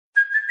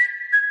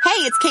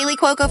it's Kaylee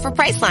Cuoco for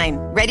Priceline.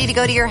 Ready to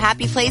go to your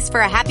happy place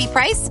for a happy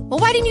price? Well,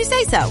 why didn't you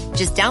say so?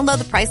 Just download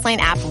the Priceline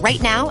app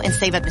right now and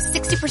save up to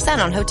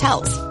 60% on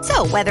hotels.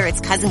 So whether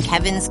it's Cousin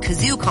Kevin's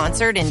Kazoo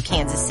Concert in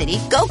Kansas City,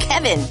 go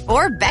Kevin,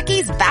 or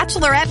Becky's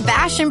Bachelorette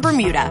Bash in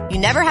Bermuda, you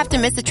never have to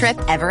miss a trip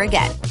ever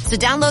again. So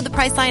download the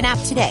Priceline app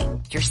today.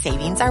 Your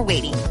savings are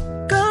waiting.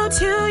 Go to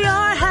your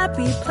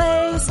happy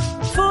place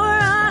for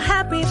a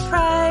happy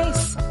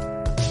price.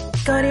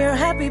 Go to your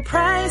happy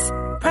price,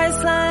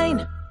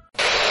 Priceline.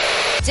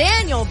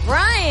 Daniel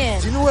Bryan.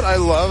 Do you know what I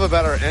love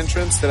about our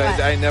entrance that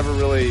I never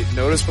really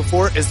noticed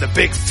before? Is the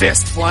big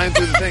fist flying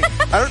through the thing.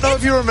 I don't know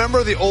if you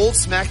remember the old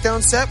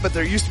SmackDown set, but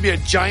there used to be a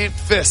giant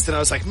fist, and I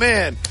was like,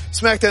 man,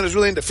 SmackDown is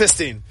really into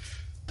fisting.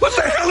 What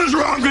the hell is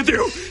wrong with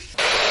you?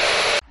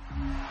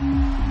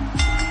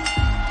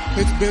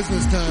 It's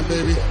business time,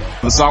 baby.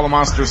 The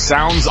Solomonster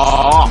sounds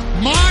off.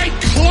 My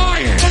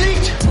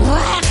client,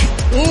 Brock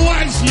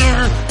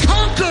Lesnar,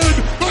 conquered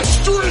the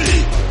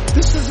street.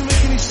 This doesn't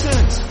make any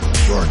sense.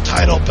 Your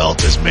title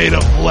belt is made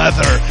of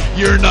leather.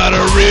 You're not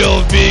a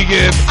real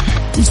vegan.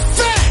 He's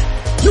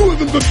fat. You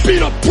haven't been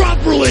beat up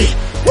properly.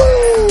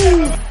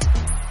 Woo!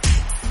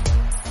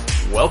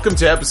 Welcome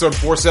to episode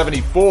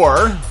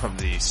 474 of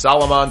the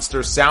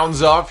Solomonster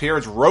Sounds Off. Here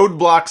it's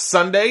Roadblock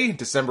Sunday,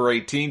 December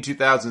 18,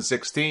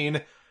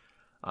 2016.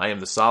 I am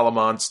the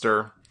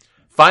Solomonster.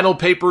 Final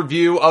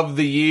pay-per-view of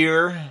the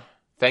year.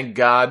 Thank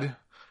God.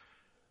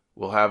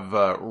 We'll have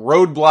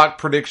roadblock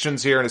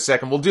predictions here in a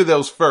second. We'll do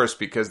those first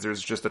because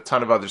there's just a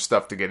ton of other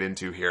stuff to get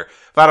into here.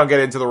 If I don't get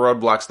into the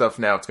roadblock stuff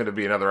now, it's going to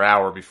be another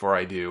hour before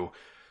I do.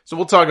 So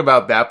we'll talk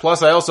about that.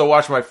 Plus, I also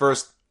watched my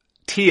first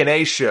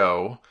TNA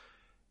show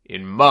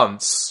in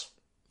months.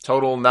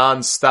 Total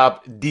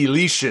non-stop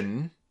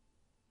deletion.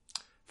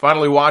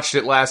 Finally watched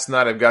it last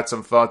night. I've got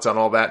some thoughts on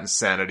all that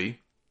insanity.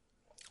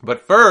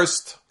 But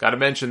first, gotta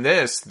mention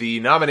this. The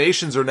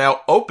nominations are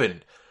now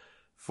open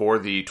for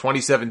the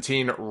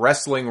 2017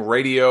 Wrestling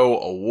Radio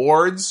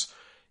Awards.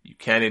 You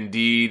can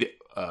indeed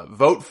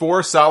vote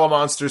for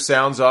Solomonster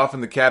Sounds Off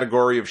in the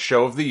category of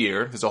Show of the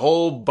Year. There's a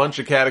whole bunch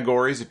of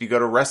categories. If you go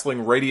to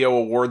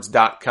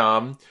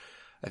WrestlingRadioAwards.com,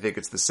 I think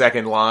it's the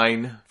second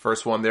line,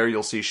 first one there,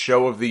 you'll see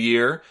Show of the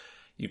Year.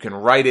 You can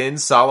write in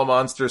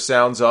Solomonster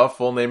Sounds Off,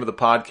 full name of the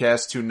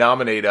podcast, to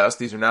nominate us.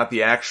 These are not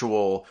the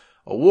actual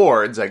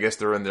awards. I guess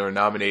they're in their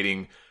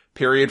nominating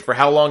period. For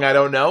how long, I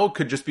don't know.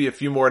 Could just be a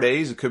few more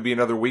days. It could be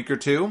another week or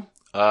two.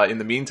 In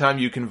the meantime,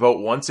 you can vote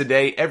once a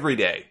day, every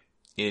day,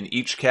 in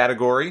each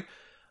category.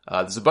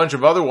 There's a bunch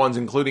of other ones,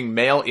 including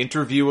Male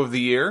Interview of the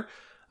Year.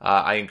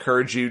 I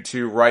encourage you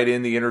to write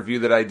in the interview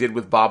that I did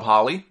with Bob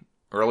Holly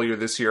earlier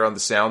this year on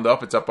the Sound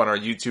Up. It's up on our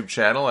YouTube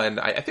channel, and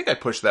I think I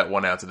pushed that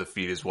one out to the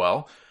feed as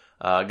well.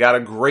 Got a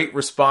great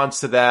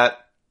response to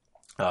that.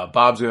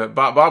 Bob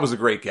was a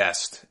great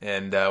guest,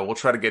 and we'll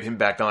try to get him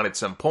back on at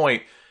some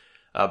point.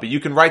 But you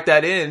can write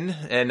that in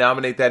and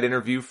nominate that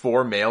interview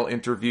for Male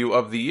Interview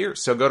of the Year.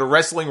 So go to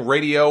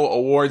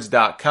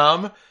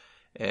WrestlingRadioAwards.com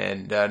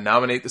and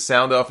nominate the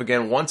Sound Off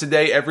again once a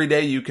day, every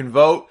day. You can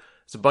vote.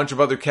 There's a bunch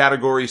of other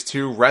categories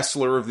too.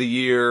 Wrestler of the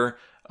Year,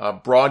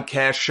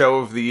 Broadcast Show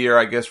of the Year,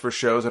 I guess for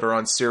shows that are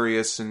on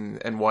Sirius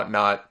and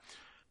whatnot.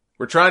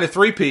 We're trying to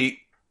three-peat.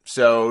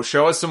 So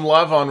show us some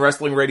love on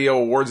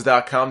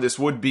WrestlingRadioAwards.com. This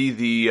would be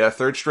the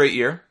third straight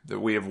year that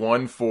we have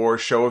won for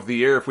Show of the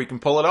Year if we can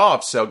pull it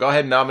off. So go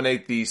ahead and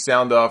nominate the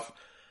Sound Off.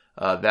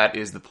 That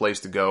is the place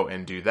to go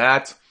and do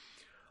that.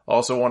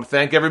 Also want to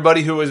thank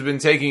everybody who has been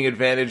taking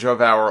advantage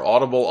of our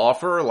Audible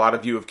offer. A lot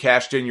of you have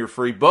cashed in your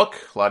free book.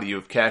 A lot of you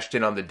have cashed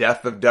in on The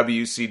Death of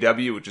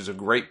WCW, which is a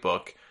great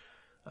book.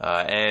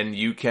 And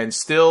you can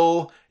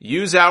still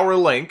use our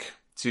link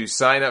to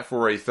sign up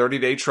for a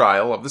 30-day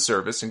trial of the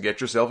service and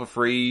get yourself a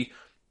free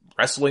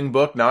wrestling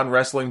book,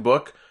 non-wrestling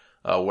book,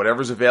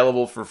 whatever's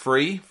available for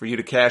free for you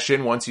to cash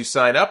in once you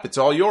sign up. It's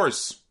all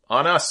yours,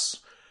 on us.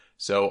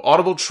 So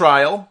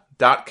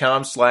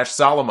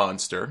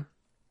audibletrial.com/Solomonster.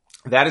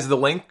 That is the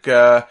link. We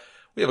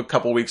have a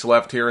couple weeks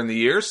left here in the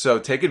year, so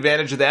take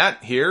advantage of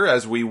that here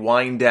as we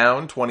wind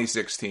down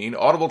 2016.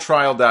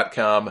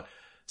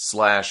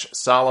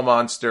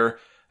 audibletrial.com/Solomonster.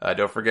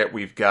 Don't forget,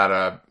 we've got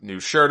a new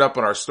shirt up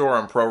on our store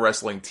on Pro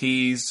Wrestling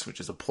Tees, which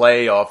is a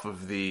play off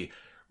of the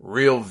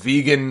Real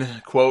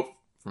Vegan quote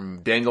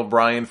from Daniel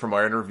Bryan from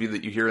our interview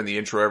that you hear in the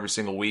intro every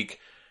single week.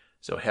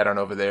 So head on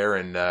over there,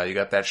 and you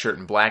got that shirt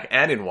in black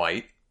and in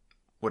white,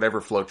 whatever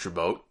floats your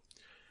boat.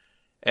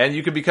 And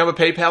you can become a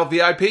PayPal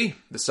VIP.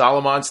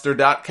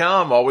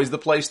 TheSolomonster.com, always the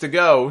place to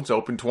go. It's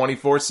open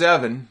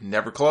 24/7,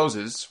 never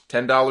closes.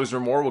 $10 or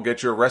more will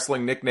get you a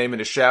wrestling nickname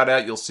and a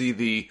shout-out. You'll see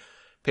the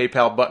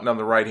PayPal button on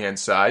the right-hand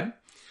side.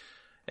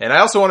 And I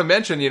also want to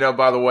mention,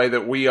 by the way,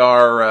 that we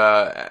are,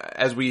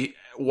 as we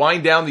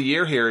wind down the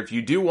year here, if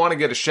you do want to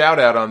get a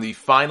shout-out on the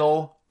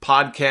final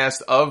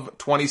podcast of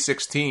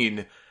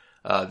 2016,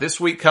 this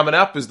week coming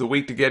up is the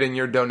week to get in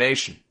your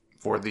donation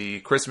for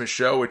the Christmas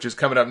show, which is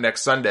coming up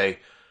next Sunday.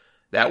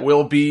 That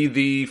will be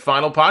the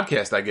final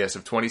podcast, I guess,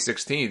 of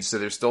 2016. So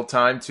there's still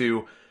time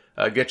to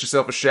get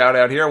yourself a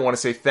shout-out here. I want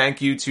to say thank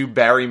you to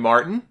Barry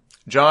Martin,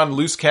 John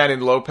Loose Cannon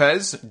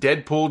Lopez,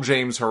 Deadpool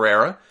James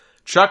Herrera,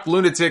 Chuck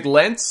Lunatic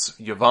Lentz,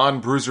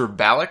 Yvonne Bruiser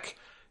Ballack,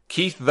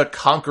 Keith the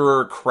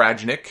Conqueror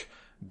Krajnik,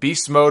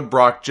 Beast Mode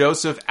Brock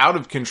Joseph, Out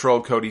of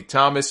Control Cody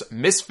Thomas,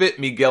 Misfit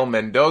Miguel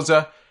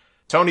Mendoza,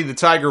 Tony the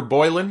Tiger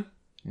Boylan,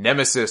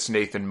 Nemesis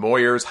Nathan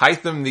Moyers,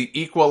 Hytham the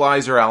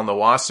Equalizer Al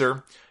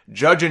Nawasser,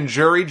 Judge and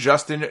Jury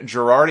Justin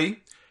Girardi,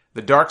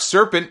 The Dark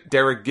Serpent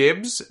Derek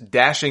Gibbs,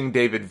 Dashing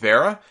David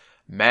Vera,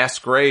 Mass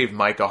Grave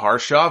Micah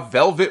Harshaw,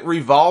 Velvet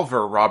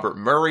Revolver Robert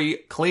Murray,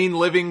 Clean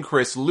Living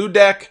Chris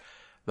Ludek,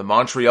 The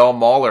Montreal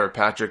Mauler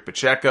Patrick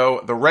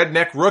Pacheco, The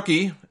Redneck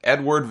Rookie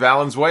Edward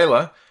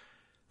Valenzuela,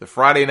 The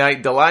Friday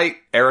Night Delight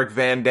Eric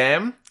Van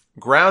Dam,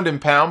 Ground and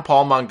Pound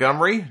Paul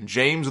Montgomery,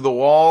 James the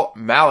Wall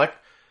Malik,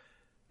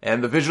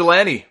 and The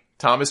Vigilante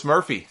Thomas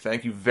Murphy.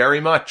 Thank you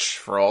very much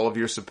for all of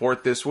your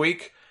support this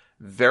week.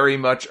 Very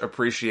much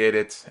appreciate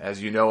it,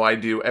 as you know I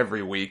do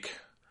every week.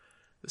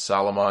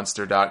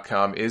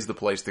 TheSolomonster.com is the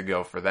place to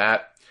go for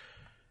that.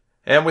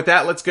 And with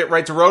that, let's get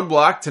right to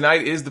Roadblock.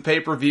 Tonight is the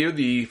pay-per-view,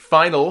 the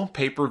final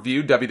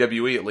pay-per-view,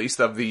 WWE at least,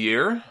 of the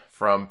year,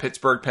 from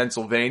Pittsburgh,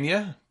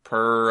 Pennsylvania.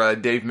 Per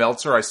Dave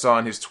Meltzer, I saw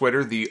on his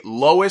Twitter, the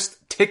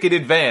lowest ticket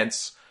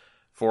advance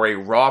for a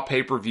Raw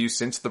pay-per-view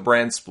since the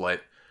brand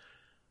split.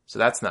 So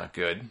that's not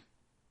good.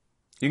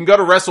 You can go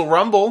to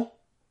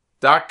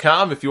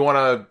WrestleRumble.com if you want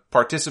to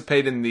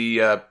participate in the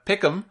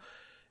Pick'em.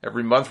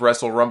 Every month,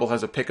 WrestleRumble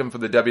has a Pick'em for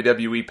the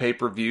WWE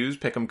pay-per-views,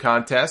 Pick'em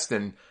contest,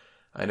 and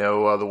I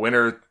know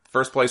the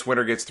first place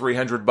winner gets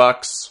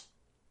 $300.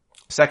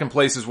 Second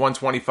place is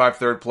 $125.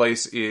 Third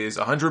place is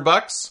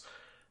 $100.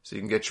 So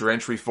you can get your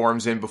entry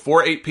forms in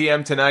before 8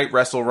 p.m. tonight,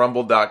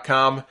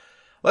 WrestleRumble.com.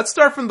 Let's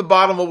start from the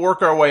bottom. We'll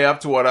work our way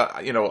up to what,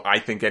 I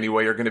think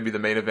anyway are going to be the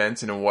main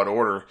events and in what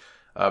order.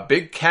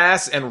 Big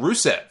Cass and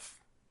Rusev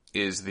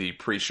is the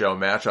pre-show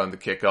match on the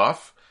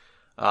kickoff.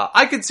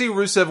 I could see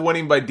Rusev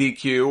winning by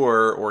DQ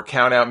or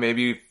count out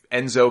maybe if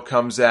Enzo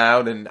comes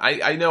out. And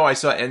I know I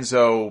saw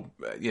Enzo,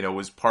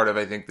 was part of,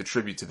 I think, the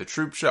Tribute to the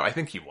Troops show. I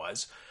think he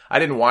was. I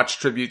didn't watch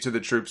Tribute to the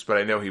Troops, but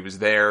I know he was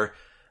there.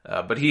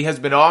 But he has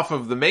been off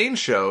of the main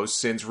shows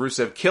since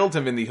Rusev killed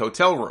him in the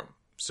hotel room.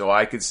 So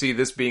I could see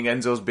this being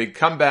Enzo's big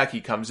comeback.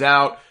 He comes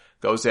out,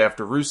 goes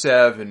after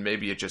Rusev, and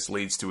maybe it just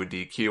leads to a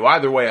DQ.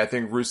 Either way, I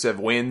think Rusev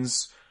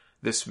wins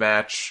this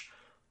match.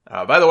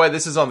 By the way,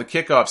 this is on the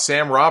kickoff.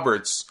 Sam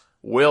Roberts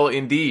will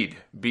indeed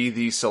be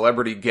the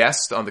celebrity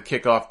guest on the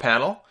kickoff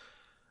panel,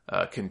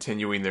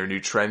 continuing their new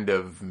trend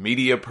of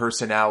media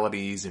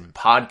personalities and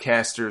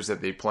podcasters that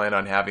they plan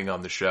on having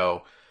on the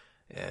show.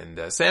 And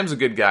Sam's a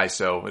good guy,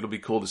 so it'll be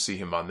cool to see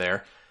him on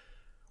there.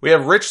 We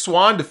have Rich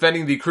Swann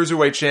defending the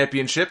Cruiserweight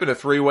Championship in a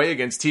three-way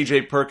against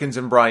TJ Perkins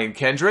and Brian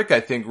Kendrick. I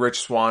think Rich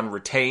Swann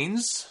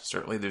retains.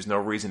 Certainly there's no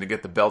reason to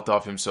get the belt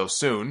off him so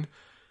soon.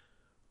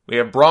 We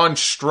have Braun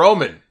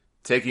Strowman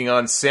taking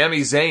on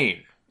Sami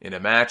Zayn in a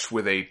match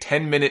with a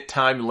 10-minute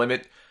time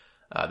limit.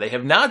 They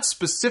have not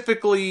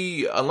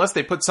specifically, unless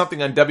they put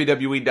something on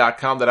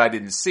WWE.com that I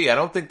didn't see, I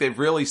don't think they've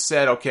really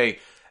said, okay,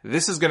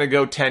 this is going to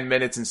go 10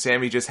 minutes and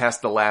Sami just has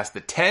to last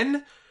the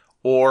 10,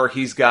 or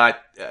he's got,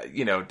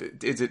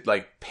 is it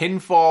like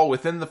pinfall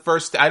within the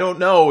first, I don't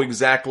know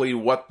exactly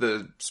what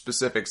the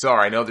specifics are.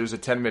 I know there's a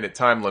 10-minute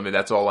time limit,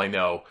 that's all I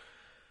know.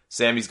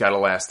 Sami's got to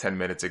last 10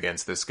 minutes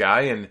against this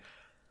guy, and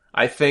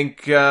I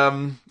think,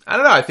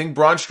 I think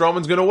Braun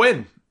Strowman's going to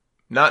win.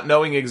 Not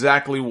knowing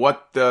exactly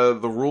what the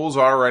rules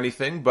are or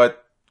anything,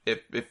 but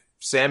if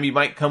Sami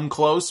might come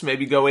close,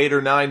 maybe go 8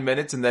 or 9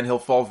 minutes, and then he'll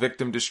fall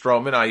victim to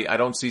Strowman. I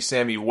don't see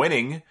Sami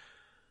winning.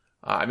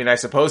 I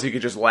suppose he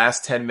could just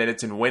last 10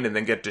 minutes and win and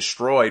then get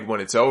destroyed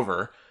when it's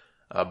over.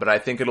 But I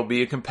think it'll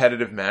be a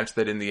competitive match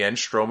that in the end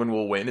Strowman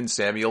will win and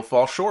Sami will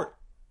fall short.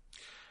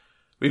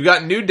 We've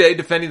got New Day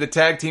defending the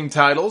tag team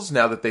titles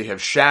now that they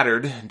have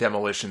shattered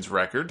Demolition's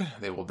record.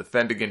 They will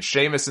defend against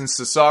Sheamus and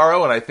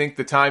Cesaro, and I think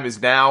the time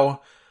is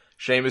now.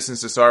 Sheamus and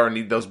Cesaro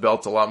need those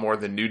belts a lot more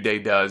than New Day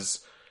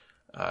does.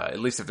 At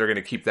least if they're going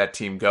to keep that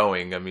team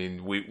going. I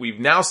mean, we've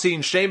now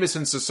seen Sheamus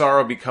and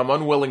Cesaro become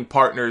unwilling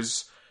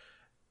partners.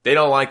 They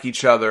don't like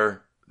each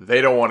other.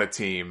 They don't want a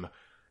team.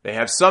 They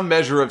have some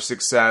measure of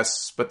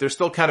success, but they're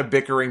still kind of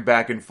bickering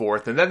back and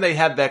forth. And then they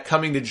had that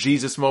coming to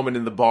Jesus moment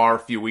in the bar a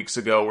few weeks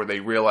ago where they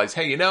realized,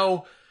 hey,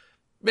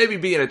 maybe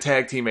being a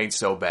tag team ain't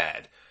so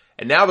bad.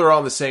 And now they're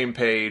on the same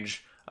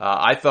page.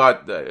 I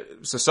thought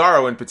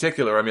Cesaro in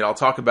particular, I'll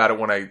talk about it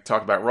when I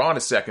talk about Raw in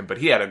a second, but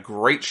he had a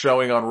great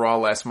showing on Raw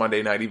last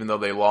Monday night, even though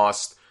they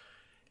lost.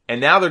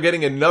 And now they're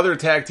getting another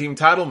tag team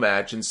title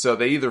match, and so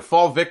they either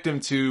fall victim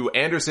to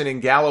Anderson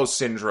and Gallows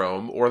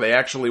syndrome, or they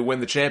actually win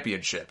the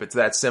championship. It's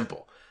that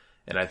simple.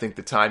 And I think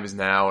the time is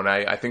now, and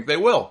I think they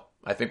will.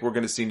 I think we're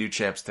going to see new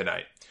champs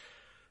tonight.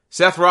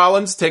 Seth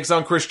Rollins takes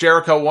on Chris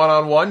Jericho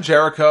one-on-one.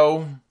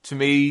 Jericho, to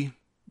me,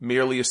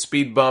 merely a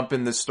speed bump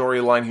in the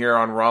storyline here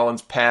on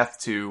Rollins' path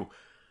to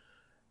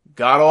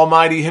God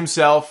Almighty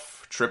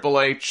himself,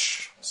 Triple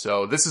H.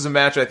 So this is a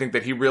match I think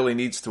that he really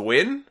needs to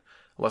win,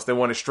 unless they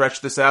want to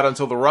stretch this out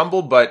until the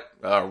Rumble, but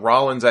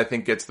Rollins I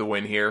think gets the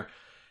win here.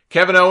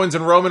 Kevin Owens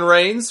and Roman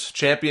Reigns,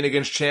 champion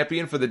against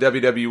champion for the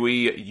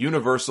WWE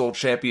Universal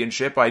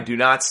Championship. I do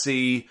not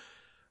see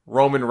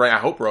I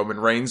hope Roman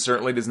Reigns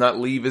certainly does not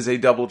leave as a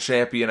double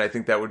champion. I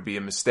think that would be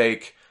a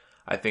mistake.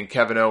 I think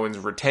Kevin Owens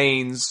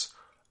retains.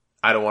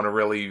 I don't want to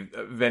really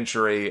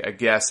venture a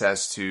guess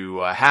as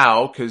to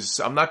how, because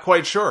I'm not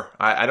quite sure.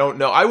 I don't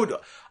know.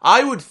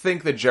 I would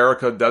think that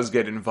Jericho does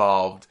get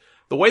involved.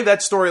 The way that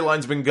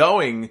storyline's been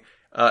going,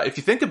 if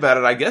you think about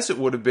it, I guess it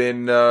would have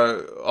been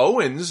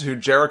Owens who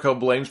Jericho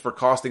blames for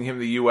costing him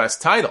the U.S.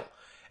 title.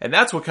 And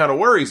that's what kind of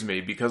worries me,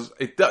 because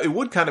it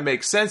would kind of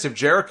make sense if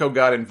Jericho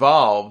got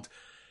involved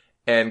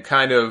and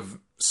kind of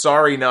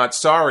sorry not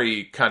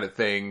sorry kind of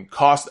thing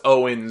cost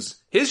Owens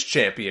his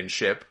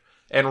championship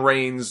and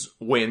Reigns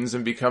wins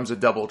and becomes a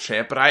double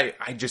champ. But I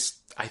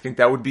think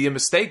that would be a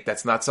mistake.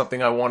 That's not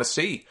something I want to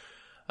see.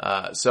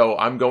 So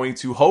I'm going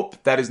to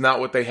hope that is not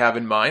what they have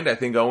in mind. I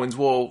think Owens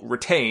will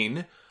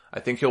retain. I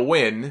think he'll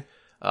win.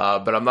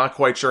 But I'm not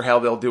quite sure how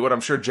they'll do it. I'm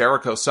sure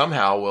Jericho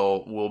somehow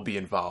will be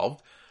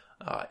involved.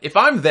 If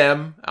I'm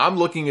them, I'm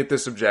looking at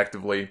this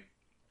objectively.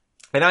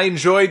 And I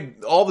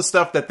enjoyed all the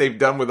stuff that they've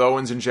done with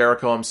Owens and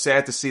Jericho. I'm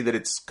sad to see that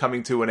it's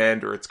coming to an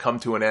end, or it's come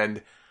to an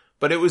end.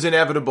 But it was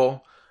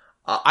inevitable.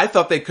 I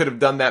thought they could have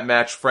done that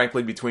match,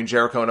 frankly, between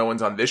Jericho and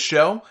Owens on this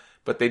show,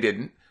 but they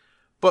didn't.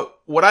 But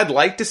what I'd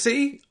like to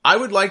see,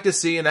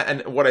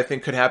 and what I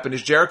think could happen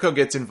is Jericho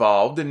gets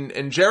involved,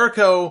 and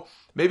Jericho,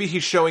 maybe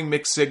he's showing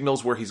mixed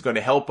signals where he's going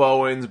to help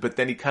Owens, but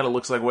then he kind of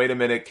looks like, wait a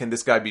minute, can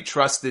this guy be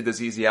trusted? Is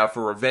he out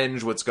for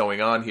revenge? What's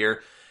going on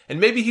here? And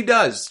maybe he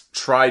does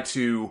try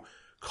to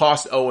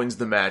cost Owens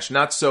the match,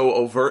 not so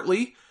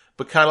overtly,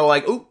 but kind of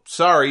like, ooh,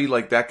 sorry,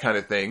 like that kind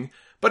of thing.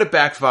 But it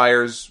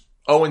backfires.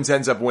 Owens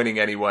ends up winning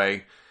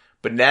anyway.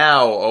 But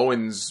now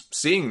Owens,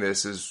 seeing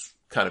this, is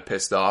kind of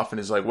pissed off and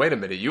is like, wait a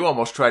minute, you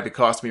almost tried to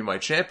cost me my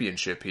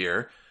championship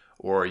here.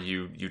 Or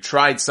you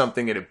tried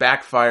something and it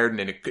backfired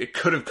and it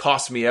could have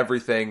cost me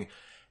everything.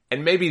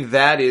 And maybe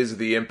that is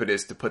the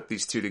impetus to put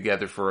these two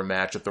together for a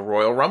match at the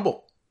Royal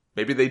Rumble.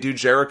 Maybe they do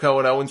Jericho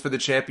and Owens for the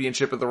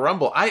championship at the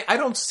Rumble. I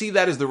don't see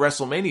that as the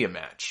WrestleMania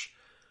match.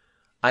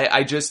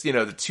 I just,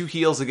 the two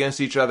heels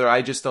against each other,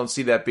 I just don't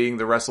see that being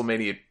the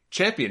WrestleMania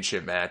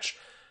championship match.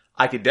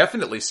 I could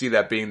definitely see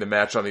that being the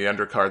match on the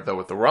undercard, though,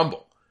 at the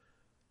Rumble.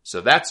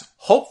 So that's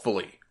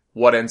hopefully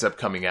what ends up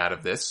coming out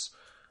of this.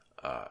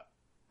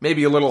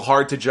 Maybe a little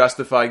hard to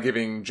justify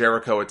giving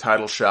Jericho a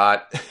title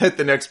shot at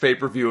the next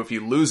pay-per-view if he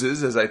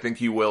loses, as I think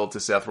he will to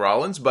Seth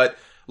Rollins. But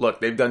look,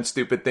 they've done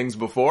stupid things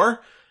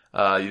before.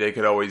 They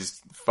could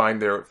always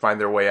find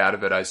their way out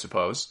of it, I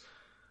suppose.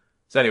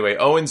 So anyway,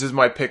 Owens is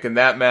my pick in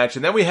that match.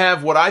 And then we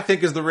have what I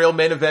think is the real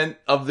main event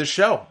of the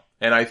show.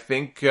 And I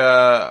think,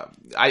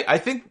 I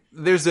think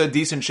there's a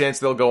decent chance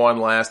they'll go on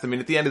last. I mean,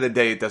 at the end of the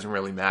day, it doesn't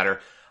really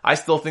matter. I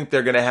still think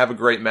they're going to have a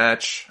great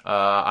match.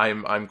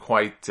 I'm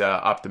quite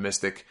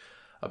optimistic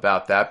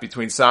about that.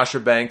 Between Sasha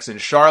Banks and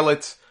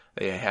Charlotte,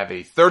 they have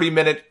a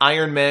 30-minute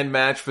Iron Man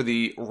match for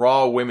the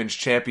Raw Women's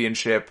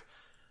Championship.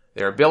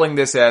 They're billing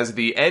this as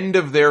the end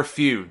of their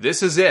feud.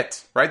 This is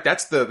it, right?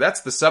 That's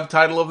the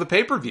subtitle of the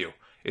pay-per-view.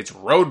 It's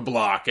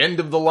Roadblock, end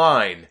of the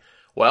line.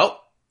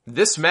 Well,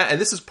 this match, and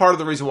this is part of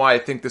the reason why I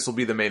think this will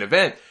be the main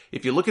event.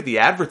 If you look at the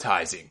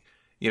advertising,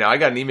 I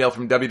got an email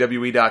from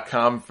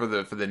WWE.com for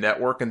the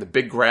network, and the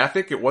big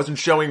graphic, it wasn't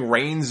showing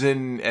Reigns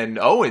and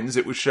Owens,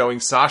 it was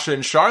showing Sasha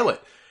and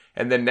Charlotte.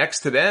 And then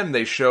next to them,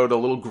 they showed a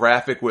little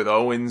graphic with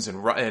Owens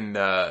and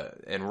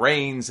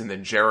Reigns, and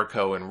then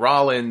Jericho and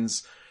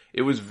Rollins.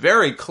 It was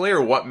very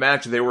clear what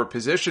match they were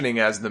positioning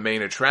as the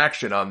main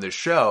attraction on this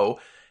show,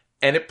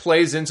 and it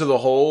plays into the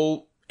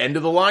whole end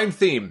of the line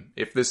theme,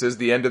 if this is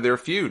the end of their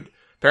feud.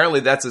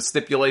 Apparently that's a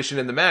stipulation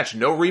in the match.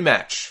 No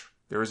rematch.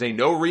 There is a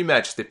no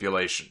rematch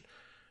stipulation.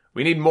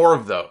 We need more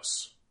of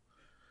those.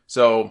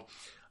 So,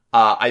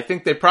 I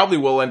think they probably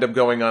will end up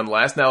going on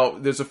last. Now,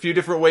 there's a few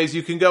different ways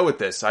you can go with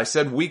this. I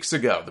said weeks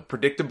ago, the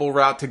predictable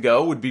route to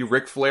go would be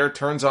Ric Flair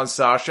turns on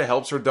Sasha,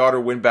 helps her daughter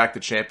win back the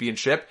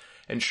championship,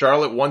 and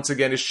Charlotte once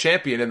again is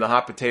champion and the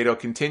hot potato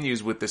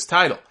continues with this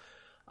title.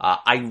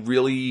 I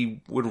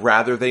really would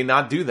rather they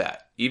not do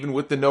that. Even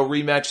with the no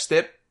rematch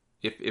stip,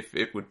 if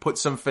it would put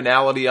some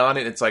finality on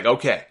it, it's like,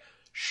 okay,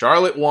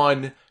 Charlotte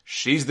won,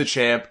 she's the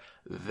champ,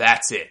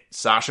 that's it.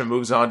 Sasha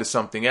moves on to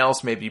something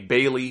else, maybe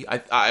Bayley.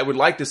 I would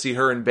like to see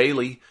her and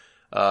Bayley,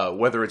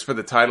 whether it's for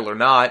the title or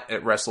not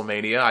at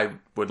WrestleMania. I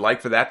would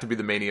like for that to be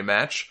the Mania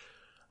match,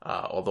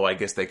 although I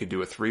guess they could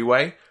do a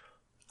three-way.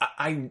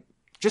 I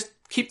just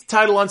keep the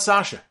title on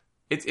Sasha.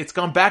 It's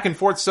gone back and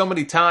forth so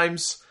many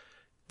times.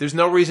 There's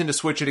no reason to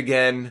switch it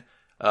again.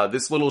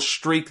 This little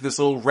streak, this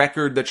little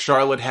record that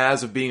Charlotte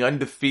has of being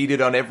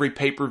undefeated on every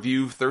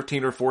pay-per-view,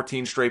 13 or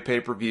 14 straight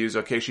pay-per-views.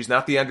 Okay, she's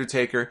not The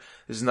Undertaker.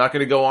 This is not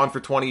going to go on for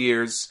 20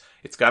 years.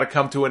 It's got to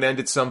come to an end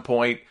at some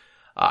point.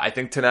 I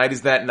think tonight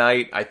is that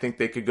night. I think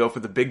they could go for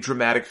the big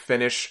dramatic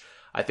finish.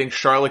 I think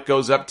Charlotte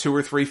goes up 2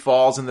 or 3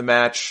 falls in the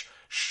match.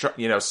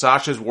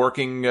 Sasha's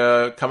working,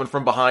 coming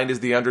from behind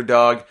as the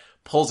underdog,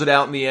 pulls it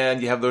out in the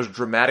end. You have those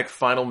dramatic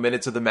final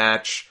minutes of the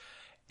match.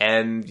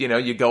 And,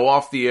 you go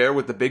off the air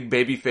with the big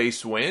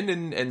babyface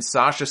win and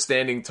Sasha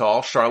standing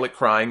tall, Charlotte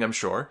crying, I'm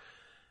sure.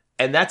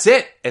 And that's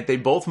it. And they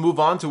both move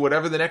on to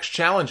whatever the next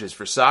challenge is.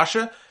 For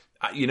Sasha,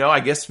 I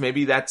guess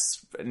maybe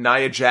that's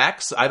Nia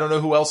Jax. I don't know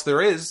who else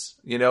there is.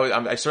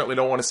 I certainly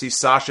don't want to see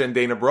Sasha and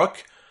Dana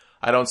Brooke.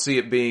 I don't see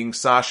it being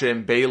Sasha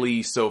and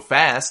Bayley so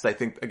fast. I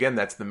think, again,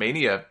 that's the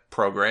Mania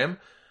program.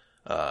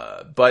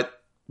 But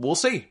we'll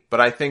see.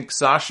 But I think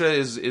Sasha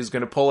is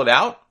going to pull it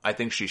out. I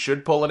think she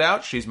should pull it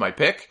out. She's my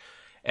pick.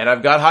 And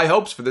I've got high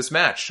hopes for this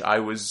match. I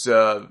was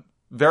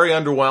very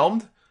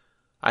underwhelmed.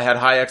 I had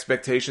high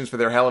expectations for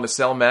their Hell in a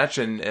Cell match,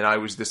 and I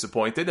was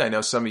disappointed. I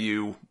know some of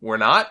you were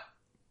not.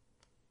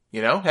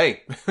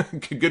 Hey,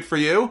 good for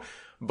you.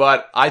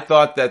 But I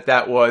thought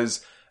that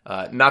was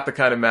not the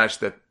kind of match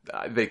that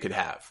they could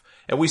have.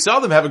 And we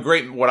saw them have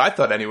what I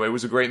thought anyway,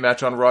 was a great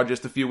match on Raw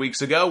just a few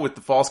weeks ago with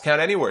the Falls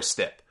Count Anywhere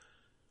stip.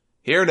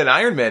 Here in an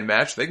Iron Man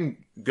match, they can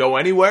go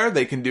anywhere,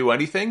 they can do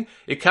anything.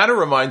 It kind of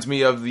reminds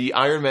me of the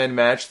Iron Man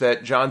match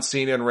that John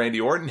Cena and Randy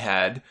Orton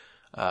had.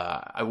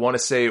 I want to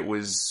say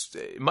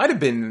it might have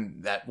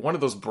been that one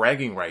of those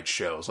bragging rights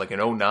shows, like in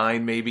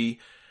 2009 maybe.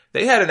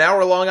 They had an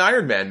hour-long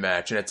Iron Man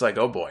match, and it's like,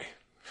 oh boy.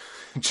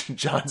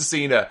 John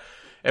Cena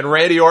and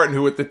Randy Orton,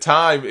 who at the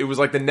time, it was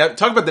like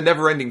talk about the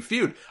never-ending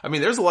feud. I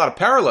mean, there's a lot of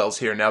parallels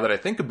here now that I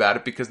think about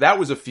it, because that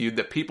was a feud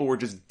that people were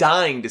just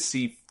dying to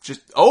see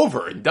just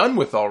over and done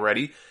with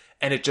already.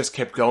 And it just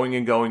kept going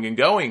and going and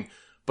going.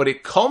 But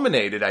it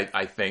culminated,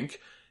 I think,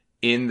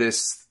 in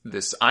this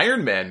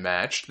Iron Man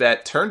match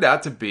that turned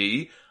out to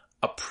be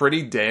a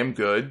pretty damn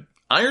good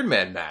Iron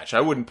Man match.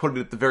 I wouldn't put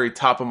it at the very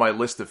top of my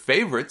list of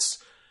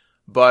favorites,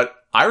 but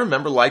I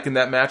remember liking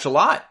that match a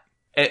lot.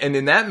 And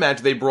in that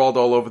match, they brawled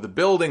all over the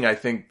building. I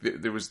think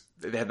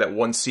they had that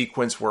one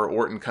sequence where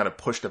Orton kind of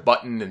pushed a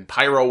button and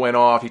pyro went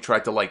off. He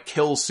tried to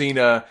kill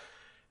Cena,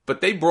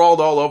 but they brawled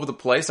all over the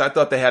place. I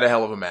thought they had a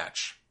hell of a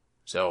match.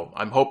 So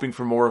I'm hoping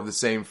for more of the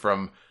same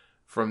from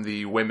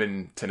the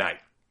women tonight.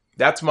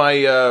 That's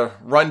my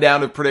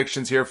rundown of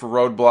predictions here for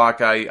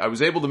Roadblock. I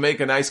was able to make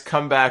a nice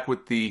comeback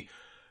with the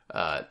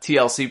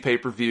TLC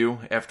pay-per-view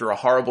after a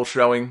horrible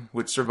showing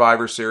with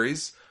Survivor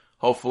Series.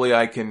 Hopefully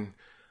I can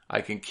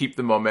keep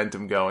the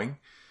momentum going.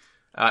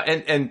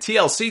 And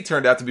TLC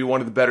turned out to be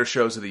one of the better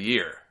shows of the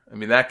year. I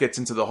mean, that gets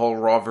into the whole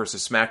Raw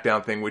versus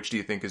SmackDown thing. Which do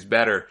you think is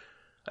better?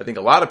 I think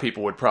a lot of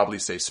people would probably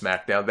say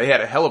SmackDown. They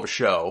had a hell of a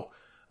show.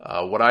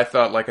 What I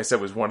thought, like I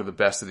said, was one of the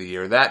best of the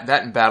year. That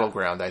and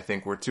Battleground, I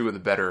think, were two of the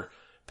better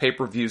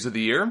pay-per-views of the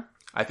year.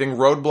 I think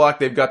Roadblock,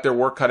 they've got their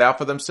work cut out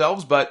for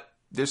themselves, but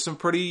there's some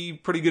pretty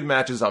good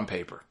matches on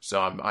paper. So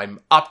I'm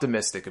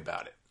optimistic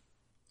about it.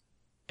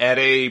 At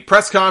a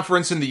press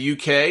conference in the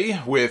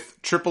UK with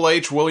Triple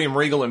H, William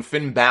Regal, and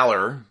Finn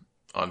Balor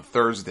on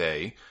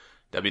Thursday,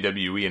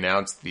 WWE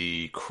announced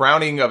the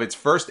crowning of its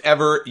first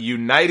ever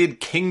United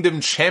Kingdom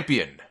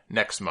champion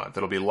next month.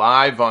 It'll be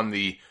live on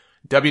the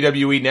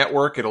WWE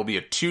Network. It'll be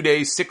a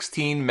 2-day,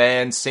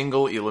 16-man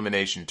single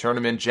elimination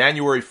tournament,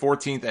 January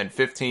 14th and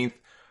 15th,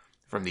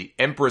 from the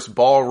Empress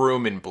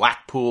Ballroom in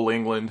Blackpool,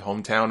 England,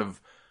 hometown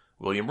of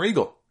William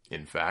Regal,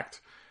 in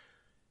fact.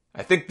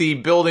 I think the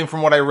building,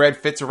 from what I read,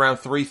 fits around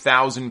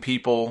 3,000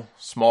 people,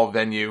 small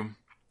venue.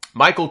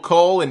 Michael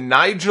Cole and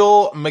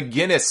Nigel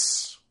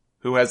McGuinness,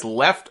 who has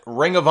left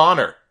Ring of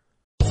Honor.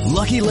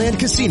 Lucky Land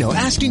Casino,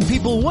 asking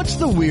people, what's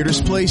the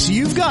weirdest place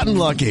you've gotten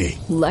lucky?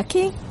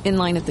 Lucky? In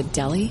line at the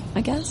deli,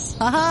 I guess?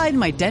 Aha, in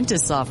my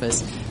dentist's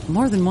office.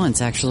 More than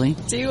once, actually.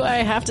 Do I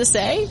have to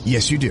say?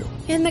 Yes, you do.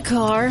 In the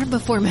car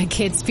before my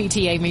kids'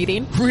 PTA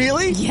meeting.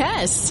 Really?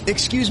 Yes.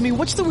 Excuse me,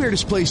 what's the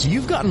weirdest place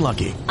you've gotten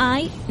lucky?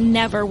 I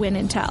never win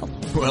and tell.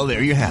 Well,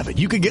 there you have it.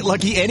 You can get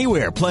lucky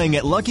anywhere, playing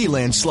at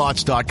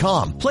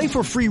LuckyLandSlots.com. Play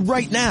for free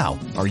right now.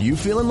 Are you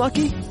feeling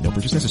lucky? No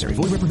purchase necessary.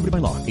 Void where prohibited by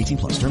law.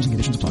 18+. Terms and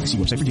conditions apply. See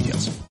website for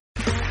details.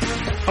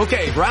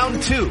 Okay,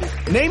 round two.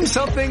 Name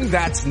something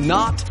that's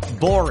not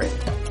boring.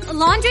 A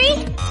laundry?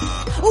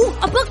 Ooh,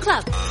 a book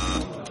club.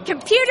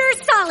 Computer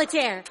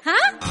solitaire,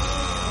 huh?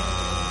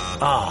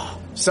 Ah,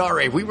 oh,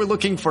 sorry. We were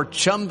looking for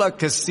Chumba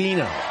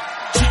Casino.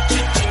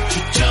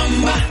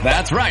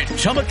 That's right.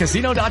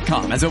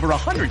 ChumbaCasino.com has over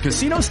 100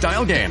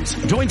 casino-style games.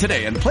 Join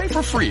today and play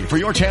for free for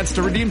your chance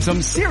to redeem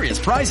some serious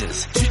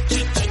prizes.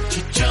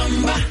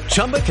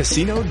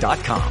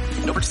 ChumbaCasino.com.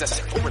 No purchase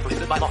necessary. Void where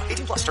prohibited by law.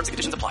 18+. Terms and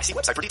conditions apply. See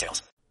website for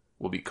details.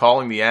 We'll be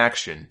calling the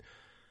action.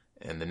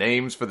 And the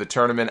names for the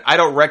tournament, I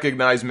don't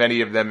recognize many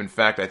of them. In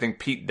fact, I think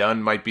Pete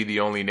Dunne might be the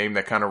only name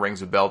that kind of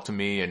rings a bell to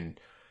me. And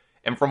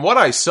from what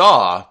I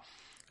saw,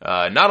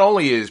 not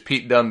only is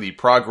Pete Dunne the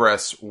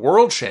Progress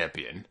World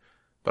Champion,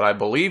 but I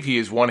believe he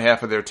is one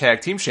half of their tag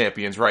team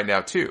champions right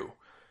now too.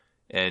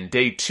 And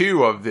day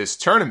 2 of this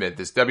tournament,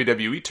 this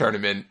WWE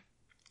tournament,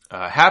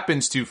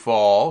 happens to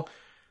fall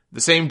the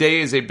same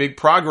day as a big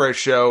Progress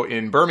show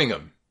in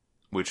Birmingham,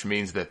 which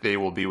means that they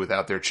will be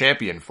without their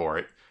champion for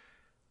it.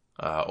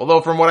 Although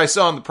from what I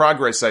saw on the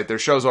Progress site, their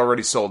show's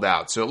already sold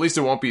out. So at least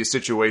it won't be a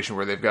situation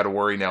where they've got to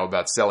worry now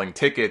about selling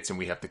tickets and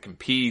we have to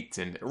compete.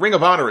 And Ring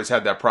of Honor has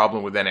had that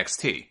problem with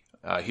NXT.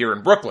 here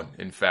in Brooklyn.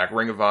 In fact,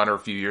 Ring of Honor a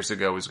few years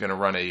ago was going to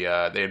run they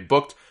had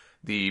booked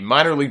the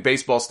minor league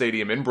baseball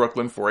stadium in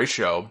Brooklyn for a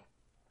show.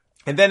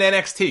 And then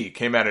NXT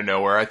came out of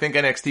nowhere. I think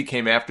NXT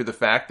came after the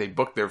fact. They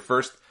booked their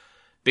first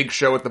big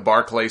show at the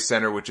Barclays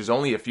Center, which is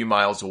only a few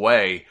miles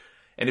away.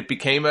 And it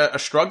became a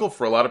struggle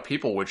for a lot of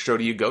people. Which show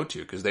do you go to?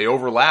 Because they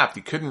overlapped.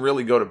 You couldn't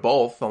really go to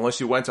both unless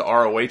you went to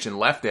ROH and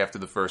left after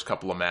the first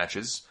couple of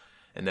matches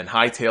and then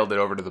hightailed it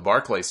over to the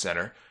Barclays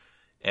Center.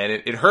 And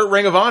it hurt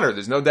Ring of Honor.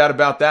 There's no doubt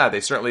about that.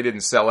 They certainly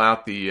didn't sell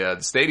out the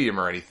stadium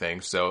or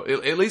anything. So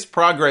at least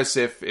Progress,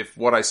 if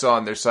what I saw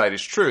on their site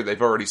is true,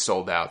 they've already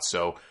sold out.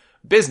 So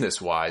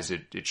business-wise,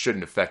 it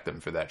shouldn't affect them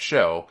for that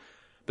show.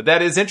 But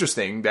that is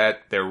interesting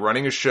that they're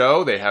running a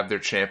show, they have their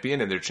champion,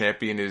 and their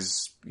champion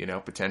is,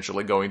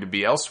 potentially going to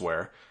be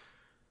elsewhere.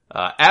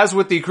 As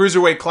with the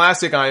Cruiserweight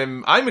Classic,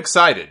 I'm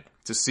excited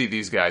to see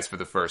these guys for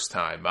the first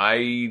time.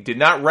 I did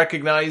not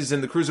recognize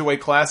in the Cruiserweight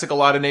Classic a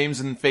lot of names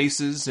and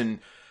faces, and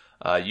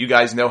you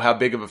guys know how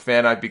big of a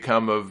fan I've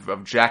become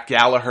of Jack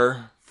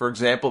Gallagher, for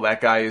example. That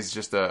guy is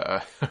just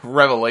a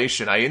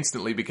revelation. I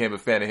instantly became a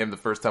fan of him the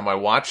first time I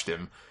watched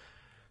him.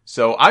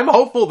 So I'm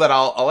hopeful that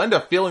I'll end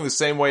up feeling the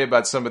same way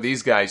about some of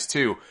these guys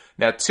too.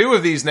 Now, two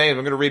of these names,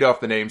 I'm going to read off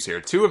the names here.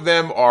 Two of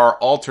them are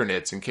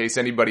alternates in case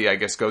anybody, I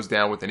guess, goes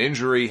down with an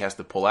injury, has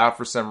to pull out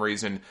for some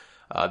reason.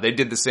 They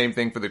did the same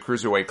thing for the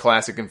Cruiserweight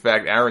Classic. In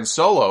fact, Aaron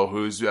Solo,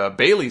 who's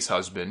Bayley's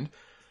husband,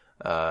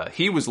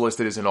 he was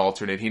listed as an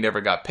alternate. He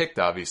never got picked,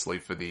 obviously,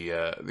 for the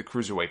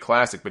Cruiserweight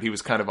Classic, but he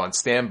was kind of on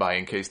standby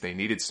in case they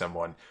needed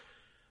someone.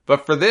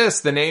 But for this,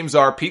 the names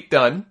are Pete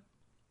Dunne,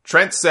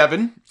 Trent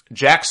Seven,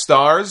 Jack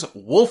Stars,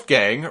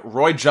 Wolfgang,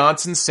 Roy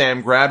Johnson,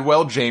 Sam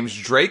Gradwell, James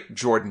Drake,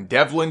 Jordan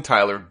Devlin,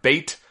 Tyler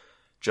Bate,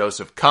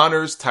 Joseph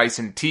Connors,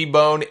 Tyson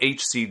T-Bone,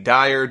 H.C.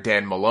 Dyer,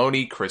 Dan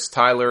Maloney, Chris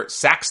Tyler,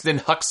 Saxton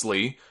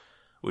Huxley,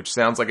 which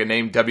sounds like a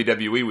name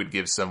WWE would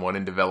give someone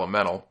in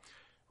developmental,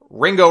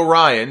 Ringo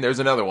Ryan, there's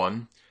another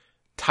one,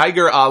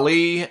 Tiger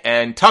Ali,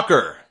 and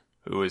Tucker,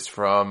 who is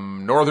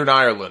from Northern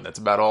Ireland. That's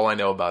about all I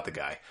know about the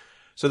guy.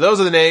 So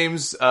those are the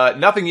names.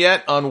 Nothing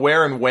yet on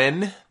where and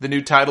when the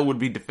new title would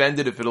be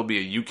defended, if it'll be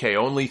a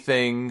UK-only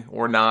thing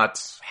or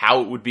not,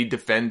 how it would be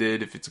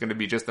defended, if it's going to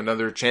be just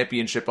another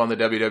championship on the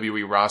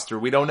WWE roster.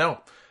 We don't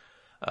know.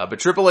 But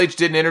Triple H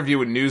did an interview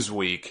with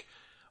Newsweek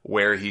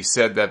where he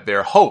said that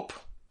their hope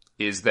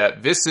is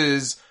that this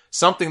is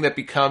something that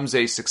becomes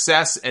a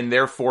success and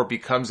therefore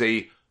becomes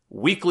a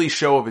weekly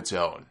show of its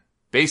own,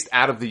 based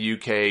out of the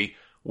UK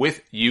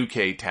with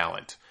UK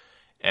talent.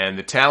 And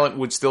the talent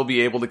would still be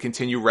able to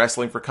continue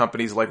wrestling for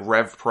companies like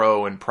Rev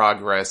Pro and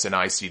Progress and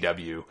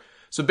ICW.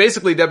 So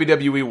basically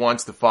WWE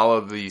wants to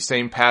follow the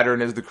same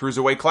pattern as the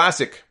Cruiserweight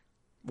Classic,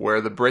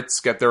 where the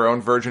Brits get their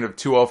own version of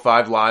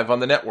 205 Live on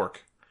the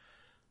network.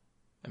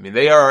 I mean,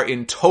 they are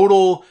in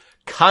total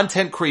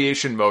content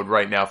creation mode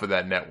right now for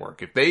that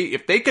network.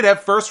 If they could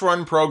have first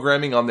run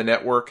programming on the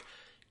network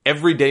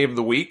every day of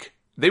the week,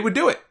 they would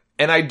do it.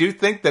 And I do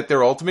think that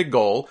their ultimate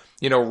goal,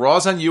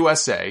 Raw's on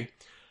USA,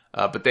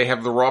 but they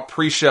have the Raw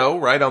pre-show,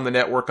 right, on the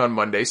network on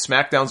Monday.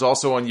 SmackDown's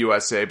also on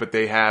USA, but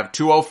they have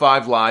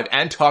 205 Live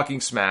and Talking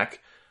Smack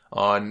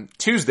on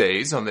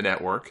Tuesdays on the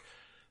network.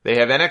 They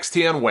have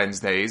NXT on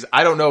Wednesdays.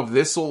 I don't know if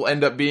this will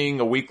end up being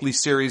a weekly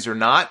series or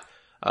not,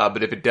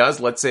 but if it does,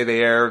 let's say they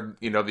air,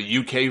 the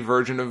UK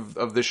version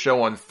of this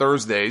show on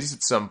Thursdays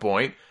at some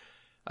point.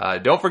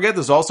 Don't forget,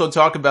 there's also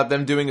talk about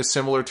them doing a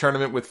similar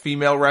tournament with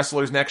female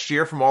wrestlers next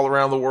year from all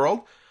around the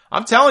world.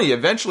 I'm telling you,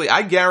 eventually,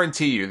 I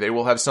guarantee you, they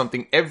will have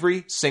something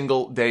every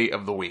single day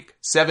of the week.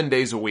 7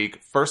 days a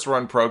week, first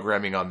run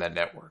programming on that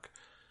network.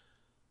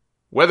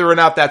 Whether or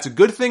not that's a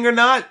good thing or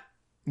not,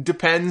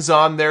 depends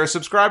on their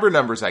subscriber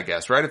numbers, I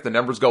guess, right? If the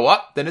numbers go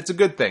up, then it's a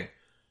good thing.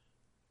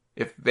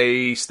 If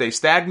they stay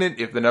stagnant,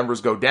 if the numbers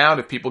go down,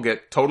 if people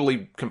get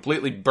totally,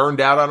 completely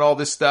burned out on all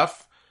this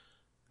stuff,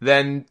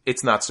 then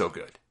it's not so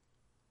good.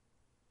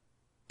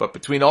 But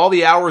between all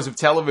the hours of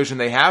television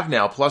they have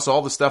now, plus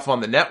all the stuff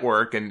on the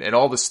network and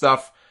all the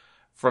stuff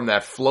from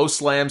that Flow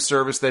Slam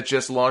service that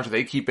just launched,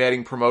 they keep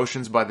adding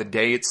promotions by the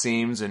day, it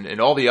seems, and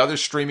all the other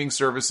streaming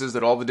services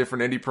that all the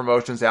different indie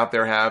promotions out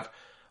there have.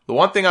 The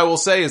one thing I will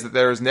say is that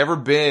there has never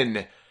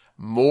been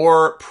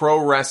more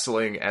pro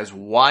wrestling as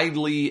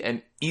widely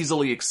and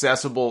easily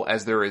accessible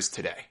as there is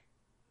today.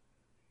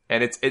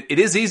 And it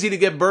is easy to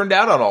get burned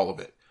out on all of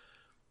it.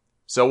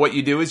 So what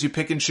you do is you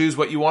pick and choose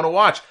what you want to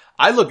watch.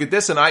 I look at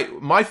this and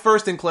my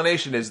first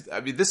inclination is,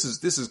 this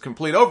is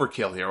complete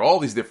overkill here. All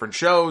these different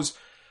shows.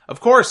 Of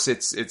course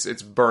it's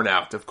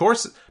burnout. Of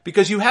course,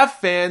 because you have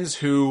fans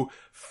who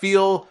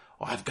feel,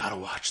 I've got to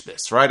watch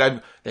this,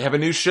 right? They have a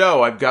new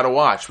show I've got to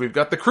watch. We've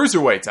got the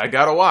Cruiserweights I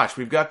got to watch.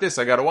 We've got this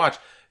I got to watch.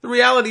 The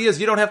reality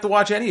is you don't have to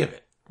watch any of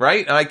it,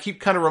 right? And I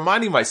keep kind of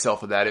reminding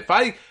myself of that.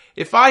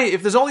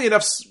 If there's only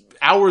enough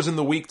hours in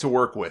the week to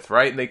work with,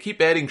 right? And they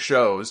keep adding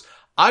shows,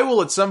 I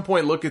will at some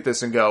point look at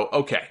this and go,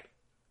 okay,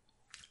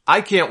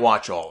 I can't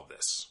watch all of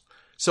this.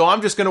 So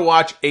I'm just going to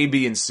watch A,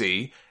 B, and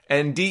C,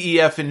 and D,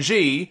 E, F, and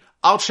G,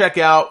 I'll check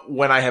out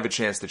when I have a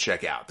chance to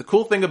check out. The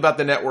cool thing about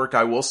the network,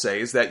 I will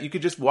say, is that you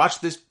could just watch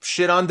this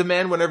shit on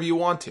demand whenever you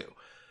want to.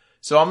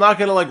 So I'm not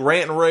gonna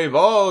rant and rave,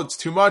 oh, it's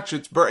too much,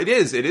 it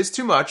is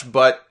too much,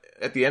 but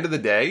at the end of the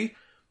day,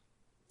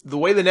 the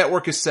way the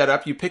network is set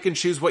up, you pick and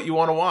choose what you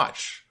want to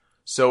watch.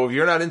 So if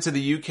you're not into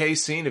the UK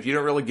scene, if you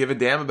don't really give a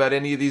damn about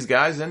any of these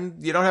guys, then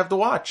you don't have to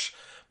watch.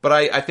 But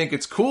I think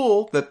it's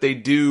cool that they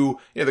do,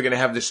 they're going to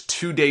have this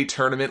 2-day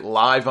tournament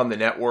live on the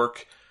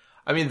network.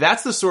 I mean,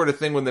 that's the sort of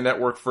thing when the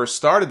network first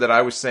started that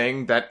I was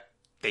saying that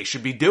they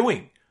should be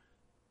doing.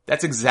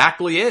 That's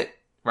exactly it,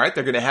 right?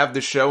 They're going to have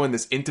the show in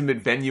this intimate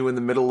venue in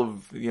the middle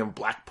of,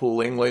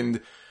 Blackpool,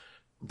 England,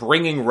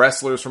 bringing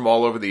wrestlers from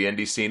all over the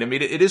indie scene. I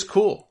mean, it is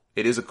cool.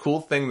 It is a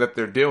cool thing that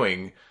they're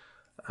doing.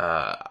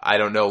 I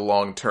don't know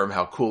long term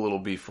how cool it'll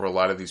be for a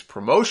lot of these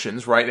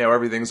promotions. Right now,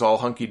 everything's all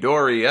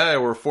hunky-dory.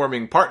 We're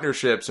forming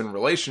partnerships and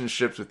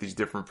relationships with these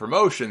different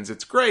promotions.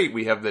 It's great.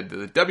 We have the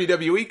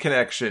WWE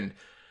connection.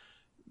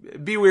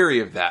 Be wary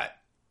of that,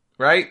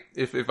 right?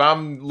 If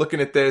I'm looking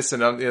at this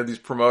and I'm, these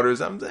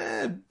promoters,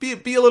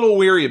 be a little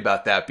weary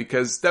about that,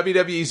 because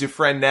WWE's your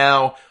friend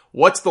now.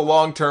 What's the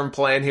long-term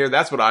plan here?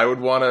 That's what I would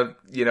want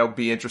to,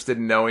 be interested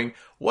in knowing.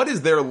 What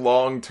is their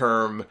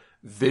long-term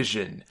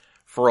vision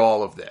for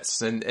all of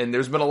this? And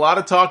there's been a lot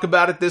of talk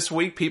about it this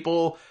week.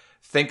 People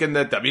thinking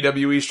that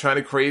WWE's trying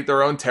to create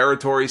their own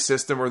territory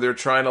system, or they're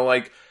trying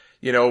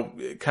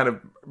to kind of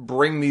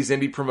bring these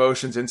indie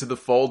promotions into the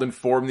fold and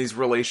form these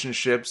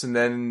relationships. And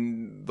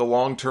then the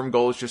long-term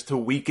goal is just to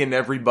weaken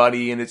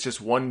everybody, and it's just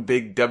one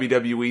big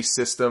WWE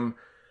system.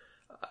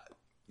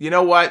 You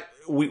know what?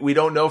 We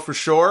don't know for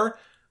sure,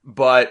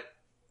 but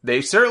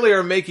they certainly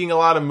are making a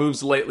lot of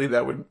moves lately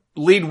that would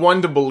lead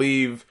one to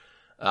believe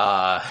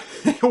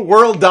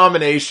world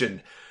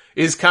domination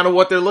is kind of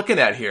what they're looking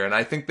at here. And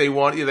I think they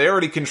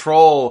already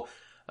control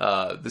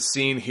the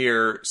scene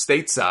here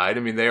stateside. I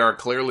mean, they are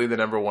clearly the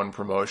number one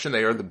promotion.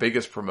 They are the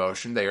biggest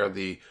promotion. They are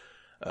the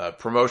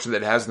promotion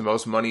that has the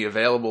most money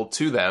available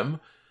to them.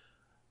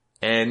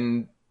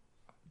 And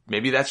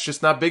maybe that's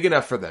just not big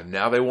enough for them.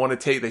 Now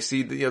they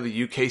see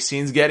the UK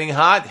scene's getting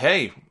hot.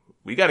 Hey,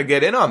 we got to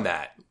get in on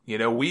that.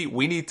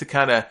 We need to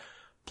kind of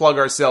plug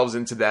ourselves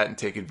into that and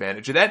take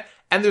advantage of that.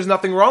 And there's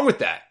nothing wrong with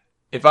that.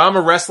 If I'm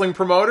a wrestling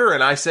promoter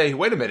and I say,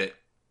 wait a minute,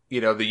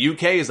 the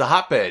UK is a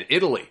hotbed.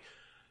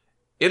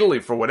 Italy,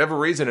 for whatever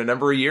reason, a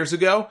number of years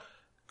ago,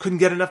 couldn't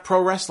get enough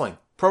pro wrestling.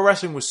 Pro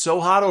wrestling was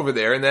so hot over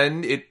there, and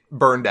then it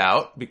burned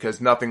out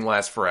because nothing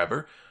lasts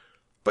forever.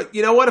 But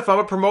you know what? If I'm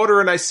a promoter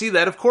and I see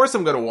that, of course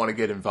I'm going to want to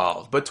get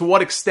involved. But to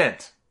what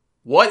extent?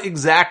 What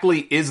exactly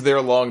is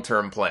their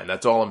long-term plan?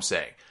 That's all I'm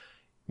saying.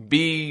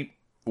 Be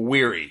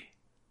weary.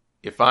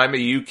 If I'm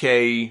a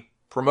UK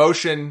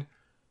promotion,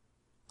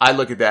 I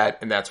look at that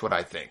and that's what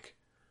I think.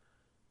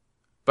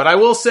 But I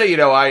will say,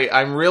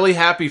 I'm really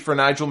happy for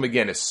Nigel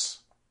McGuinness.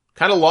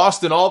 Kind of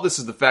lost in all this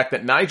is the fact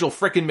that Nigel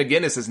frickin'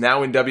 McGuinness is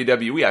now in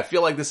WWE. I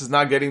feel like this is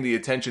not getting the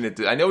attention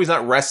I know he's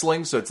not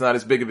wrestling, so it's not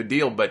as big of a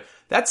deal, but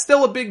that's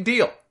still a big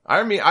deal.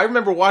 I mean, I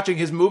remember watching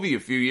his movie a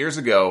few years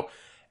ago,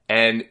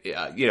 and,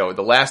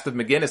 The Last of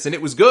McGuinness, and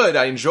it was good.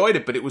 I enjoyed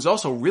it, but it was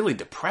also really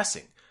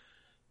depressing.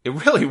 It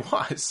really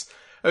was.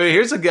 I mean,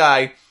 here's a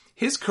guy,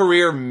 his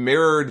career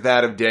mirrored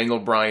that of Daniel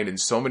Bryan in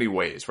so many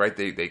ways, right?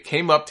 They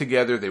came up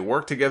together, they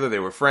worked together, they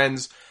were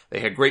friends, they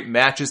had great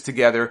matches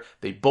together,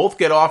 they both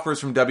get offers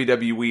from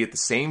WWE at the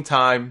same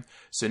time,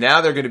 so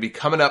now they're going to be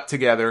coming up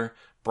together.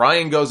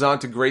 Bryan goes on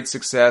to great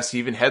success, he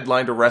even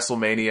headlined a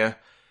WrestleMania.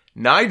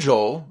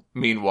 Nigel,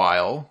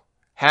 meanwhile,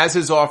 has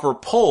his offer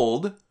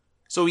pulled,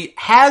 so he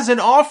has an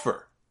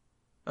offer.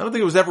 I don't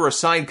think it was ever a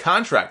signed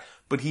contract,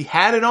 but he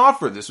had an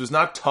offer. This was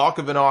not talk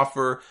of an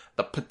offer,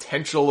 the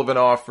potential of an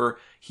offer.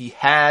 He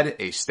had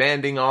a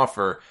standing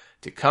offer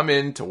to come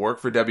in to work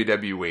for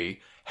WWE,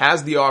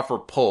 has the offer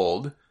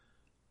pulled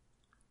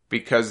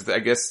because I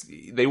guess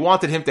they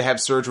wanted him to have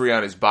surgery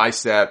on his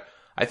bicep.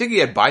 I think he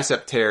had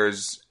bicep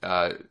tears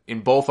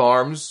in both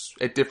arms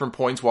at different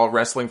points while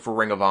wrestling for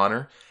Ring of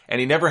Honor, and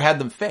he never had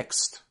them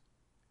fixed.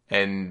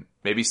 And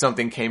maybe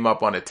something came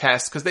up on a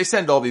test, because they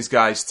send all these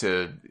guys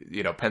to,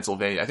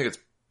 Pennsylvania. I think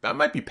that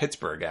might be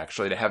Pittsburgh,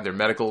 actually, to have their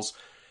medicals.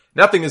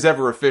 Nothing is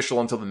ever official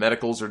until the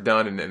medicals are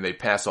done and they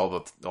pass all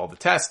the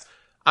tests.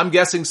 I'm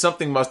guessing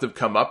something must have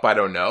come up. I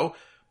don't know.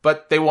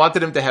 But they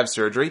wanted him to have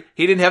surgery.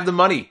 He didn't have the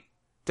money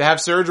to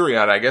have surgery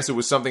on it. I guess it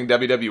was something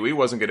WWE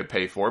wasn't going to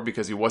pay for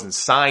because he wasn't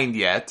signed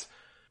yet.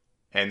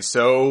 And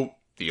so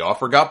the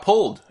offer got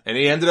pulled. And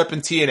he ended up in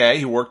TNA.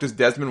 He worked as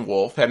Desmond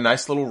Wolfe, had a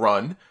nice little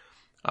run.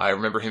 I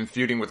remember him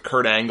feuding with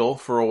Kurt Angle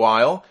for a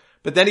while.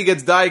 But then he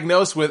gets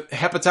diagnosed with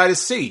hepatitis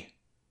C.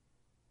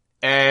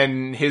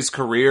 And his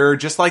career,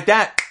 just like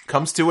that,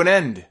 comes to an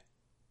end.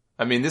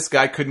 I mean, this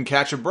guy couldn't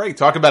catch a break.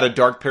 Talk about a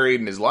dark period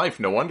in his life.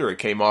 No wonder it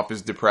came off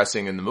as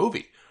depressing in the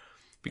movie.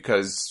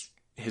 Because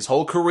his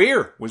whole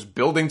career was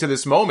building to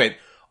this moment,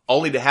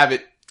 only to have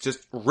it just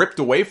ripped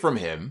away from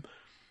him.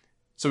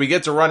 So he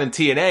gets a run in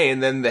TNA,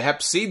 and then the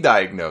Hep C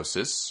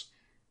diagnosis.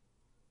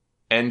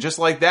 And just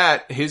like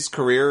that, his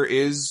career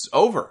is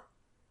over.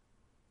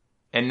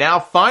 And now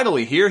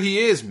finally, here he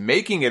is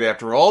making it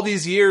after all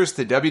these years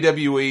to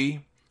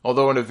WWE,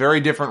 although in a very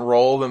different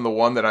role than the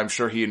one that I'm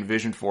sure he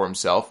envisioned for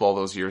himself all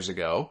those years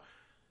ago.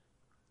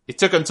 It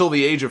took until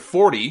the age of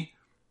 40,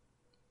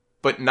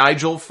 but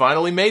Nigel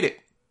finally made it.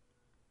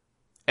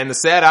 And the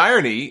sad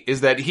irony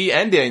is that he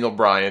and Daniel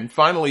Bryan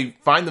finally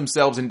find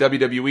themselves in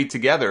WWE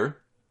together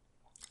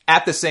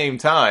at the same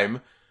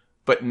time,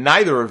 but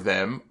neither of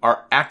them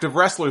are active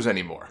wrestlers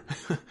anymore.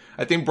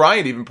 I think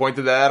Bryan even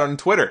pointed that out on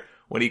Twitter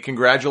when he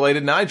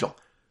congratulated Nigel.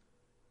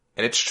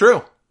 And it's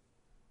true.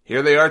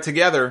 Here they are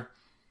together,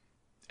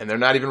 and they're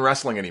not even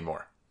wrestling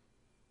anymore.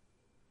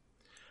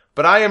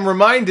 But I am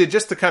reminded,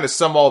 just to kind of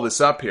sum all this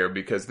up here,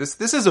 because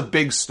this is a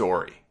big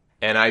story.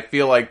 And I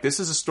feel like this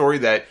is a story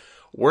that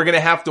we're going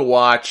to have to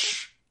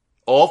watch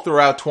all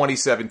throughout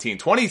 2017.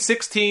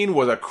 2016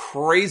 was a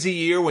crazy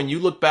year when you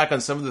look back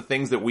on some of the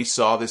things that we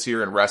saw this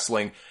year in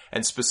wrestling,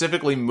 and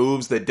specifically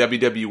moves that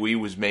WWE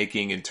was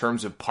making in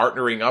terms of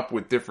partnering up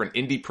with different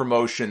indie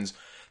promotions.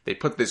 They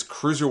put this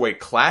Cruiserweight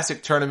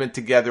Classic tournament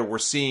together. We're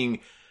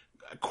seeing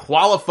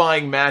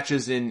qualifying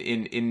matches in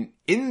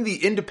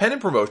the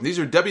independent promotion. These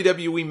are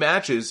WWE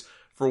matches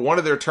for one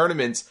of their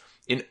tournaments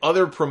in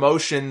other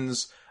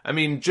promotions. I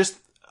mean, just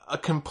a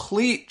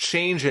complete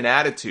change in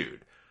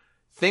attitude.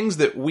 Things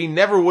that we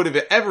never would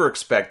have ever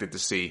expected to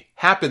see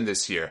happen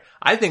this year.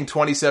 I think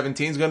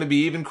 2017 is going to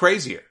be even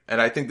crazier.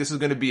 And I think this is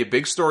going to be a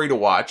big story to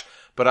watch.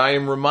 But I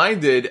am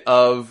reminded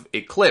of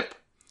a clip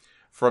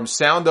from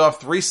Sound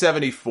Off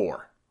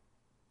 374.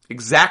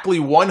 Exactly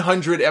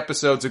 100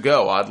 episodes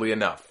ago, oddly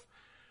enough.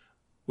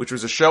 Which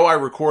was a show I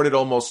recorded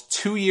almost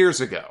 2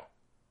 years ago.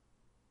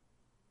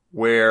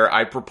 Where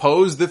I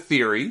proposed the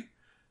theory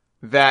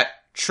that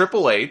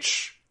Triple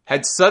H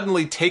had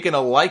suddenly taken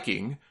a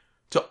liking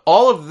to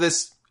all of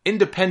this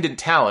independent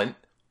talent,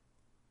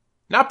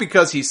 not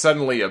because he's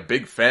suddenly a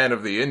big fan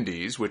of the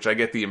indies, which I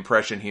get the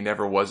impression he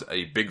never was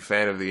a big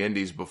fan of the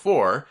indies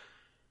before,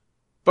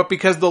 but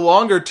because the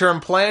longer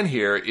term plan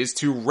here is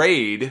to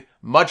raid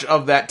much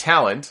of that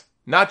talent,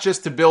 not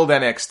just to build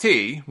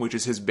NXT, which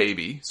is his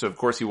baby, so of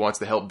course he wants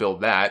to help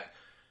build that,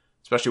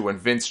 especially when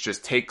Vince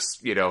just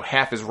takes,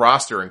 half his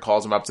roster and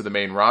calls him up to the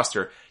main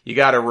roster. You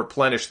gotta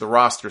replenish the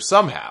roster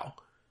somehow.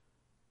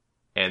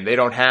 And they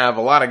don't have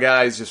a lot of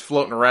guys just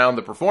floating around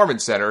the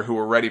Performance Center who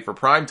are ready for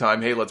prime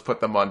time. Hey, let's put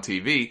them on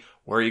TV.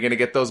 Where are you going to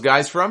get those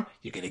guys from?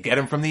 You're going to get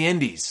them from the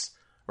indies,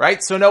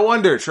 right? So no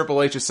wonder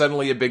Triple H is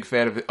suddenly a big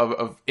fan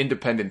of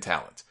independent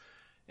talent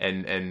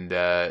and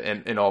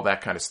all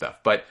that kind of stuff.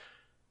 But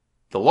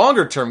the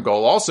longer term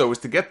goal also is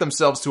to get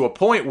themselves to a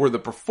point where the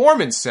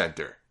Performance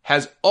Center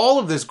has all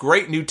of this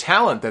great new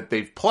talent that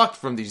they've plucked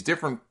from these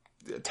different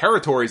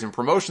territories and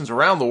promotions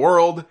around the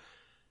world,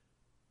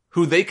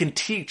 who they can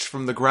teach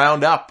from the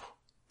ground up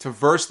to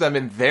verse them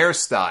in their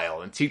style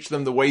and teach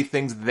them the way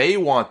things they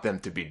want them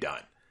to be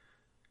done.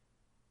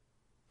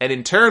 And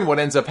in turn, what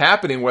ends up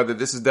happening, whether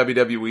this is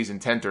WWE's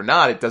intent or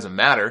not, it doesn't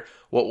matter.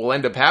 What will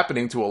end up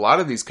happening to a lot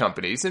of these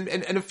companies, and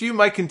a few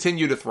might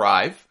continue to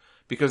thrive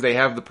because they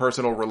have the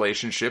personal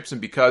relationships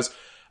and because,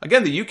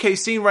 again, the UK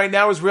scene right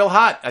now is real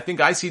hot. I think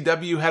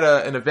ICW had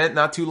an event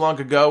not too long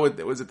ago.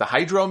 Was it the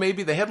Hydro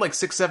maybe? They had like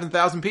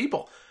 6,000-7,000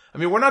 people. I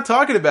mean, we're not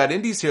talking about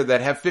indies here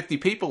that have 50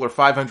 people or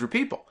 500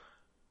 people.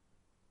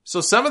 So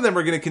some of them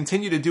are going to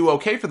continue to do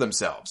okay for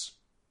themselves.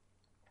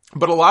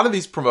 But a lot of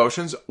these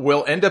promotions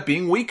will end up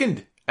being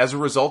weakened as a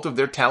result of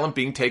their talent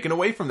being taken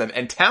away from them.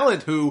 And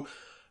talent who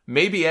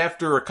maybe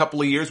after a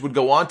couple of years would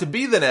go on to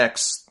be the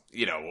next,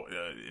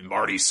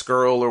 Marty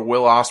Scurll or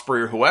Will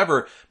Ospreay or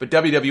whoever. But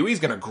WWE is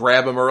going to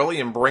grab them early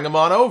and bring them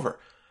on over.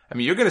 I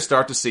mean, you're going to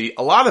start to see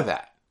a lot of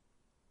that.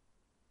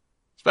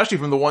 Especially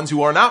from the ones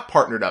who are not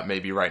partnered up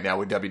maybe right now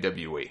with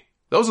WWE.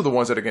 Those are the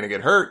ones that are going to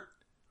get hurt.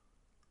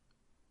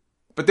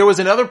 But there was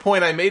another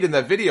point I made in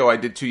that video I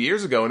did 2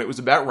 years ago, and it was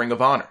about Ring of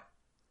Honor.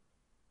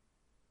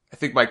 I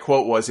think my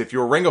quote was, if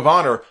you're Ring of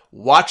Honor,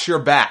 watch your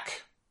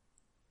back.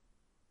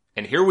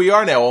 And here we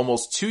are now,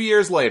 almost 2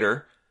 years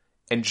later,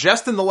 and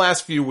just in the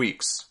last few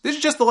weeks, this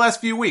is just the last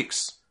few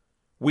weeks,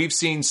 we've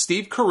seen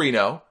Steve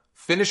Corino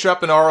finish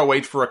up an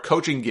ROH for a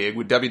coaching gig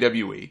with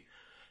WWE.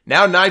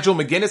 Now Nigel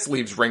McGuinness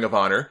leaves Ring of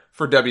Honor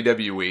for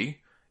WWE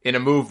in a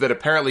move that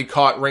apparently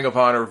caught Ring of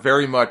Honor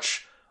very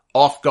much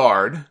off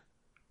guard.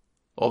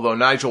 Although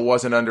Nigel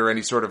wasn't under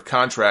any sort of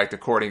contract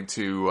according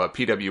to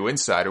PW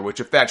Insider,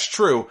 which if that's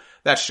true,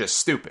 that's just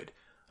stupid.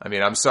 I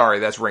mean, I'm sorry,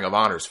 that's Ring of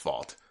Honor's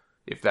fault,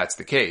 if that's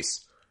the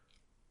case.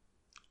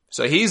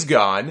 So he's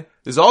gone.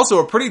 There's also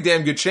a pretty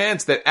damn good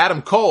chance that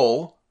Adam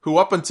Cole, who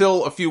up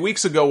until a few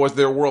weeks ago was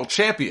their world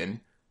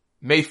champion,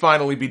 may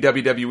finally be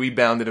WWE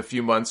bound in a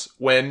few months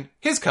when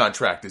his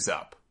contract is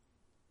up.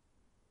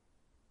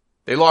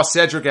 They lost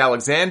Cedric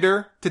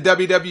Alexander to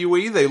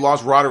WWE. They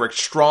lost Roderick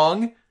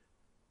Strong.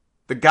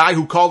 The guy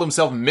who called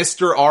himself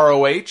Mr.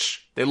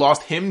 ROH. They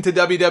lost him to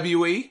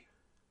WWE.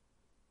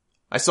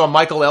 I saw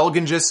Michael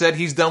Elgin just said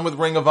he's done with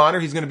Ring of Honor.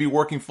 He's going to be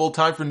working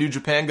full-time for New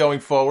Japan going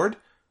forward.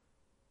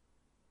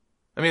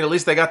 I mean, at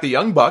least they got the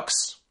Young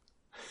Bucks.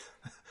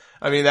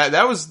 I mean,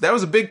 that was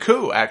a big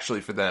coup,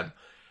 actually, for them.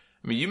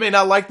 I mean, you may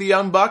not like the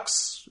Young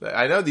Bucks.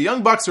 I know the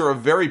Young Bucks are a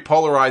very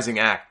polarizing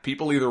act.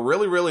 People either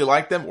really, really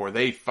like them or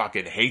they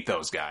fucking hate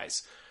those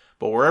guys.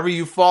 But wherever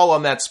you fall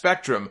on that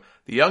spectrum,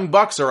 the Young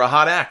Bucks are a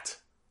hot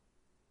act.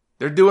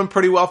 They're doing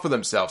pretty well for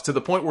themselves to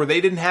the point where they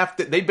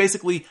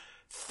basically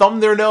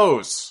thumbed their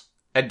nose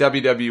at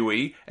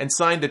WWE and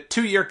signed a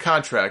 2-year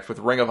contract with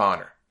Ring of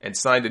Honor and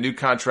signed a new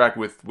contract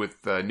with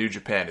New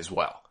Japan as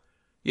well.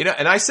 You know,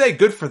 and I say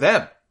good for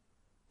them.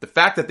 The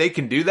fact that they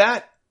can do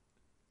that,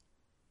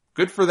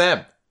 good for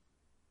them.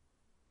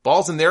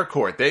 Ball's in their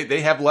court.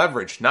 They have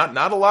leverage. Not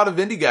a lot of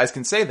indie guys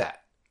can say that.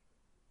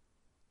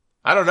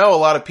 I don't know a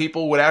lot of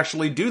people would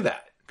actually do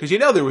that. Because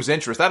there was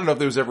interest. I don't know if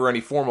there was ever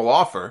any formal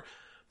offer,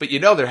 but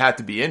there had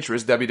to be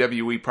interest.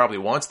 WWE probably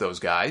wants those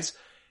guys.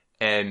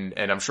 And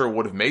I'm sure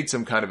would have made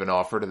some kind of an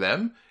offer to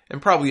them.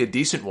 And probably a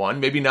decent one.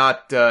 Maybe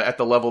not at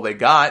the level they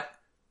got.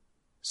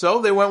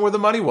 So they went where the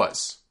money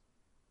was.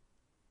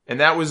 And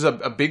that was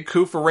a big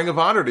coup for Ring of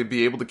Honor to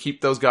be able to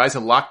keep those guys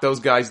and lock those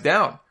guys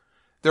down.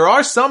 There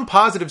are some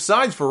positive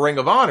signs for Ring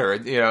of Honor.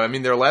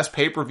 Their last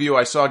pay-per-view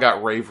I saw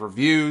got rave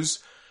reviews.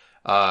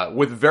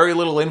 With very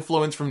little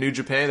influence from New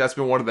Japan. That's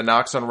been one of the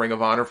knocks on Ring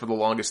of Honor for the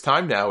longest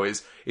time now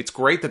is it's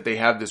great that they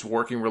have this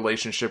working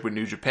relationship with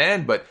New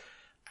Japan, but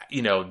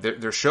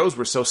their shows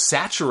were so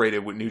saturated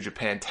with New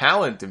Japan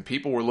talent and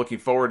people were looking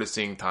forward to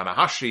seeing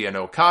Tanahashi and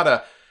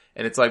Okada.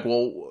 And it's like,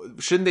 well,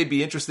 shouldn't they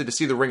be interested to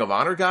see the Ring of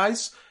Honor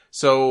guys?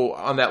 So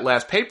on that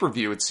last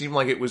pay-per-view, it seemed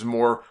like it was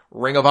more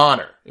Ring of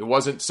Honor. It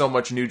wasn't so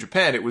much New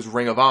Japan, it was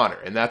Ring of Honor.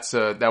 And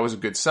that was a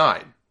good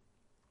sign.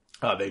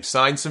 They've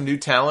signed some new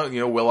talent,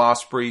 Will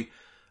Ospreay,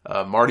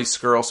 Marty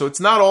Scurll. So it's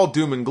not all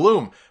doom and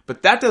gloom,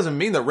 but that doesn't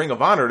mean that Ring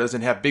of Honor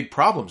doesn't have big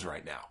problems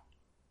right now.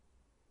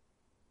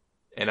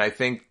 And I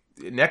think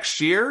next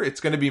year,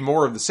 it's going to be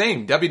more of the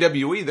same.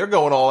 WWE, they're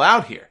going all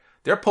out here.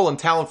 They're pulling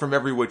talent from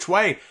every which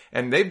way,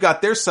 and they've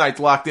got their sights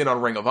locked in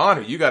on Ring of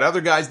Honor. You got other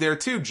guys there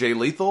too, Jay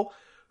Lethal,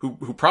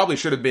 who probably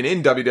should have been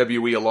in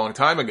WWE a long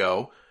time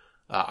ago.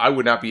 I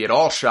would not be at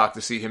all shocked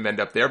to see him end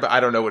up there, but I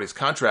don't know what his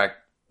contract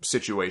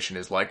situation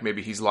is like.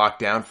 Maybe he's locked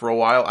down for a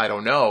while. I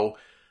don't know.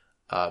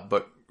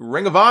 But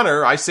Ring of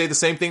Honor, I say the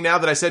same thing now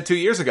that I said 2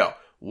 years ago.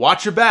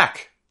 Watch your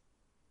back.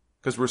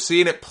 Because we're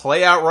seeing it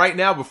play out right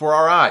now before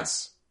our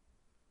eyes.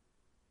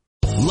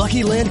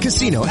 Lucky Land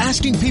Casino,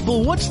 asking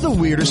people, what's the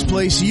weirdest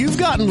place you've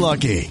gotten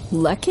lucky?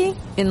 Lucky?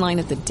 In line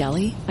at the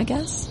deli, I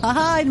guess?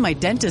 Aha, in my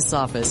dentist's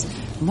office.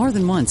 More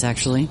than once,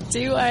 actually.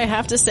 Do I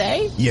have to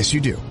say? Yes,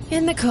 you do.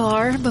 In the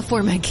car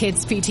before my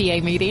kids'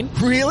 PTA meeting.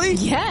 Really?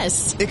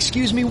 Yes.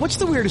 Excuse me, what's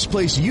the weirdest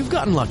place you've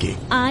gotten lucky?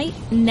 I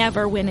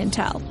never win and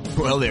tell.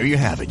 Well, there you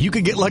have it. You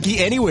can get lucky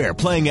anywhere,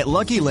 playing at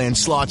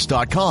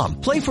LuckyLandSlots.com.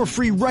 Play for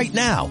free right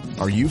now.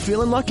 Are you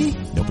feeling lucky?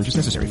 No purchase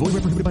necessary. Void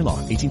where prohibited by law.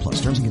 18+.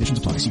 Terms and conditions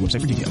apply. See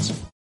website for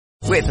details.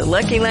 With the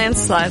Lucky Land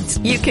Slots,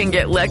 you can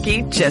get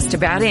lucky just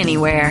about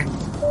anywhere.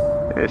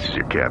 This is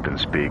your captain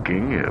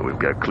speaking. We've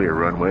got clear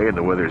runway and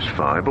the weather's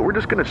fine, but we're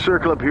just going to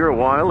circle up here a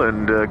while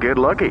and get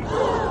lucky.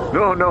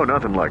 No,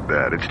 nothing like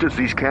that. It's just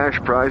these cash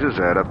prizes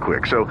add up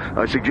quick. So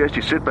I suggest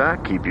you sit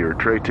back, keep your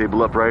tray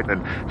table upright,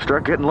 and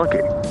start getting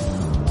lucky.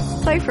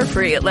 Play for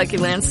free at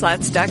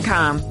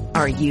LuckyLandSlots.com.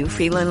 Are you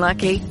feeling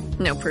lucky?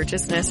 No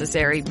purchase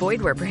necessary.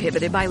 Void where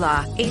prohibited by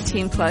law.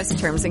 18+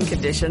 terms and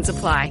conditions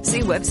apply.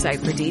 See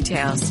website for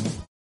details.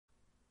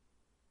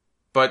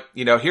 But,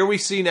 here we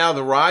see now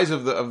the rise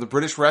of the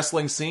British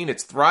wrestling scene.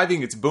 It's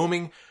thriving. It's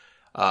booming.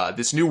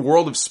 This new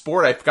World of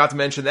Sport, I forgot to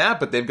mention that,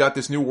 but they've got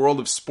this new World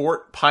of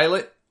Sport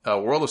pilot.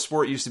 World of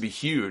Sport used to be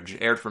huge,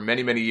 aired for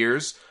many, many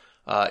years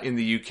in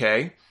the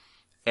UK.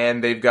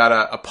 And they've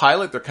got a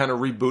pilot. They're kind of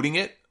rebooting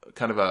it,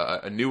 kind of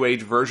a new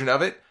age version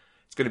of it.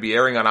 It's going to be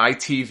airing on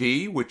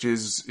ITV, which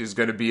is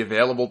going to be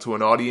available to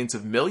an audience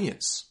of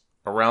millions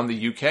around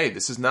the UK.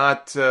 This is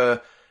not some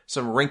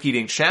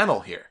rinky-dink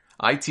channel here.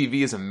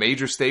 ITV is a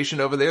major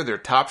station over there. Their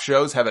top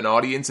shows have an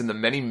audience in the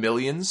many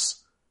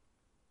millions.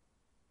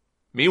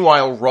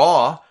 Meanwhile,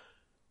 Raw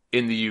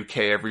in the UK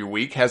every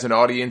week has an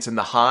audience in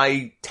the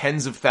high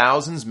tens of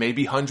thousands,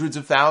 maybe hundreds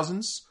of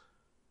thousands.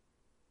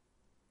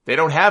 They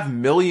don't have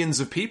millions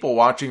of people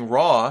watching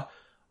Raw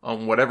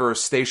on whatever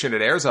station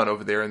it airs on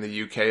over there in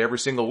the UK every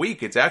single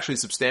week. It's actually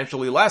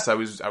substantially less. I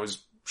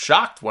was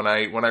shocked when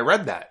I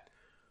read that.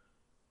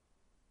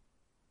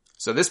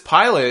 So this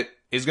pilot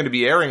is going to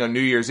be airing on New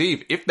Year's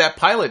Eve. If that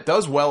pilot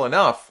does well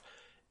enough,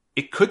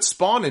 it could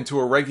spawn into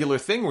a regular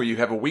thing where you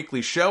have a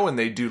weekly show and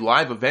they do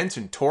live events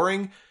and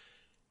touring.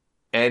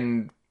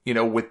 And,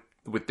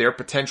 with their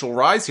potential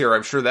rise here,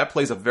 I'm sure that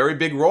plays a very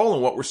big role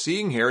in what we're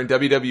seeing here in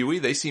WWE.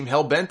 They seem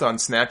hell-bent on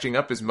snatching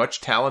up as much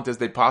talent as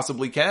they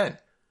possibly can.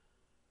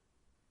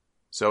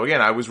 So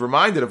again, I was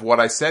reminded of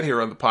what I said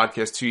here on the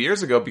podcast 2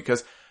 years ago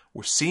because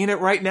we're seeing it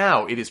right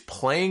now. It is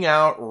playing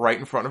out right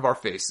in front of our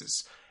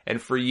faces. And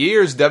for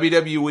years,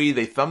 WWE,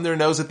 they thumbed their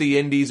nose at the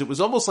indies. It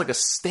was almost like a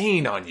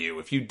stain on you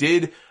if you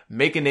did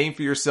make a name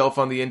for yourself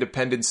on the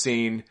independent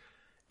scene.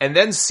 And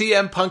then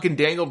CM Punk and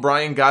Daniel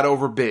Bryan got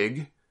over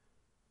big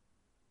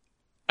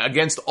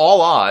against all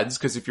odds,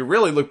 because if you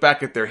really look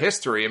back at their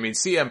history,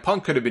 CM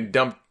Punk could have been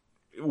dumped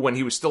when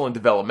he was still in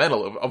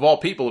developmental. Of all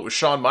people, it was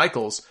Shawn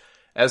Michaels,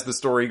 as the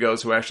story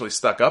goes, who actually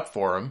stuck up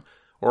for him.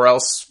 Or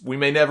else we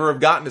may never have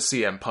gotten to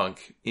CM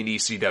Punk in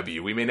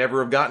ECW. We may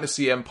never have gotten to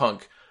CM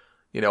Punk,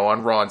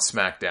 on Raw and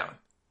SmackDown.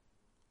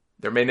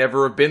 There may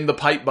never have been the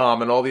pipe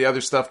bomb and all the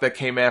other stuff that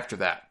came after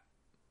that.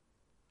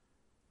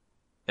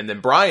 And then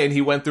Bryan,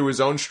 he went through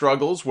his own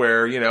struggles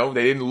where,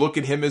 they didn't look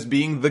at him as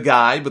being the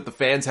guy, but the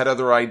fans had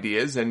other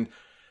ideas. And,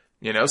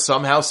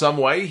 somehow, some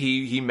way,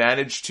 he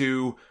managed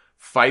to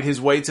fight his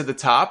way to the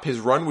top. His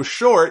run was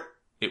short.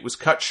 It was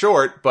cut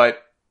short,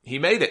 but he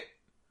made it.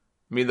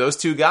 I mean, those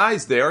two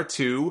guys, they are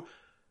two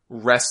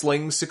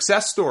wrestling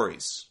success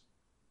stories.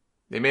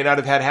 They may not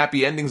have had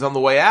happy endings on the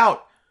way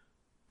out,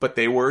 but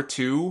they were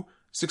two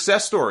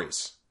success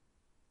stories.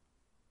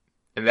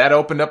 And that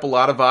opened up a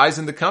lot of eyes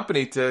in the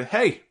company to,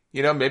 hey,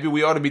 maybe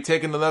we ought to be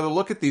taking another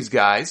look at these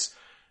guys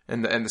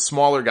and the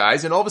smaller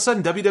guys. And all of a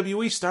sudden,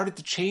 WWE started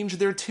to change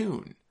their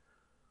tune.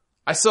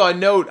 I saw a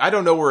note, I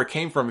don't know where it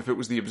came from, if it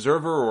was the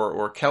Observer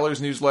or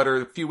Keller's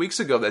newsletter a few weeks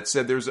ago, that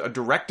said there's a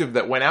directive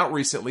that went out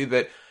recently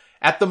that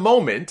at the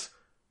moment,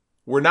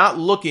 we're not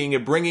looking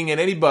at bringing in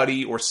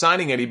anybody or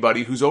signing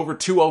anybody who's over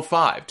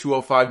 205,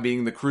 205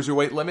 being the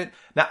cruiserweight limit.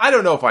 Now, I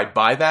don't know if I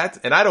buy that,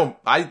 and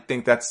I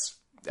think that's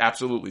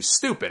absolutely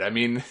stupid. I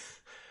mean,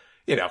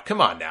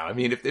 come on now. I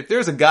mean, if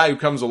there's a guy who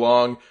comes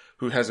along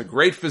who has a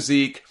great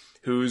physique,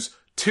 who's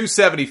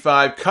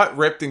 275, cut,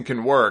 ripped, and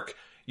can work,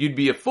 you'd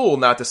be a fool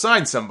not to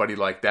sign somebody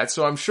like that.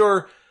 So I'm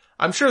sure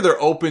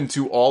they're open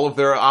to all of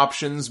their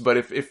options, but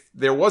if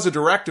there was a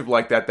directive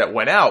like that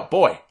went out,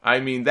 boy,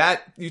 I mean,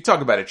 you talk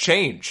about a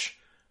change.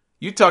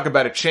 You talk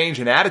about a change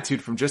in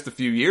attitude from just a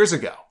few years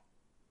ago.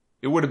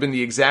 It would have been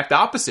the exact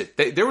opposite.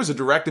 There was a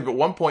directive at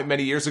one point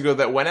many years ago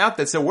that went out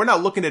that said, we're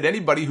not looking at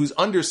anybody who's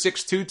under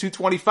 6'2",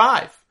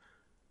 225.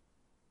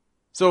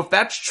 So if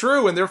that's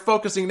true and they're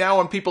focusing now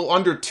on people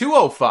under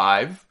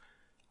 205,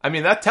 I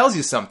mean, that tells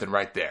you something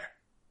right there.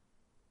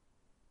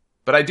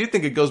 But I do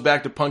think it goes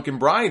back to Punk and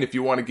Bryan. If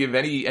you want to give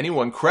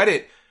anyone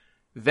credit,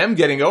 them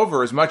getting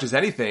over as much as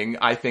anything,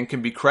 I think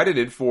can be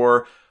credited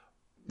for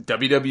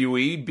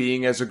WWE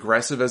being as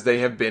aggressive as they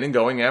have been in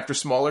going after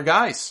smaller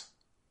guys.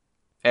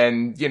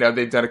 And,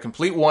 they've done a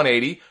complete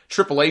 180.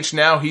 Triple H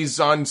now, he's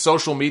on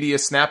social media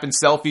snapping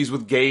selfies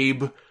with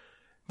Gabe.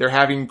 They're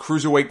having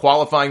cruiserweight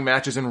qualifying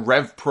matches in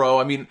Rev Pro.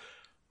 I mean,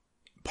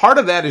 part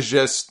of that is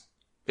just,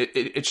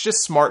 it's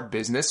just smart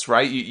business,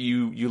 right?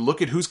 You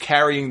look at who's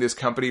carrying this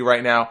company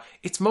right now.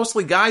 It's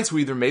mostly guys who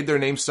either made their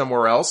name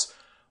somewhere else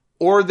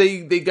or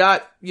they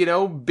got,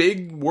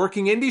 big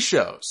working indie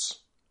shows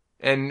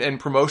and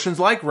promotions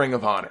like Ring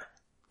of Honor.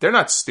 They're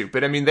not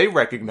stupid. I mean, they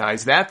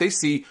recognize that. They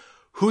see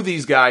who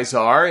these guys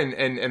are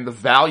and the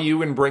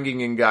value in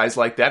bringing in guys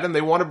like that, and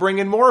they want to bring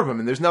in more of them,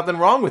 and there's nothing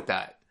wrong with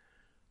that.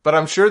 But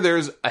I'm sure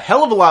there's a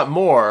hell of a lot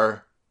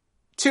more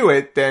to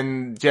it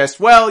than just,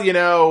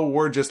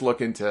 we're just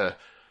looking to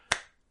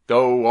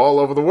go all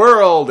over the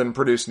world and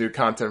produce new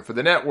content for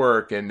the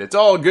network, and it's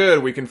all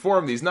good. We can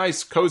form these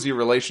nice, cozy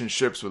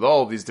relationships with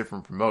all of these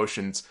different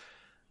promotions.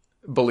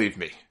 Believe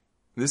me,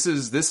 this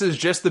is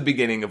just the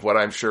beginning of what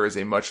I'm sure is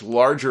a much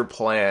larger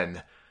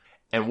plan.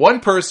 And one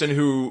person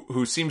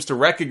who seems to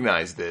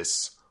recognize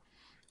this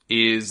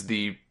is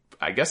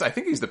I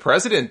think he's the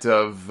president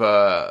of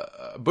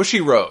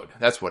Bushi Road.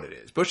 That's what it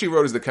is. Bushi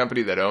Road is the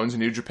company that owns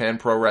New Japan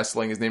Pro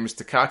Wrestling. His name is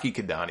Takaki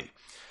Kidani.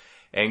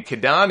 And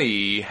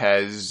Kidani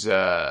has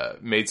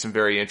made some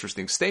very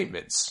interesting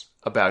statements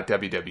about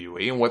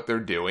WWE and what they're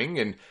doing.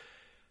 And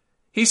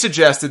he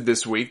suggested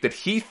this week that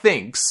he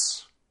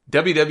thinks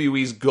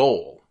WWE's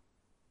goal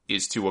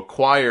is to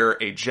acquire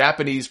a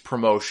Japanese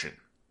promotion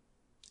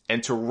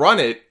and to run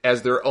it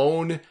as their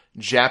own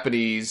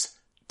Japanese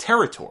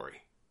territory.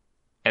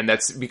 And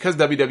that's because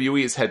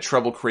WWE has had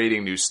trouble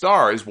creating new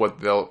stars. What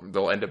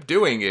they'll end up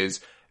doing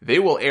is they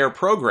will air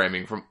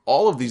programming from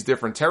all of these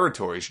different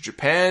territories,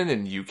 Japan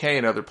and UK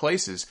and other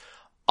places,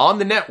 on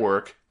the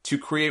network to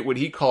create what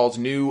he calls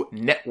new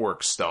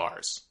network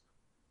stars.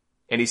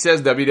 And he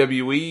says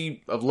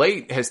WWE of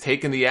late has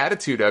taken the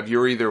attitude of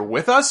you're either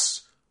with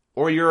us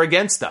or you're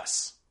against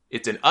us.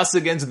 It's an us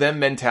against them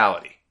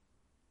mentality.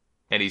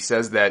 And he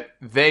says that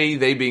they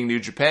being New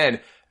Japan,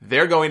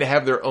 they're going to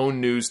have their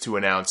own news to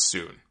announce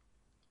soon.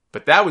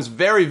 But that was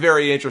very,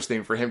 very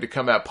interesting for him to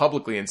come out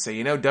publicly and say,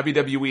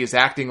 WWE is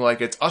acting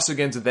like it's us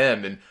against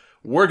them and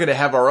we're going to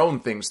have our own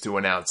things to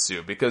announce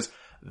soon, because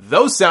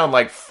those sound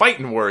like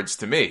fighting words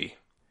to me.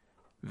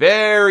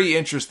 Very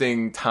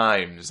interesting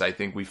times I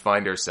think we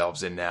find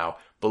ourselves in now.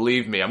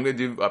 Believe me, I'm going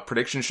to do a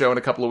prediction show in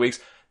a couple of weeks.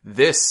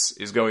 This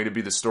is going to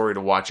be the story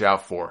to watch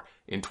out for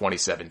in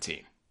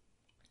 2017.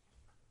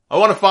 I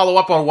want to follow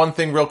up on one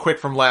thing real quick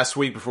from last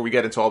week before we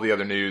get into all the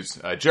other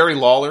news. Jerry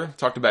Lawler,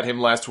 talked about him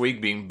last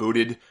week being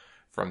booted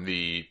from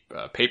the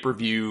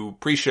pay-per-view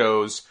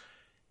pre-shows.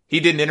 He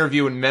did an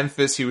interview in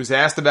Memphis. He was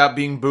asked about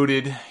being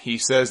booted. He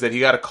says that he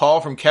got a call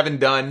from Kevin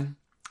Dunn,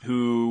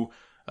 who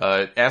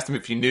asked him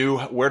if he knew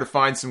where to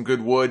find some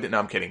good wood. No,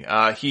 I'm kidding.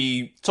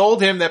 He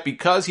told him that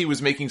because he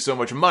was making so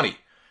much money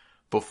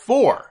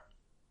before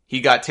he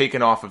got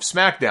taken off of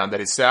SmackDown, that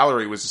his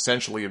salary was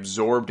essentially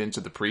absorbed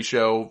into the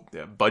pre-show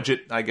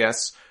budget, I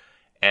guess,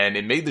 and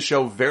it made the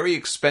show very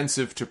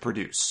expensive to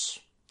produce.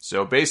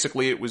 So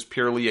basically it was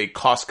purely a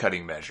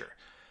cost-cutting measure.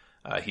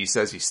 He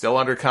says he's still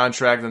under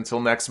contract until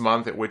next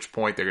month, at which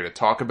point they're going to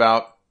talk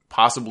about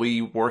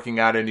possibly working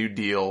out a new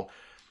deal.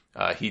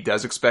 He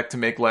does expect to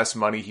make less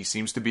money. He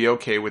seems to be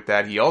okay with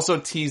that. He also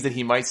teased that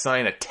he might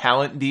sign a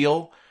talent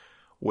deal,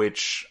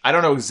 which I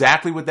don't know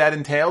exactly what that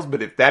entails,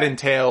 but if that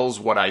entails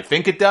what I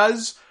think it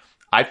does,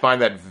 I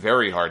find that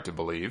very hard to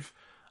believe.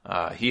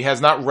 He has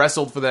not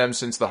wrestled for them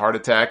since the heart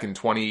attack in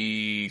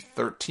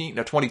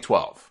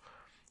 2012.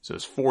 So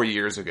it's 4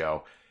 years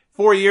ago.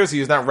 4 years he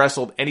has not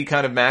wrestled any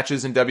kind of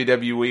matches in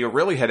WWE or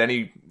really had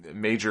any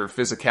major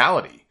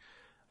physicality.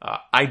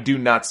 I do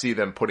not see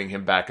them putting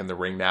him back in the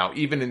ring now,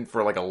 even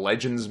for like a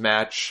Legends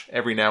match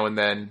every now and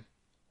then.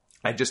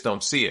 I just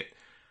don't see it.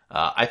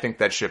 I think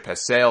that ship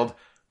has sailed.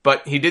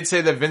 But he did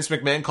say that Vince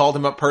McMahon called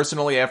him up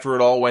personally after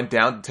it all went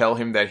down to tell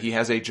him that he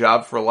has a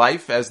job for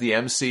life as the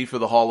MC for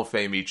the Hall of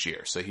Fame each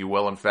year. So he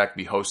will in fact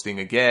be hosting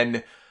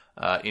again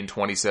in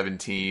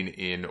 2017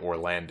 in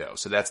Orlando.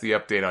 So that's the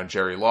update on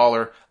Jerry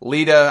Lawler.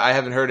 Lita, I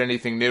haven't heard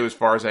anything new. As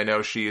far as I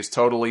know, she is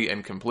totally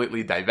and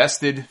completely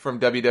divested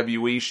from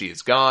WWE. She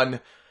is gone.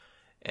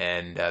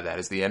 And that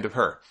is the end of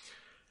her.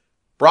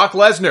 Brock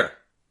Lesnar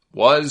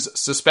was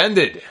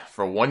suspended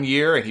for 1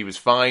 year and he was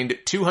fined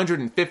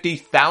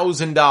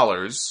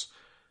 $250,000,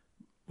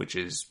 which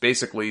is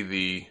basically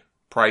the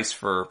price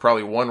for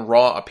probably one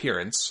Raw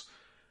appearance.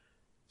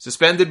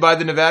 Suspended by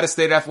the Nevada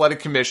State Athletic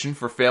Commission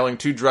for failing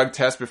 2 drug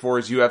tests before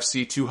his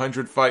UFC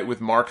 200 fight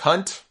with Mark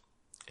Hunt.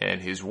 And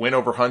his win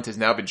over Hunt has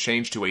now been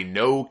changed to a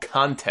no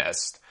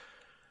contest.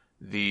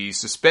 The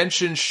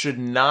suspension should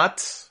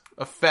not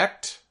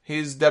affect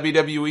his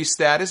WWE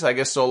status, I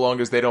guess, so long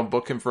as they don't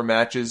book him for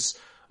matches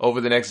over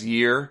the next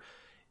year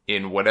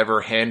in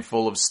whatever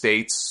handful of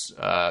states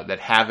that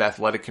have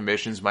athletic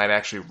commissions might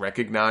actually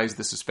recognize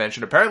the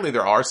suspension. Apparently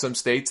there are some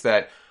states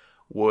that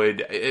would,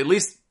 at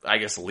least, I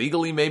guess,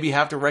 legally maybe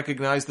have to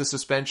recognize the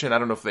suspension. I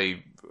don't know if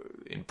they,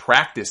 in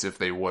practice, if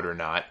they would or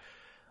not.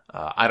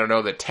 I don't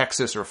know that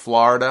Texas or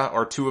Florida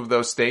are 2 of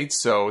those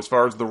states, so as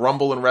far as the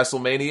Rumble and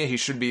WrestleMania, he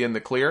should be in the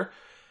clear.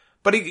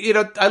 But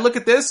I look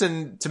at this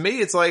and to me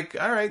it's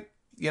like, all right,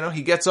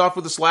 he gets off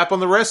with a slap on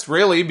the wrist,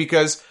 really,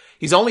 because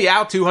he's only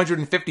out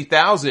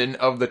 $250,000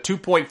 of the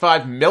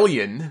 $2.5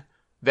 million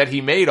that he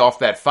made off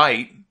that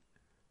fight.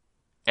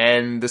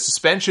 And the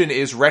suspension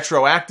is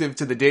retroactive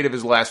to the date of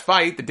his last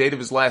fight. The date of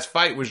his last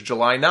fight was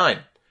July 9,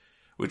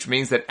 which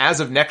means that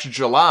as of next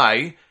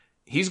July,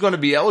 he's going to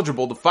be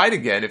eligible to fight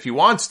again if he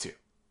wants to.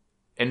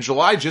 And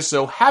July just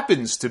so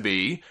happens to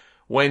be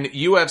when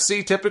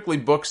UFC typically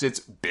books its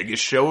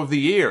biggest show of the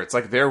year. It's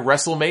like their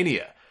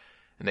WrestleMania.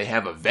 And they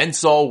have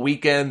events all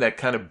weekend that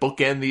kind of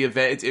bookend the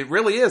event. It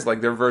really is like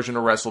their version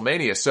of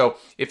WrestleMania. So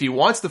if he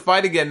wants to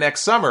fight again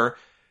next summer,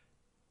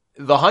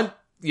 the Hunt,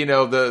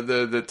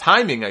 the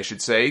timing, I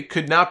should say,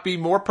 could not be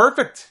more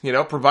perfect,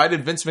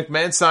 provided Vince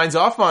McMahon signs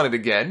off on it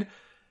again.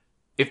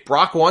 If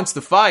Brock wants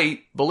to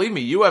fight, believe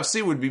me,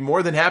 UFC would be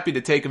more than happy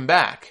to take him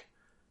back.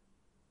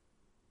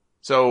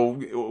 So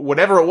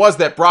whatever it was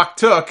that Brock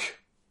took,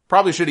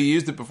 probably should have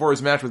used it before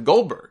his match with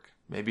Goldberg.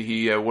 Maybe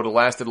he would have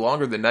lasted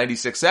longer than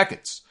 96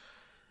 seconds.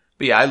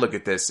 But yeah, I look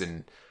at this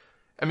and,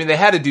 they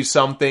had to do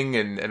something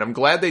and I'm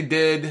glad they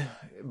did,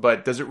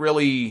 but does it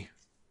really,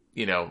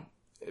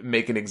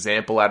 make an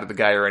example out of the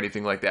guy or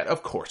anything like that?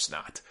 Of course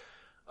not.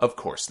 Of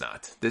course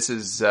not. This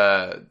is,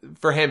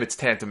 for him, it's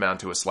tantamount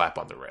to a slap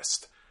on the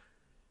wrist.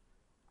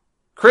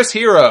 Chris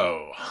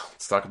Hero.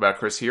 Let's talk about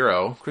Chris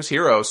Hero. Chris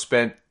Hero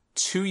spent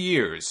 2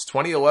 years,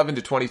 2011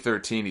 to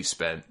 2013 he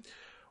spent,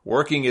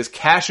 working as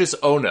Cassius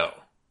Ohno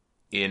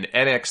in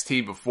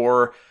NXT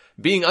before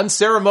being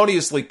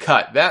unceremoniously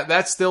cut.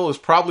 That still is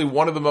probably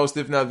one of the most,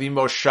 if not the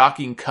most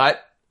shocking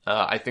cut,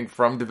 I think,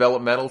 from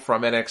developmental,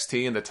 from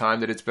NXT in the time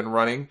that it's been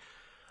running.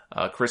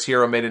 Chris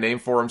Hero made a name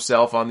for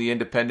himself on the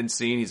independent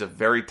scene. He's a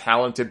very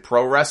talented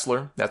pro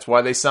wrestler. That's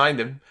why they signed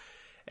him.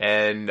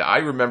 And I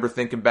remember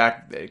thinking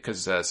back,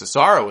 because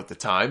Cesaro at the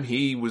time,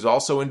 he was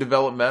also in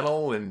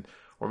developmental,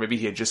 or maybe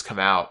he had just come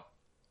out.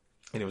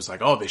 And it was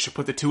like, oh, they should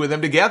put the 2 of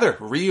them together.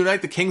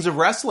 Reunite the Kings of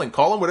Wrestling.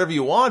 Call them whatever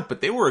you want,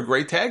 but they were a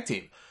great tag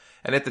team.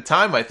 And at the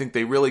time, I think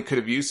they really could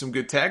have used some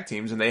good tag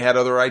teams, and they had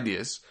other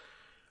ideas.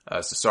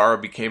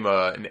 Cesaro became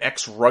an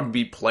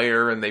ex-rugby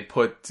player, and they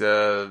put,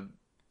 not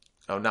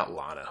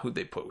Lana. Who'd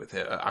they put with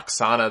him?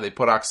 Oksana. They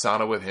put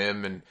Oksana with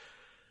him, and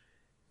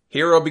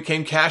Hero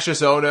became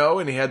Cassius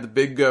Ohno, and he had the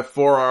big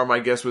forearm, I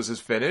guess, was his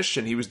finish,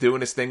 and he was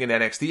doing his thing in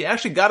NXT. He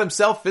actually got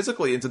himself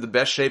physically into the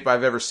best shape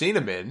I've ever seen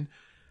him in.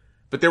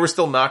 But there were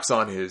still knocks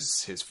on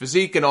his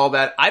physique and all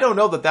that. I don't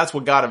know that that's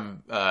what got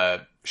him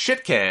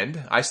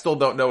shit-canned. I still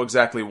don't know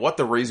exactly what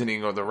the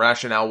reasoning or the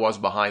rationale was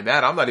behind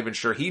that. I'm not even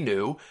sure he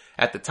knew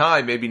at the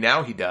time. Maybe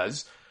now he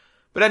does.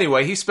 But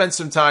anyway, he spent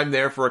some time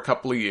there for a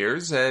couple of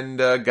years and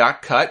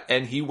got cut,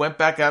 and he went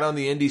back out on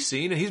the indie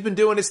scene, and he's been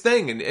doing his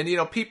thing.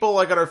 And people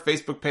like on our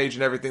Facebook page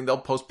and everything, they'll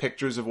post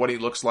pictures of what he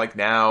looks like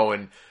now,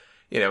 and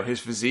his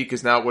physique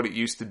is not what it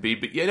used to be.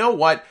 But you know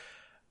what?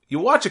 You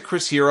watch a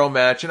Chris Hero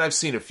match, and I've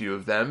seen a few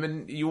of them,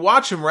 and you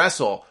watch him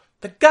wrestle.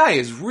 The guy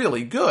is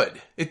really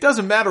good. It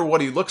doesn't matter what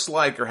he looks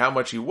like or how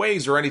much he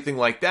weighs or anything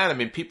like that. I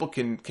mean, people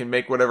can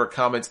make whatever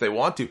comments they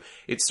want to.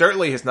 It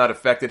certainly has not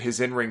affected his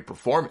in-ring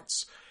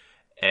performance.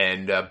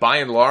 And by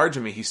and large,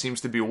 I mean, he seems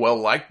to be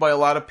well-liked by a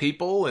lot of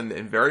people and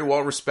very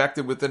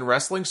well-respected within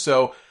wrestling.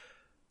 So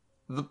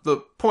the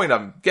point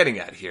I'm getting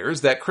at here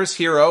is that Chris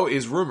Hero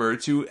is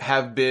rumored to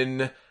have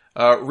been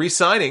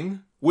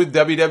re-signing with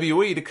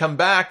WWE to come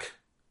back,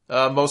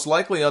 most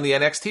likely on the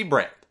NXT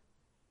brand.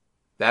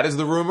 That is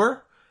the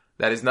rumor.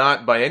 That is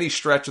not by any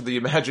stretch of the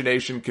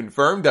imagination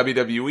confirmed.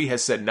 WWE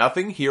has said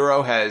nothing.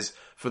 Hero has,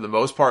 for the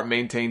most part,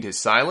 maintained his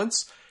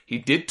silence. He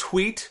did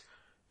tweet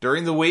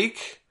during the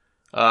week.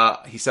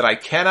 He said, "I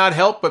cannot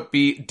help but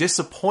be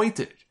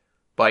disappointed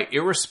by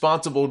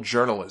irresponsible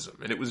journalism."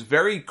 And it was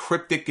very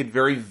cryptic and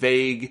very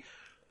vague.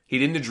 He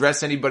didn't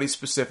address anybody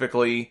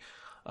specifically.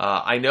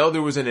 I know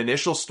there was an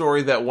initial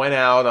story that went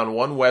out on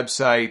one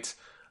website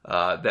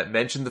that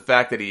mentioned the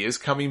fact that he is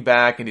coming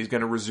back and he's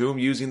going to resume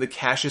using the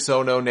Cassius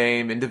Ohno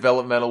name in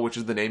developmental, which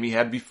is the name he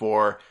had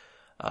before.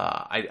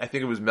 I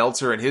think it was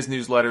Meltzer in his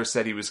newsletter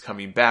said he was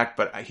coming back,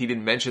 but he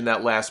didn't mention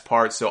that last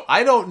part. So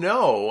I don't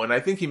know, and I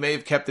think he may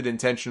have kept it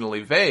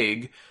intentionally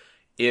vague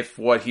if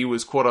what he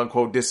was quote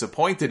unquote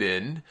disappointed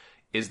in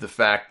is the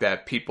fact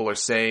that people are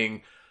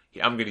saying,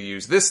 I'm going to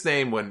use this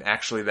name when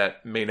actually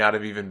that may not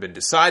have even been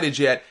decided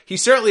yet. He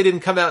certainly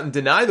didn't come out and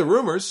deny the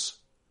rumors.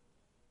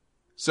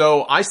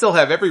 So I still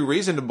have every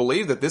reason to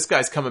believe that this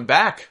guy's coming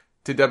back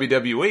to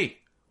WWE.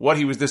 What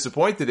he was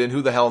disappointed in,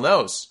 who the hell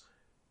knows?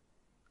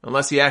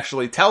 Unless he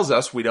actually tells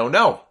us, we don't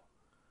know.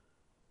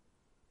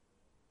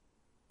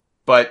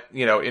 But,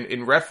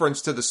 in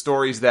reference to the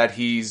stories that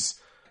he's,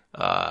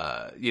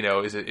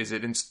 is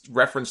it in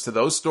reference to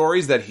those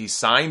stories that he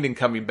signed and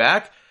coming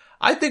back?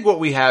 I think what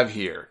we have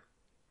here,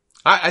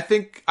 I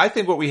think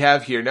what we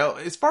have here, now,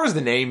 as far as the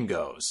name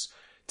goes,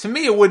 to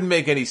me, it wouldn't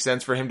make any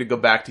sense for him to go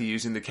back to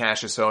using the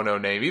Cassius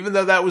Ohno name, even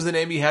though that was the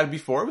name he had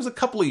before. It was a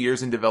couple of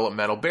years in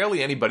developmental.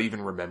 Barely anybody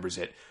even remembers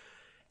it.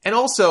 And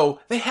also,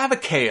 they have a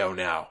KO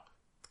now.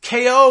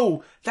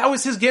 KO! That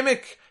was his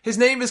gimmick. His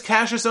name is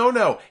Cassius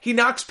Ohno. He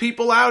knocks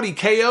people out. He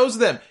KOs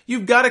them.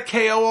 You've got a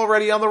KO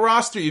already on the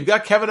roster. You've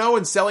got Kevin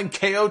Owens selling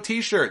KO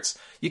t-shirts.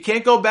 You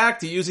can't go back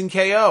to using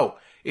KO.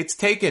 It's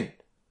taken.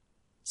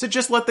 So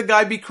just let the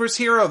guy be Chris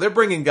Hero. They're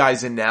bringing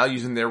guys in now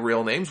using their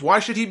real names. Why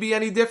should he be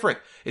any different?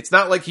 It's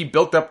not like he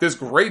built up this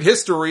great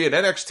history at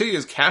NXT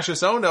as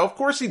Cassius Ohno. Of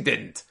course he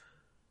didn't.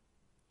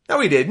 No,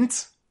 he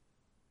didn't.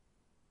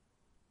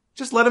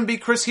 Just let him be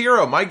Chris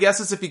Hero. My guess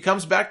is if he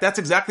comes back, that's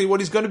exactly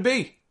what he's going to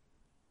be.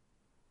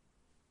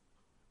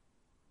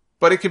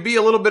 But it could be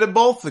a little bit of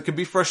both. It could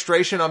be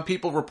frustration on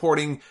people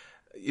reporting,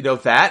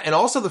 that, and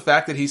also the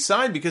fact that he's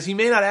signed because he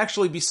may not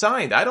actually be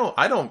signed. I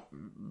don't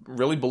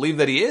really believe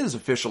that he is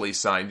officially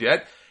signed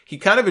yet. He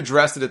kind of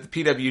addressed it at the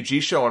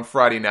PWG show on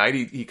Friday night.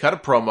 He cut a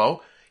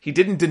promo. He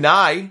didn't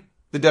deny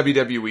the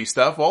WWE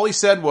stuff. All he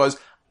said was,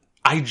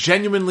 I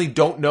genuinely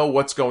don't know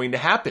what's going to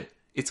happen.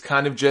 It's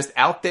kind of just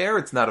out there.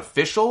 It's not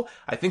official.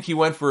 I think he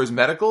went for his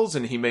medicals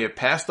and he may have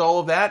passed all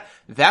of that.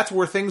 That's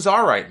where things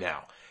are right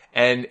now.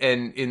 And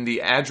in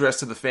the address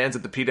to the fans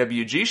at the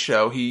PWG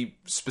show, he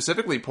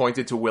specifically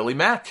pointed to Willie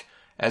Mack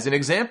as an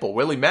example.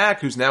 Willie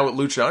Mack, who's now at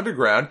Lucha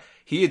Underground,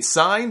 he had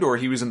signed or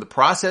he was in the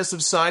process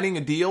of signing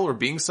a deal or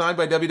being signed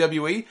by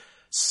WWE.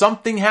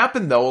 Something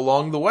happened though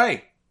along the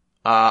way.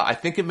 I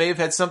think it may have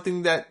had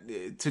something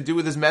to do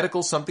with his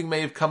medical. Something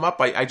may have come up.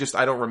 I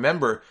don't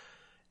remember.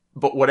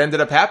 But what ended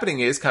up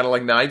happening is, kind of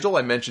like Nigel,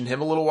 I mentioned him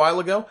a little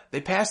while ago,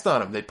 they passed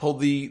on him. They pulled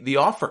the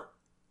offer.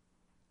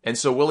 And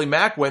so Willie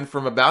Mack went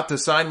from about to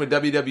sign with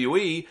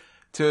WWE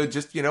to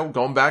just,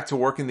 going back to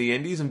working the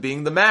indies and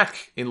being the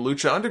Mack in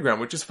Lucha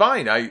Underground, which is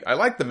fine. I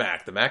like the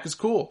Mack. The Mack is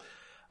cool.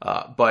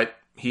 But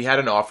he had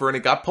an offer and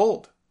it got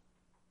pulled.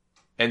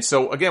 And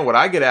so, again, what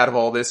I get out of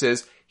all this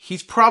is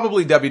he's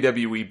probably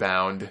WWE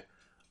bound.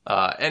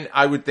 And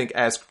I would think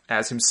as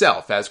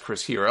himself, as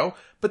Chris Hero,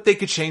 but they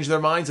could change their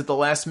minds at the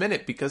last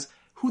minute because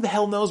who the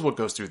hell knows what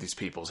goes through these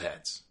people's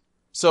heads.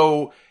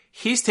 So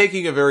he's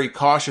taking a very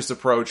cautious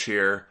approach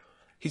here.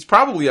 He's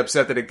probably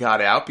upset that it got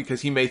out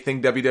because he may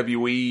think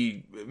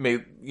WWE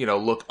may,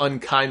 look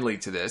unkindly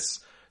to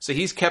this. So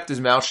he's kept his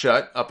mouth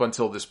shut up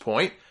until this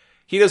point.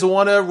 He doesn't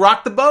want to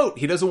rock the boat.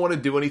 He doesn't want to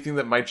do anything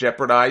that might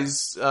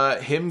jeopardize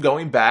him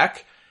going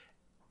back.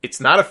 It's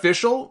not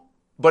official,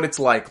 but it's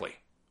likely.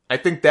 I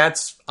think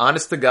that's,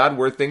 honest to God,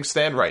 where things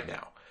stand right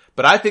now.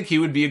 But I think he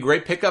would be a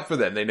great pickup for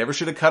them. They never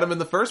should have cut him in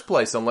the first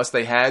place unless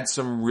they had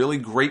some really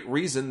great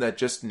reason that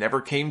just never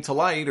came to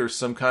light or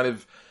some kind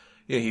of,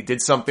 he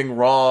did something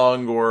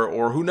wrong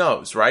or who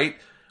knows, right?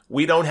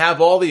 We don't have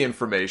all the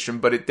information,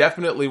 but it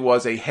definitely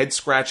was a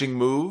head-scratching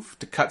move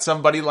to cut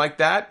somebody like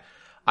that.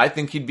 I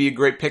think he'd be a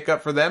great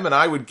pickup for them, and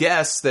I would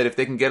guess that if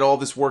they can get all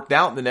this worked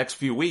out in the next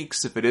few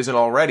weeks, if it isn't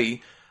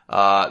already,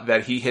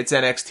 that he hits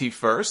NXT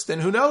first,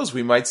 and who knows,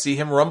 we might see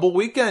him Rumble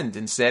weekend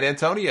in San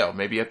Antonio,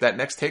 maybe at that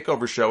next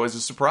TakeOver show as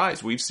a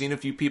surprise. We've seen a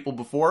few people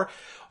before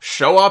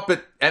show up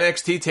at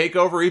NXT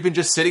TakeOver even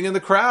just sitting in the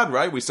crowd,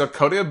 right? We saw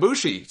Kota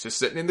Ibushi just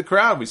sitting in the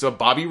crowd. We saw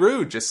Bobby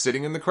Roode just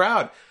sitting in the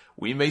crowd.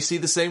 We may see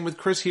the same with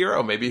Chris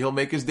Hero. Maybe he'll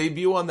make his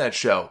debut on that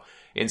show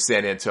in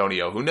San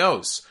Antonio. Who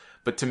knows?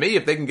 But to me,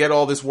 if they can get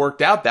all this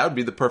worked out, that would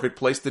be the perfect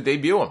place to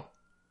debut him.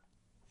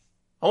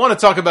 I want to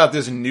talk about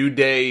this New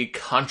Day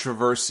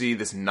controversy,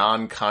 this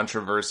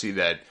non-controversy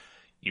that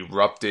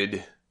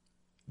erupted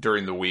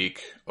during the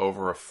week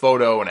over a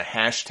photo and a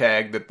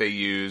hashtag that they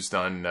used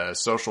on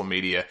social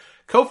media.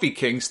 Kofi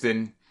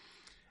Kingston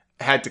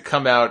had to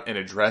come out and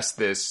address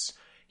this.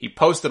 He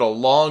posted a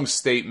long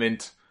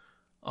statement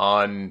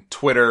on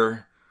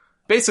Twitter.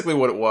 Basically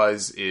what it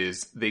was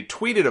is they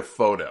tweeted a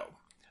photo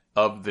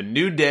of the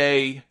New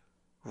Day,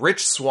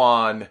 Rich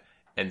Swann,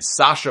 and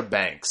Sasha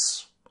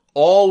Banks,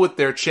 all with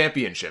their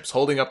championships,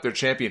 holding up their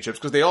championships,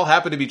 because they all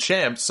happen to be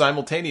champs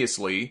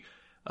simultaneously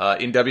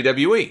in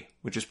WWE,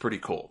 which is pretty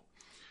cool.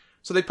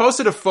 So they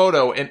posted a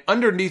photo, and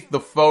underneath the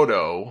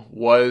photo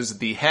was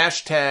the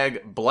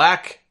hashtag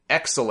Black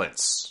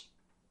Excellence.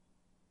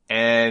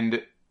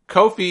 And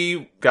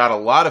Kofi got a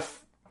lot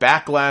of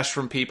backlash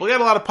from people. He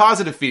got a lot of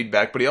positive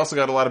feedback, but he also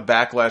got a lot of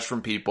backlash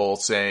from people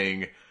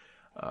saying,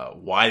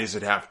 why does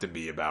it have to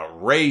be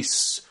about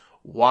race?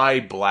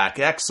 Why Black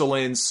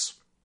Excellence?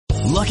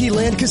 Lucky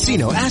Land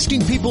Casino,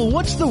 asking people,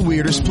 what's the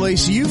weirdest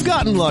place you've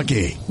gotten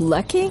lucky?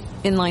 Lucky?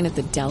 In line at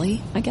the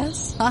deli, I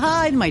guess?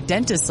 Aha, in my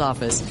dentist's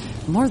office.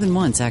 More than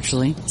once,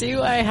 actually.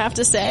 Do I have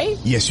to say?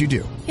 Yes, you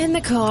do. In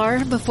the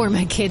car before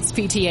my kids'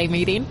 PTA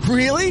meeting.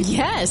 Really?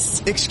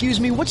 Yes. Excuse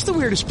me, what's the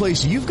weirdest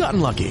place you've gotten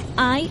lucky?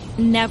 I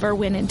never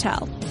win and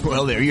tell.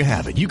 Well, there you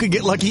have it. You can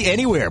get lucky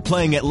anywhere,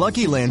 playing at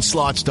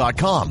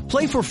LuckyLandSlots.com.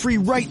 Play for free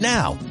right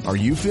now. Are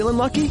you feeling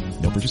lucky?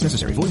 No purchase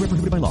necessary. Void where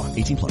prohibited by law.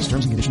 18+.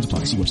 Terms and conditions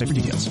apply. See website for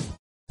details.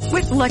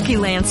 With Lucky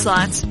Land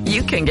Slots,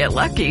 you can get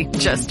lucky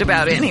just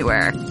about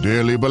anywhere.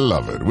 Dearly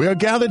beloved, we are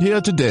gathered here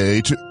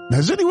today to...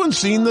 Has anyone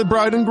seen the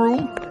bride and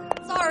groom?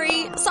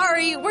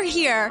 Sorry, we're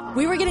here.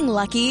 We were getting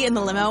lucky in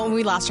the limo and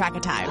we lost track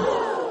of time.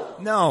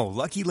 No,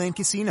 Lucky Land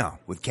Casino,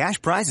 with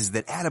cash prizes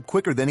that add up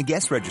quicker than a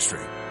guest registry.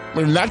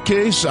 In that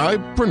case, I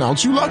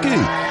pronounce you lucky.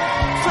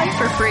 Play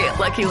for free at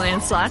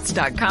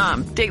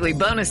LuckyLandSlots.com. Daily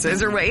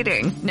bonuses are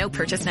waiting. No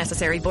purchase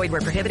necessary. Void where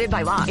prohibited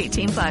by law.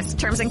 18+.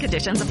 Terms and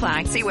conditions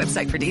apply. See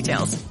website for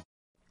details.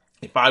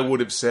 If I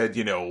would have said,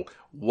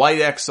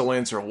 white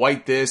excellence or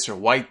white this or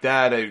white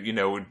that,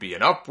 it would be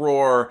an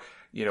uproar.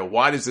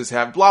 Why does this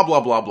have blah, blah,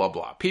 blah, blah,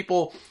 blah.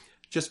 People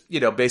just,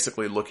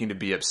 basically looking to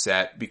be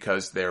upset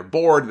because they're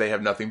bored. They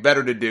have nothing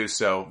better to do.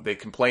 So they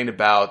complain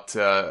about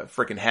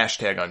frickin'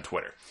 hashtag on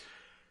Twitter.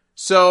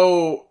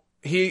 So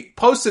he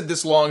posted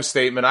this long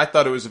statement. I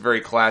thought it was a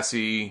very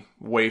classy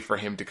way for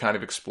him to kind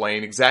of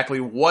explain exactly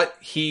what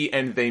he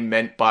and they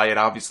meant by it.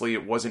 Obviously,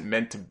 it wasn't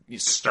meant to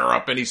stir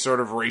up any sort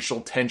of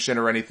racial tension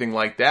or anything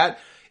like that.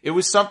 It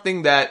was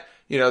something that,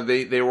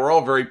 they were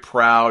all very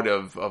proud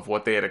of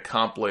what they had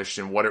accomplished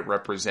and what it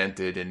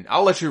represented. And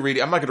I'll let you read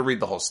it. I'm not going to read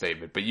the whole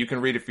statement, but you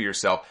can read it for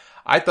yourself.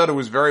 I thought it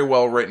was very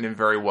well written and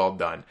very well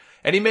done.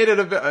 And he made it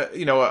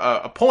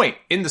a point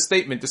in the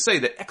statement to say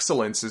that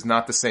excellence is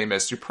not the same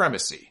as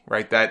supremacy,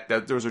 right?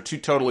 That those are two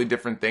totally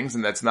different things,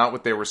 and that's not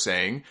what they were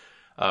saying.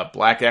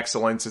 Black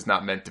excellence is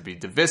not meant to be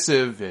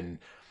divisive. And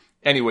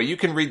anyway, you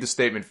can read the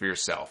statement for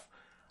yourself.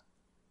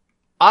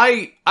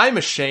 I'm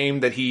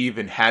ashamed that he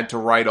even had to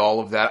write all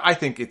of that. I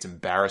think it's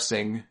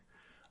embarrassing.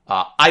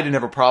 I didn't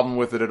have a problem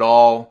with it at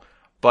all,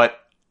 but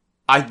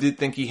I did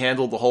think he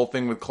handled the whole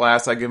thing with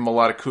class. I give him a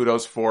lot of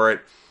kudos for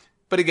it.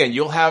 But again,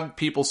 you'll have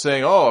people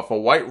saying, if a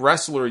white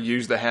wrestler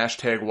used the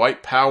hashtag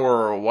white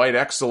power or white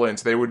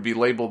excellence, they would be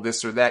labeled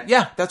this or that.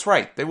 Yeah, that's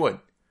right. They would.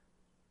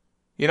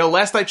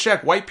 Last I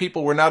checked, white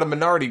people were not a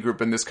minority group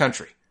in this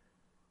country.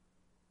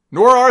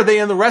 Nor are they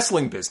in the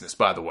wrestling business,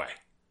 by the way.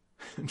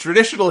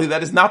 Traditionally,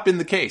 that has not been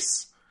the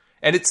case.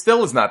 And it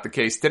still is not the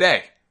case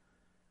today.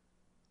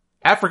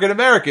 African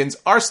Americans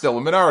are still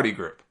a minority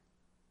group.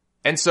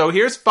 And so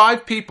here's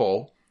 5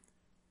 people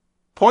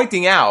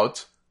pointing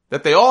out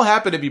that they all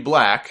happen to be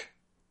black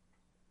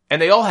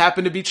and they all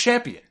happen to be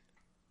champion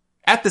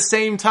at the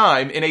same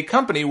time in a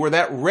company where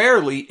that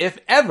rarely, if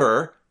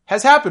ever,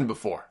 has happened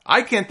before.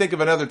 I can't think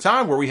of another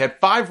time where we had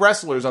 5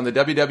 wrestlers on the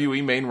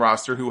WWE main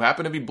roster who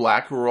happen to be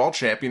black who were all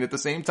champion at the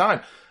same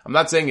time. I'm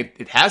not saying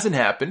it hasn't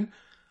happened,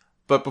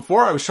 but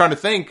before I was trying to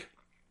think,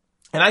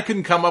 and I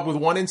couldn't come up with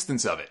one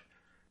instance of it.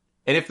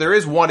 And if there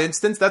is one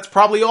instance, that's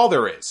probably all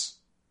there is.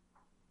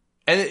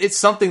 And it's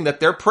something that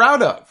they're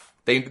proud of.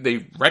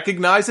 They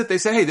recognize it. They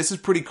say, hey, this is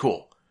pretty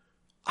cool.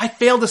 I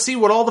fail to see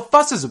what all the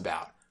fuss is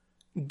about.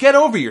 Get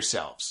over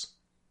yourselves.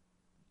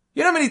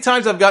 You know how many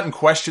times I've gotten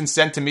questions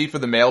sent to me for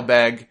the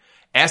mailbag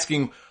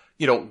asking,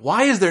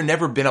 why has there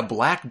never been a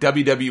black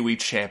WWE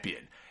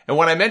champion? And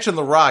when I mention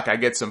The Rock, I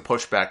get some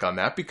pushback on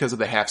that because of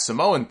the half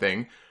Samoan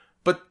thing.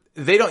 But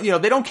they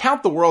don't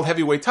count the World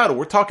Heavyweight title.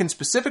 We're talking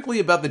specifically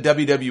about the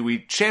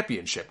WWE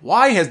Championship.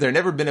 Why has there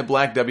never been a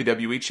black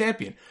WWE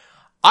champion?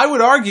 I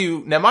would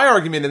argue, now my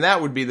argument in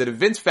that would be that if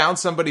Vince found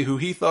somebody who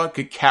he thought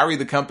could carry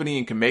the company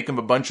and could make him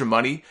a bunch of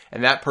money,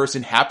 and that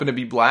person happened to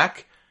be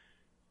black,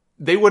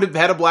 they would have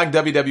had a black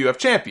WWF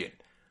champion,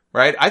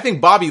 right? I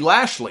think Bobby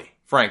Lashley,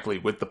 frankly,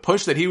 with the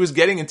push that he was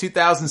getting in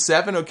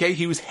 2007, okay,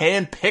 he was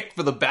handpicked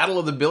for the Battle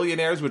of the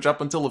Billionaires, which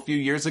up until a few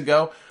years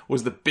ago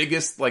was the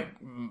biggest,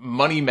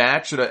 money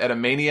match at a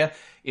Mania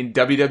in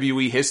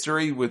WWE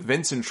history with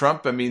Vince and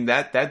Trump. I mean,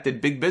 that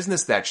did big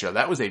business, that show.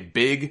 That was a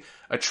big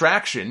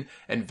attraction,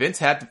 and Vince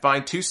had to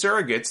find two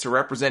surrogates to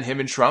represent him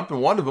and Trump,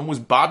 and one of them was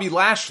Bobby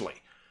Lashley.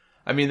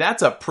 I mean,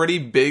 that's a pretty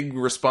big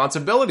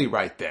responsibility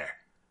right there.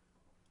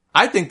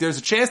 I think there's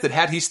a chance that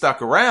had he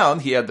stuck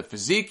around, he had the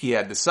physique, he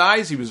had the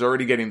size, he was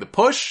already getting the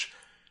push,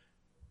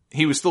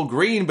 he was still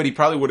green, but he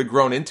probably would have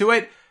grown into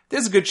it.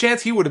 There's a good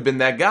chance he would have been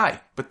that guy,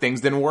 but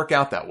things didn't work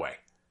out that way.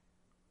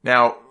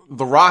 Now,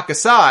 The Rock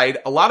aside,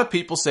 a lot of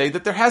people say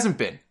that there hasn't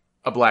been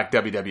a black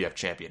WWF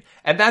champion,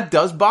 and that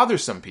does bother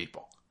some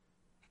people.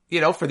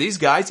 For these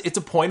guys, it's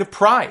a point of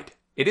pride.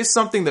 It is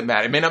something that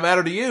matters. It may not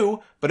matter to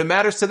you, but it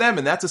matters to them,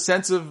 and that's a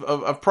sense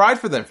of pride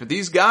for them. For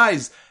these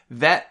guys,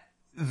 that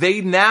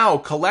they now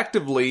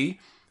collectively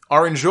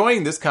are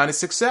enjoying this kind of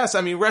success.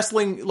 I mean,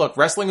 wrestling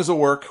is a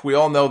work. We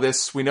all know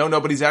this. We know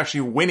nobody's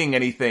actually winning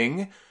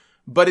anything,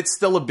 but it's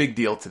still a big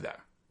deal to them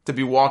to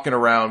be walking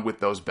around with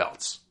those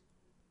belts.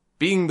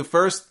 Being the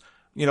first,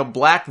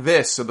 black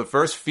this or the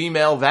first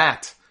female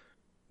that.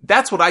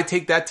 That's what I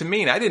take that to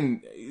mean. I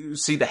didn't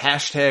see the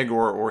hashtag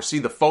or see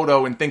the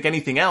photo and think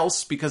anything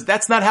else because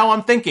that's not how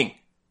I'm thinking.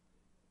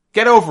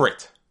 Get over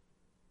it.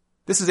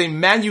 This is a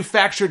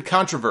manufactured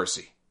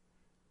controversy.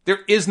 There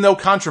is no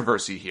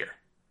controversy here.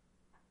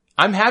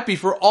 I'm happy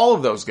for all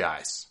of those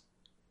guys.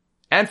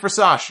 And for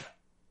Sasha.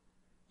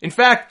 In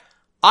fact,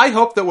 I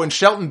hope that when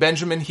Shelton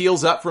Benjamin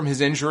heals up from his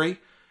injury,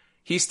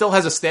 he still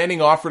has a standing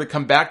offer to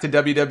come back to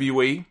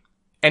WWE,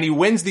 and he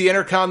wins the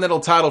Intercontinental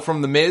title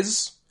from The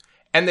Miz,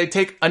 and they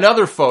take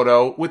another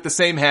photo with the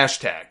same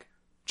hashtag,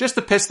 just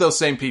to piss those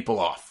same people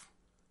off.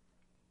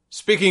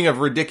 Speaking of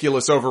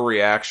ridiculous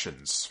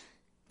overreactions,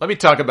 let me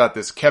talk about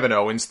this Kevin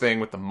Owens thing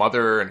with the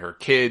mother and her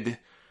kid.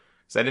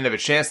 I didn't have a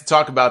chance to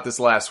talk about this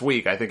last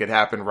week. I think it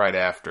happened right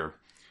after.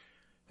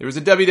 There was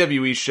a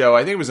WWE show,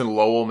 I think it was in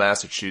Lowell,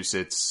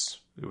 Massachusetts.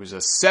 It was a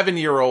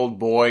 7-year-old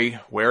boy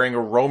wearing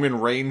a Roman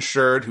Reigns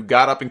shirt who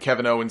got up in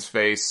Kevin Owens'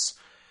 face.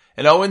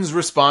 And Owens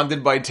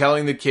responded by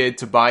telling the kid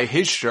to buy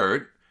his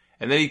shirt.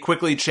 And then he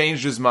quickly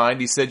changed his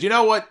mind. He said, you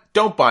know what?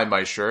 Don't buy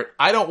my shirt.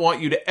 I don't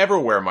want you to ever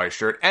wear my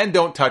shirt. And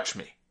don't touch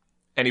me.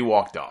 And he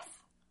walked off.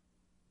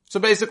 So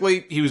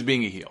basically, he was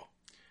being a heel.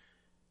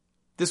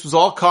 This was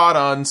all caught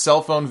on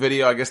cell phone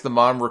video. I guess the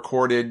mom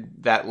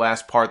recorded that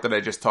last part that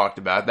I just talked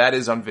about. That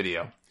is on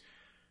video.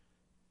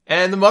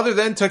 And the mother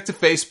then took to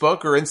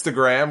Facebook or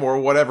Instagram or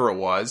whatever it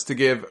was to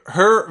give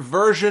her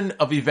version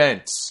of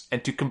events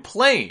and to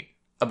complain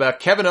about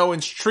Kevin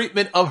Owens'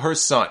 treatment of her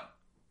son.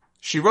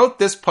 She wrote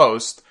this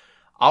post.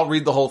 I'll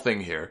read the whole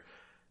thing here.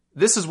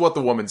 This is what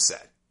the woman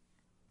said.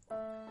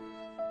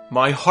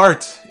 My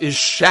heart is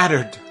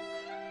shattered.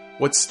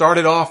 What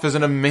started off as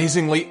an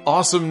amazingly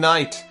awesome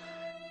night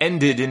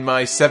ended in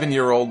my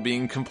 7-year-old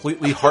being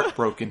completely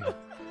heartbroken.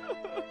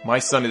 My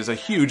son is a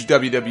huge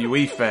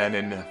WWE fan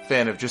and a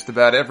fan of just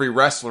about every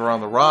wrestler on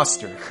the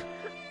roster.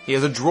 He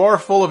has a drawer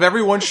full of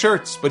everyone's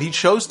shirts, but he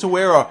chose to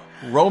wear a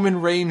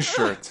Roman Reigns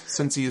shirt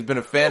since he has been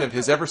a fan of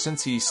his ever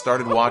since he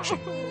started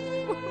watching.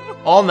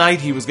 All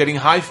night he was getting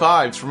high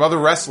fives from other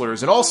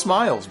wrestlers and all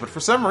smiles, but for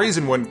some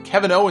reason when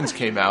Kevin Owens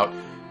came out,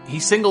 he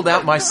singled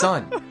out my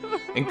son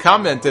and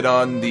commented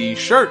on the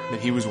shirt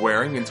that he was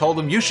wearing and told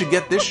him, you should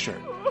get this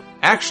shirt.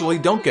 Actually,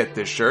 don't get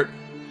this shirt.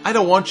 I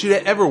don't want you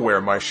to ever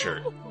wear my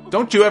shirt.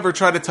 Don't you ever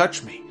try to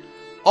touch me.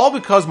 All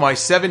because my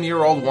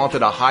 7-year-old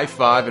wanted a high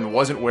five and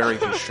wasn't wearing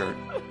his shirt.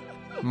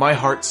 My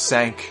heart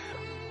sank.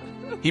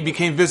 He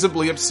became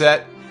visibly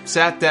upset,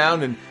 sat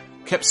down, and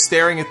kept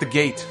staring at the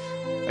gate.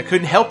 I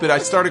couldn't help it. I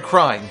started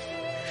crying.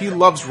 He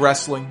loves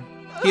wrestling.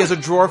 He has a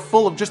drawer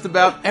full of just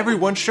about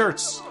everyone's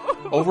shirts.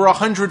 Over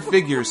 100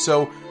 figures,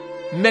 so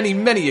many,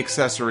 many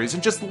accessories,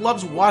 and just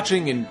loves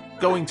watching and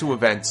going to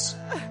events.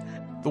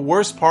 The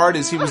worst part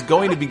is he was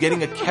going to be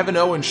getting a Kevin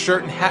Owens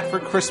shirt and hat for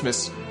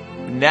Christmas,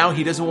 but now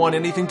he doesn't want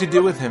anything to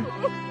do with him.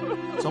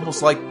 It's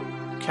almost like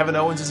Kevin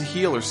Owens is a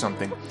heel or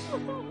something.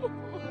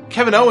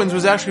 Kevin Owens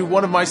was actually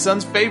one of my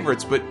son's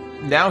favorites, but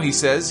now he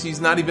says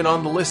he's not even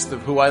on the list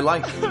of who I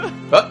like.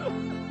 But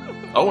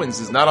Owens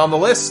is not on the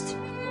list.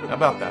 How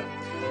about that?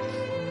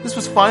 This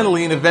was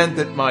finally an event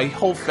that my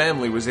whole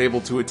family was able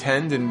to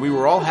attend, and we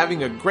were all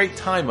having a great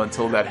time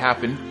until that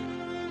happened.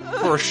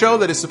 For a show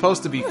that is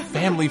supposed to be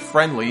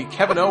family-friendly,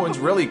 Kevin Owens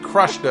really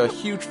crushed a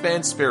huge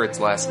fan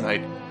spirits last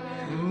night.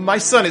 My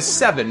son is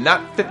 7,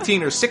 not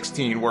 15 or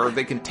 16, where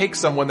they can take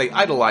someone they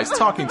idolize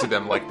talking to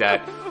them like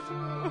that.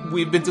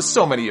 We've been to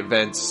so many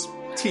events.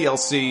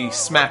 TLC,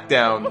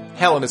 SmackDown,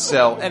 Hell in a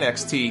Cell,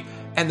 NXT,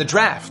 and the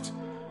draft.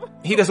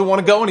 He doesn't want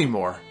to go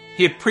anymore.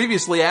 He had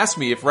previously asked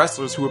me if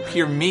wrestlers who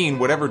appear mean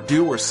would ever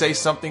do or say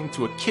something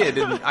to a kid,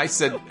 and I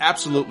said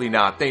absolutely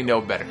not. They know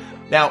better.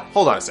 Now,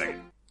 hold on a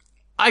second.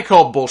 I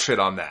call bullshit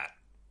on that.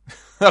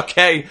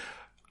 Okay?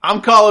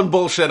 I'm calling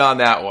bullshit on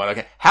that one.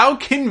 Okay? How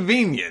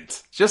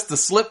convenient just to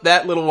slip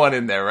that little one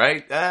in there,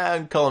 right?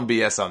 I'm calling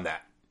BS on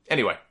that.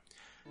 Anyway,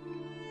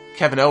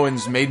 Kevin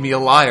Owens made me a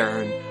liar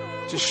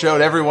and just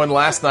showed everyone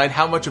last night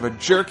how much of a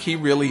jerk he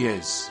really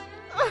is.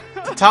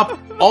 To top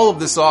all of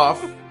this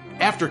off,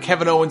 after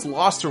Kevin Owens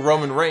lost to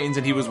Roman Reigns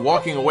and he was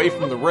walking away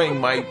from the ring,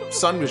 my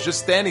son was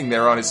just standing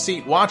there on his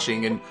seat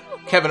watching, and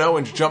Kevin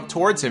Owens jumped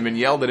towards him and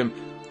yelled at him,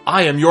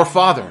 "I am your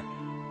father,"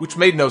 which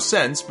made no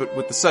sense, but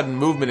with the sudden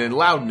movement and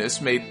loudness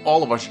made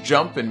all of us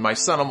jump, and my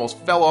son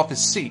almost fell off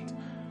his seat.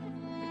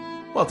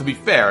 Well, to be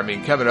fair, I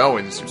mean, Kevin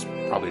Owens was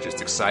probably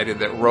just excited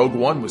that Rogue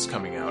One was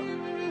coming out.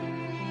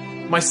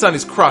 My son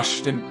is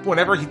crushed, and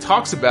whenever he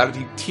talks about it,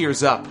 he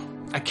tears up.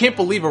 I can't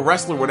believe a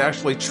wrestler would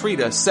actually treat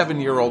a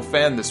 7-year-old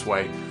fan this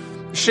way.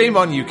 Shame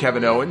on you,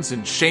 Kevin Owens,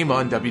 and shame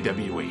on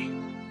WWE.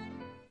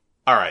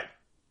 Alright,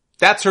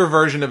 that's her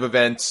version of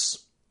events.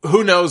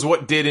 Who knows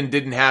what did and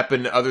didn't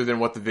happen other than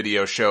what the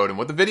video showed. And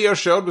what the video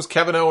showed was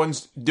Kevin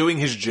Owens doing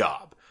his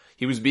job.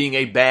 He was being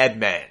a bad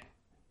man.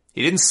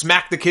 He didn't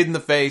smack the kid in the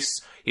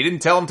face. He didn't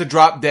tell him to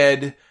drop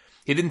dead.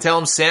 He didn't tell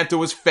him Santa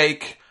was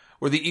fake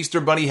or the Easter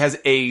Bunny has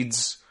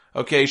AIDS.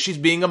 Okay, she's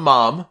being a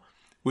mom,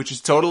 which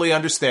is totally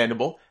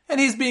understandable. And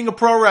he's being a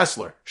pro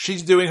wrestler.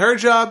 She's doing her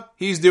job.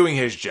 He's doing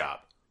his job.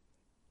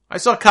 I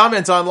saw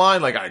comments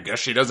online like, I guess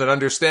she doesn't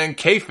understand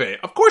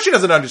kayfabe. Of course she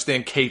doesn't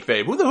understand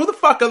kayfabe. Who the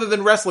fuck other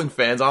than wrestling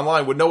fans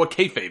online would know what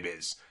kayfabe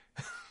is?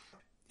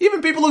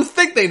 Even people who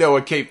think they know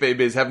what kayfabe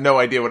is have no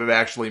idea what it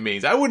actually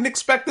means. I wouldn't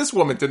expect this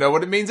woman to know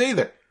what it means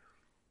either.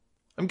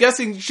 I'm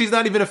guessing she's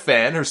not even a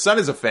fan. Her son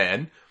is a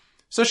fan.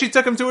 So she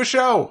took him to a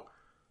show.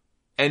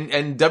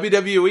 And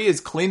WWE has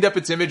cleaned up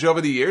its image over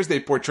the years. They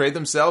portrayed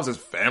themselves as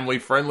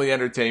family-friendly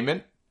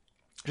entertainment.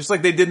 Just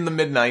like they did in the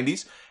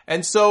mid-90s.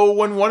 And so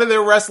when one of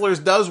their wrestlers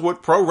does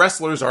what pro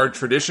wrestlers are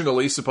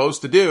traditionally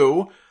supposed to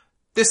do,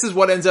 this is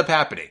what ends up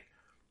happening.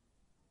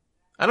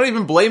 I don't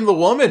even blame the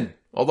woman,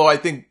 although I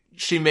think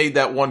she made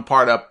that one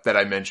part up that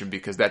I mentioned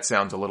because that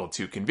sounds a little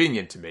too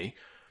convenient to me.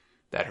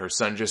 That her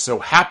son just so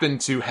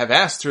happened to have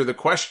asked her the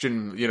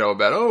question,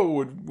 about,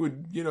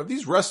 would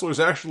these wrestlers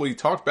actually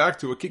talk back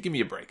to a kid? Give me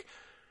a break.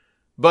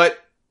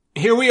 But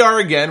here we are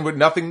again with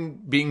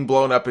nothing being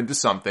blown up into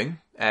something,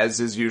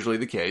 as is usually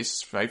the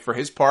case, right? For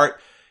his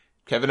part,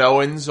 Kevin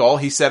Owens, all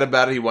he said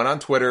about it, he went on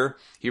Twitter,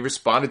 he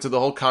responded to the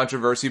whole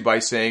controversy by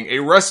saying, "A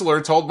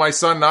wrestler told my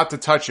son not to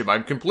touch him.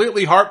 I'm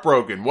completely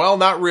heartbroken. Well,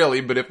 not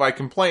really, but if I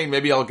complain,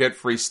 maybe I'll get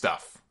free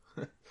stuff."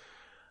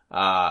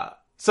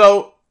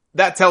 So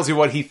that tells you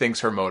what he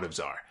thinks her motives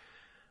are.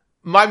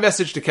 My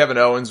message to Kevin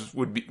Owens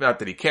would be, not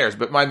that he cares,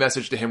 but my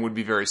message to him would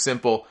be very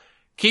simple.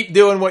 Keep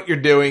doing what you're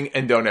doing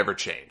and don't ever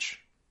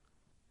change.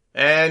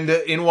 And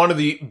in one of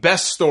the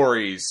best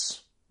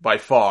stories, by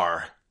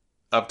far,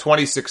 of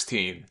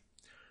 2016,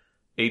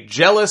 a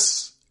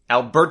jealous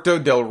Alberto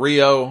Del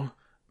Rio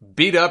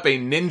beat up a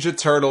Ninja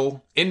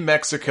Turtle in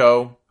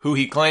Mexico who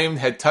he claimed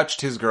had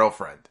touched his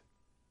girlfriend.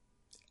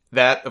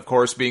 That, of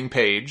course, being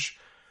Paige.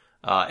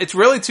 It's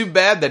really too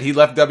bad that he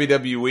left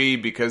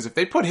WWE because if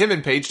they put him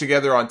and Paige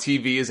together on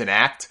TV as an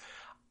act,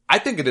 I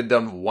think it had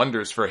done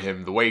wonders for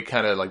him, the way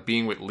kind of like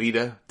being with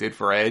Lita did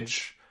for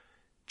Edge.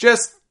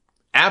 Just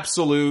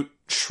absolute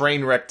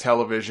train wreck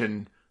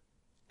television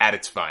at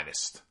its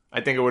finest. I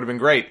think it would have been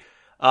great.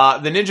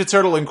 The Ninja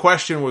Turtle in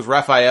question was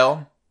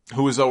Raphael,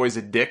 who was always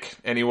a dick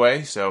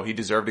anyway, so he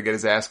deserved to get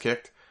his ass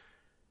kicked.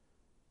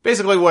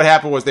 Basically what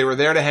happened was they were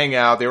there to hang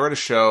out, they were at a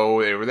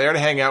show, they were there to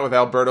hang out with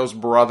Alberto's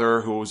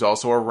brother, who was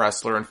also a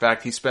wrestler. In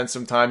fact, he spent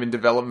some time in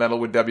developmental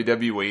with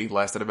WWE,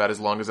 lasted about as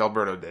long as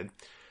Alberto did.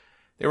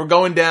 They were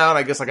going down,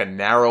 I guess, like a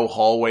narrow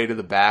hallway to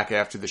the back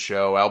after the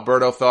show.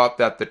 Alberto thought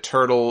that the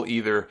turtle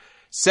either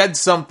said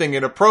something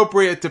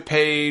inappropriate to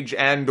Paige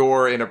and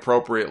or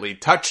inappropriately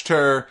touched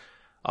her.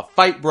 A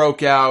fight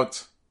broke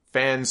out.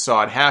 Fans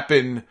saw it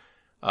happen.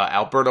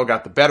 Alberto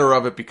got the better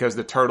of it because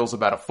the turtle's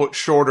about a foot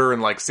shorter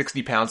and like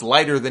 60 pounds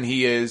lighter than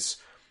he is.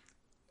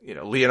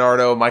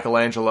 Leonardo,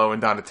 Michelangelo,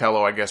 and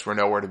Donatello, I guess, were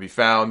nowhere to be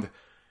found.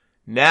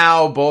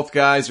 Now both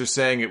guys are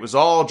saying it was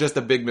all just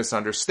a big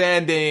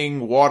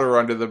misunderstanding, water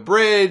under the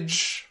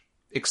bridge,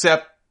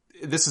 except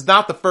this is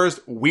not the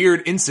first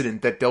weird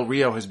incident that Del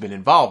Rio has been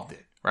involved in,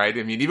 right?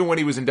 I mean, even when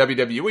he was in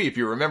WWE, if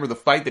you remember the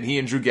fight that he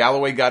and Drew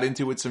Galloway got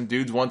into with some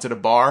dudes once at a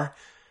bar,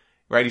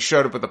 right? He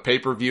showed up at the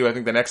pay-per-view, I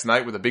think the next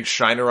night with a big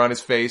shiner on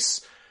his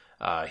face.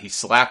 He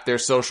slapped their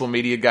social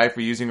media guy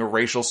for using a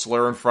racial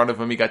slur in front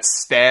of him. He got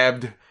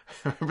stabbed.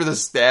 Remember the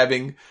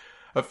stabbing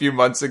a few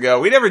months ago?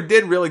 We never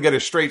did really get a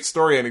straight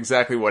story on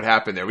exactly what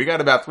happened there. We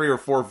got about 3 or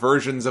 4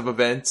 versions of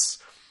events,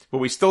 but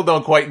we still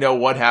don't quite know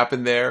what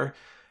happened there,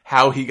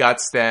 how he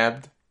got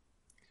stabbed.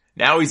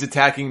 Now he's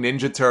attacking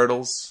Ninja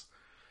Turtles.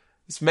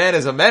 This man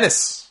is a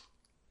menace.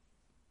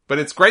 But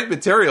it's great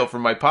material for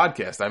my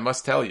podcast, I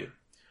must tell you.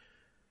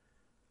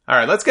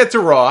 Alright, let's get to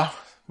Raw.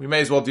 We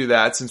may as well do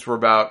that since we're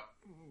about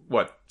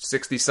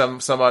 60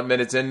 some odd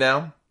minutes in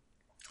now?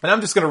 And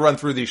I'm just going to run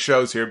through these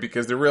shows here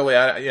because they're really,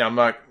 I'm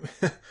not,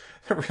 there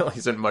really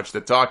isn't much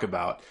to talk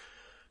about.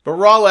 But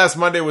Raw last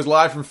Monday was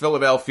live from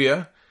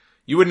Philadelphia.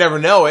 You would never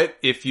know it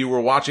if you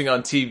were watching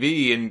on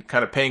TV and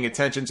kind of paying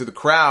attention to the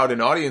crowd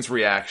and audience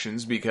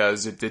reactions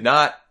because it did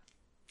not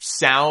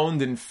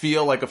sound and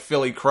feel like a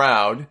Philly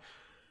crowd.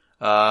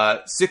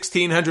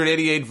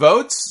 1,688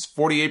 votes,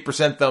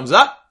 48% thumbs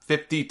up,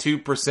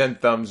 52%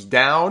 thumbs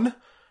down.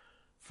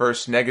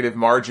 First negative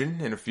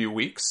margin in a few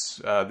weeks.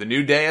 The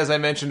New Day, as I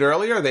mentioned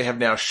earlier, they have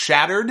now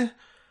shattered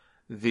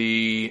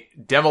the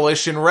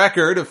demolition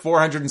record of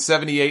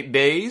 478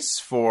 days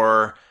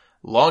for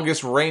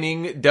longest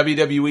reigning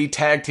WWE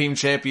Tag Team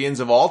Champions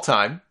of all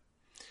time.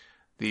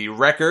 The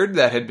record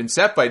that had been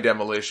set by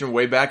Demolition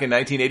way back in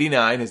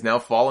 1989 has now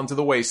fallen to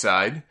the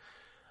wayside.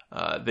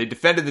 They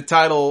defended the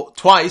title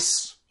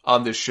twice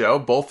on this show,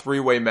 both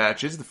three-way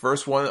matches. The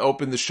first one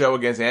opened the show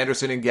against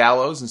Anderson and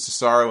Gallows and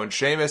Cesaro and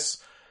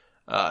Sheamus.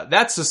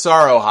 That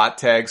Cesaro hot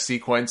tag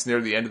sequence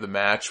near the end of the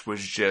match was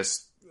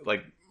just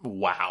like,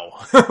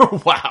 wow.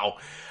 Wow.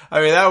 I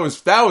mean, that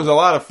was a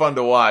lot of fun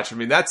to watch. I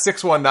mean, that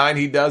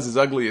 619 he does is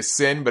ugly as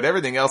sin, but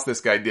everything else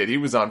this guy did, he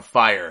was on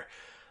fire.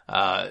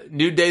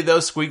 New Day, though,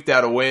 squeaked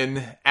out a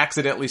win,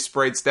 accidentally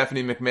sprayed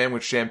Stephanie McMahon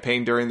with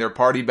champagne during their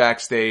party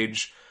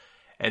backstage.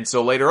 And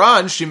so later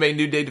on, she made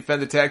New Day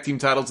defend the tag team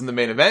titles in the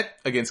main event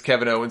against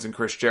Kevin Owens and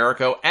Chris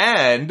Jericho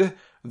and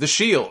The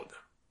Shield,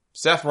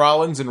 Seth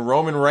Rollins and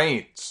Roman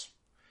Reigns.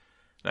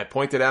 And I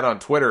pointed out on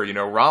Twitter,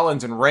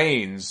 Rollins and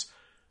Reigns,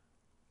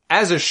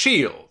 as a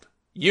Shield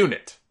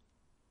unit,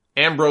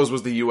 Ambrose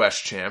was the U.S.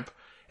 champ,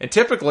 and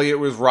typically it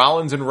was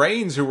Rollins and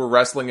Reigns who were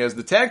wrestling as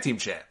the tag team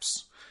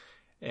champs.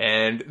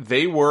 And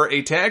they were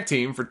a tag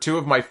team for two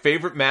of my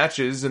favorite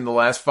matches in the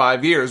last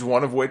 5 years,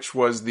 one of which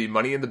was the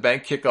Money in the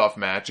Bank kickoff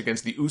match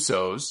against the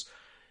Usos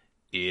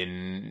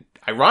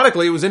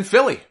ironically, it was in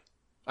Philly,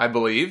 I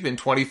believe, in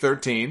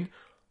 2013.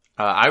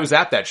 I was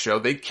at that show.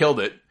 They killed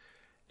it.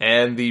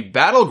 And the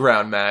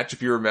Battleground match,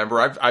 if you remember,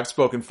 I've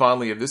spoken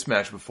fondly of this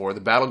match before.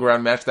 The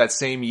Battleground match that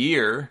same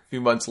year, a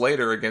few months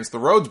later, against the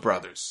Rhodes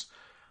Brothers.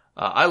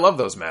 I love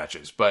those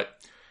matches, but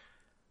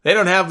they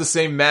don't have the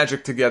same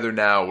magic together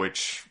now,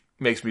 which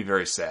makes me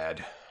very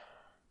sad.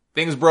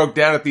 Things broke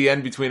down at the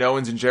end between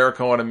Owens and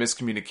Jericho on a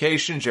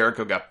miscommunication.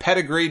 Jericho got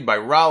pedigreed by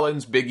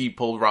Rollins. Big E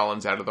pulled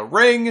Rollins out of the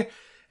ring,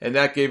 and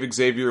that gave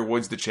Xavier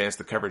Woods the chance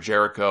to cover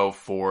Jericho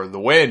for the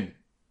win.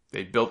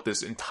 They built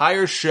this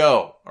entire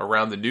show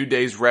around the New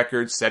Day's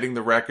record, setting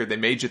the record. They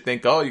made you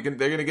think, they're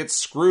going to get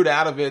screwed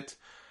out of it.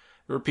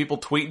 There were people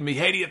tweeting me,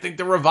 hey, do you think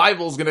the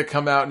Revival's going to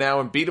come out now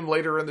and beat them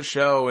later in the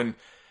show? And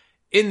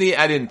I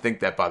didn't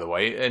think that, by the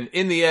way. And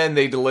in the end,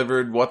 they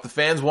delivered what the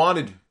fans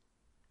wanted.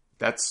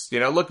 That's,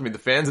 look at me, the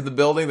fans in the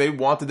building, they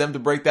wanted them to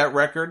break that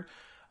record.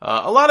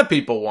 A lot of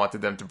people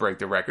wanted them to break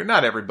the record.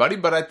 Not everybody,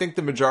 but I think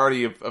the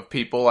majority of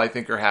people, I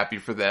think, are happy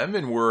for them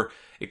and were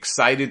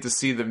excited to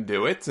see them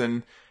do it.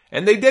 And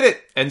they did it.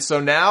 And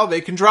so now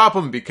they can drop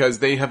them because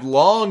they have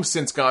long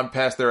since gone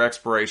past their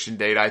expiration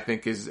date, I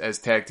think, as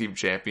tag team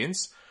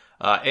champions.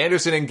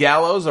 Anderson and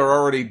Gallows are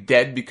already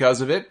dead because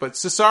of it, but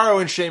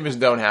Cesaro and Sheamus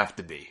don't have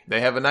to be.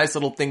 They have a nice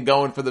little thing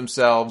going for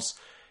themselves.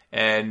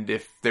 And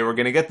if they were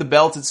going to get the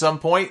belts at some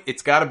point,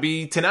 it's got to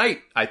be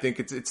tonight. I think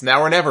it's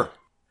now or never.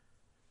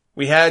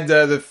 We had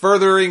the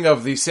furthering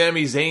of the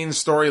Sami Zayn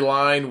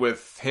storyline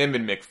with him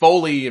and Mick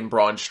Foley and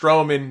Braun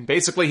Strowman.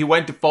 Basically, he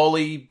went to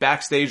Foley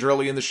backstage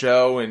early in the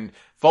show, and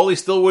Foley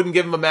still wouldn't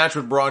give him a match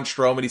with Braun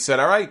Strowman. He said,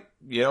 all right,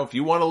 if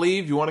you want to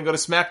leave, you want to go to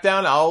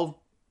SmackDown, I'll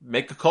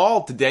make a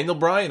call to Daniel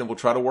Bryan and we'll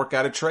try to work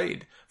out a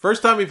trade.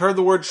 First time we've heard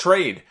the word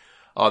trade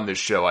on this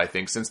show, I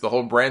think, since the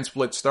whole brand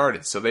split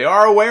started. So they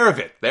are aware of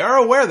it. They are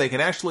aware they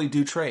can actually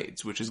do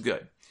trades, which is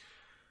good.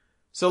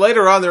 So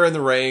later on, they're in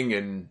the ring,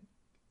 and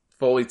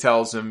Foley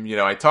tells him,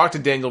 I talked to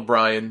Daniel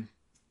Bryan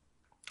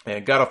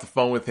and got off the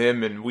phone with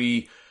him, and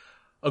we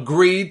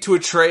agreed to a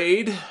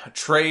trade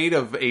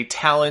of a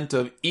talent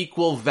of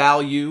equal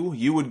value.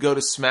 You would go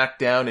to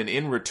SmackDown, and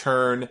in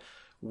return,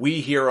 we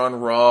here on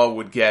Raw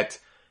would get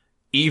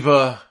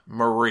Eva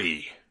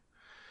Marie.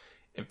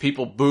 And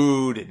people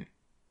booed, and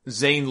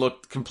Zayn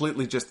looked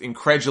completely just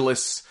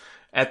incredulous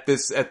at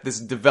this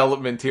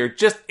development here.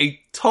 Just a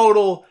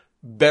total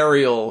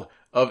burial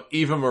of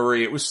Eva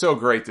Marie. It was so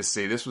great to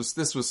see. This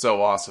was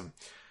so awesome.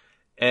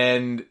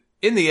 And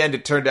in the end,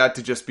 it turned out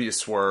to just be a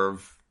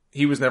swerve.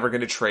 He was never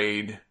going to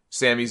trade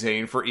Sami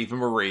Zayn for Eva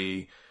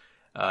Marie.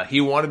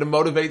 He wanted to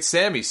motivate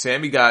Sami.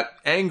 Sami got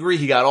angry.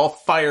 He got all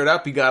fired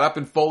up. He got up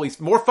in Foley.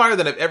 More fire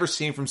than I've ever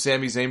seen from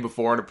Sami Zayn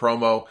before in a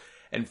promo.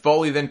 And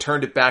Foley then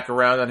turned it back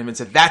around on him and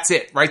said, that's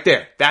it, right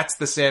there. That's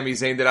the Sami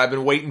Zayn that I've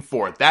been waiting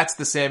for. That's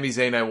the Sami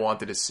Zayn I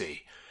wanted to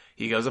see.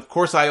 He goes, of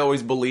course I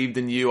always believed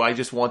in you. I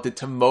just wanted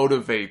to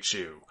motivate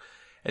you.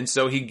 And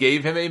so he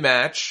gave him a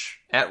match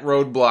at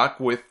Roadblock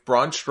with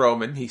Braun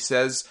Strowman. He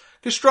says,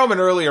 because Strowman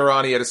earlier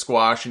on, he had a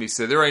squash, and he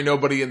said, there ain't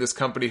nobody in this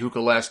company who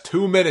could last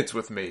 2 minutes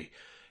with me.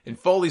 And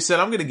Foley said,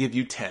 I'm going to give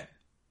you 10.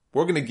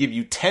 We're going to give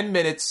you 10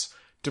 minutes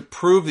to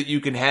prove that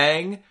you can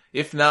hang,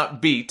 if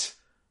not beat,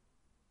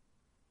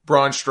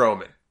 Braun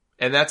Strowman.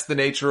 And that's the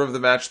nature of the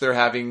match they're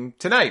having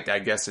tonight. I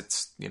guess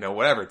it's,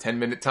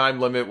 10-minute time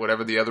limit,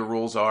 whatever the other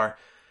rules are.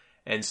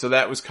 And so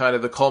that was kind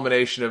of the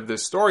culmination of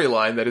this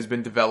storyline that has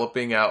been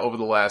developing out over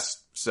the last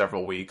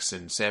several weeks.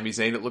 And Sami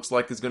Zayn, it looks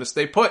like, is going to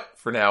stay put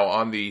for now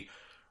on the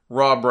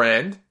Raw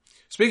brand.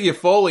 Speaking of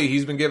Foley,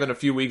 he's been given a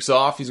few weeks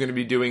off. He's going to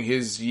be doing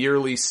his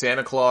yearly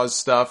Santa Claus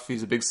stuff.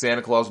 He's a big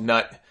Santa Claus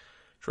nut.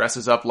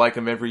 Dresses up like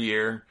him every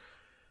year.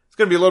 It's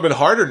going to be a little bit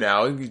harder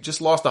now. He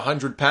just lost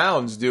 100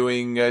 pounds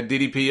doing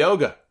DDP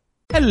yoga.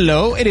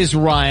 Hello, it is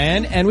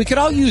Ryan, and we could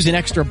all use an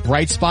extra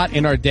bright spot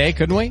in our day,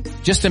 couldn't we?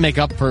 Just to make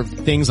up for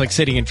things like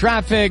sitting in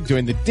traffic,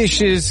 doing the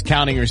dishes,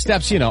 counting your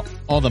steps,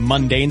 all the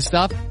mundane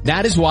stuff.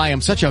 That is why I'm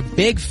such a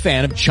big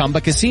fan of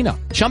Chumba Casino.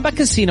 Chumba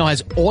Casino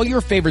has all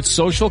your favorite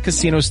social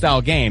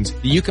casino-style games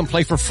that you can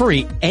play for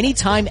free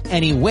anytime,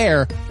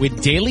 anywhere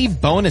with daily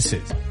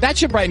bonuses. That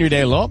should brighten your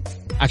day a little.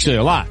 Actually,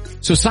 a lot.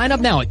 So sign up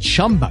now at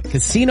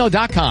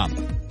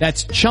ChumbaCasino.com.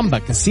 That's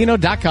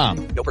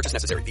ChumbaCasino.com. No purchase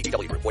necessary.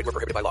 VGW Group. Void where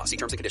prohibited by law. See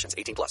terms and conditions.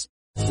 18+.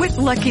 With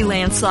Lucky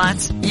Land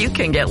Slots, you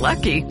can get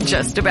lucky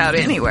just about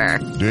anywhere.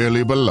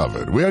 Dearly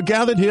beloved, we are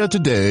gathered here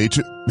today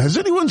to... Has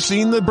anyone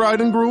seen the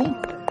bride and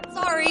groom?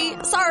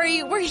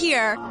 Sorry, we're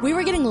here. We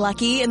were getting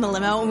lucky in the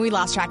limo and we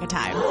lost track of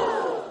time.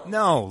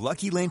 No,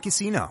 Lucky Land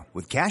Casino,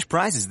 with cash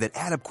prizes that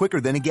add up quicker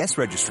than a guest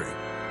registry.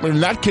 In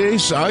that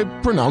case, I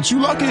pronounce you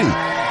lucky.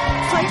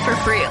 Play for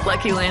free at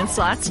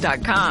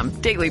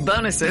LuckyLandSlots.com. Daily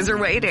bonuses are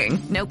waiting.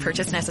 No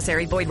purchase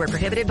necessary. Void where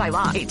prohibited by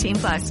law.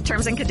 18+.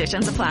 Terms and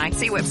conditions apply.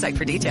 See website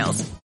for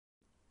details.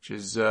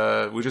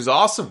 Which is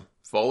awesome.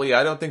 Foley,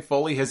 I don't think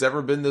Foley has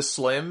ever been this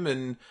slim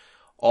in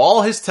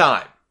all his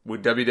time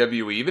with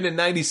WWE. Even in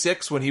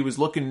 96 when he was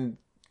looking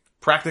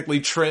practically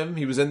trim,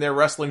 he was in there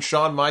wrestling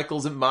Shawn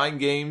Michaels at Mind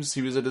Games.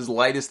 He was at his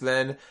lightest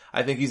then.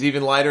 I think he's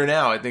even lighter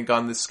now. I think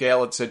on the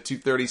scale it said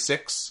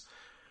 236.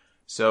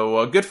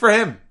 So good for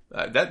him.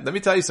 Let me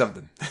tell you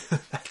something.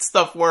 That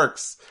stuff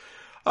works.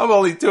 I'm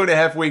only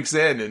 2.5 weeks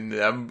in and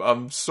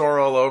I'm sore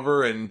all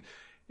over and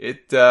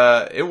it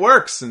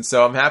works. And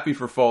so I'm happy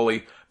for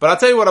Foley. But I'll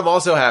tell you what I'm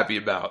also happy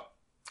about.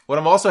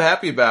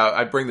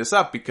 I bring this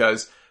up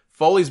because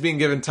Foley's being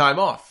given time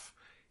off.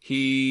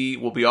 He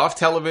will be off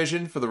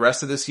television for the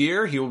rest of this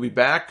year. He will be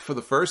back for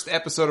the first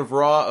episode of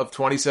Raw of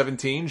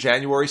 2017,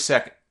 January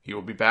 2nd. He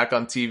will be back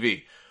on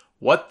TV.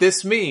 What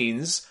this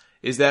means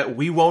is that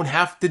we won't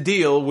have to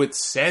deal with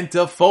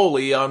Santa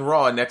Foley on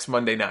Raw next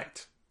Monday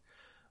night.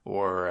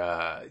 Or,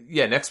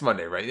 next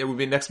Monday, right? It will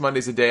be next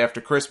Monday's the day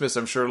after Christmas.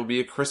 I'm sure it'll be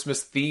a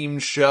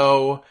Christmas-themed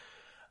show.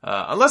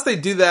 Unless they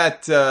do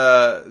that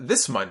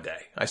this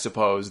Monday, I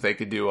suppose. They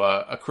could do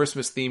a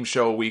Christmas-themed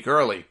show a week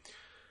early.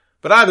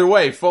 But either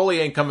way, Foley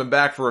ain't coming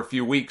back for a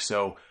few weeks,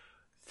 so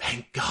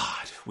thank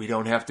God we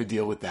don't have to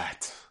deal with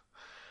that.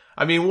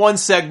 I mean, one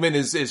segment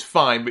is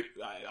fine, but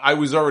I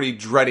was already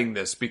dreading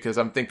this because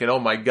I'm thinking, oh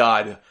my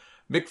God,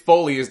 Mick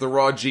Foley is the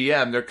Raw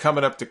GM. They're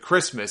coming up to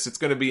Christmas. It's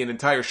going to be an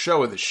entire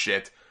show of this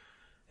shit.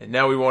 And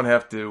now we won't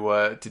have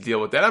to deal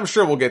with that. I'm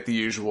sure we'll get the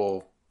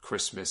usual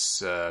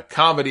Christmas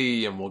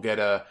comedy and we'll get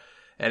an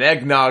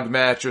eggnog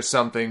match or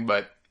something,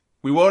 but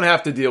we won't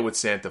have to deal with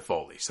Santa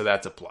Foley, so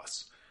that's a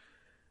plus.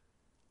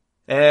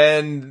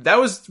 And that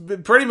was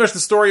pretty much the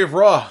story of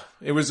Raw.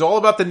 It was all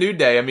about the New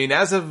Day. I mean,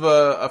 as of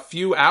a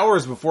few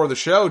hours before the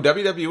show,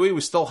 WWE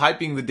was still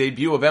hyping the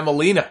debut of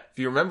Emelina. If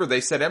you remember,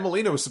 they said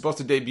Emelina was supposed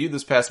to debut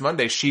this past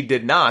Monday. She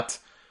did not.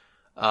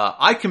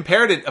 I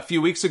compared it a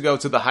few weeks ago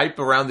to the hype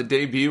around the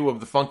debut of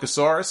the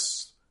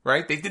Funkasaurus,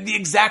 right? They did the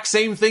exact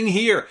same thing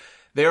here.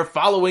 They're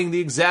following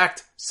the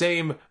exact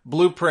same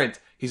blueprint.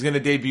 He's going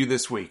to debut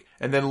this week.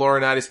 And then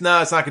Laurinaitis,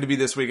 no, it's not going to be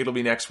this week. It'll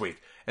be next week.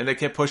 And they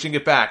kept pushing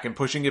it back and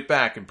pushing it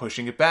back and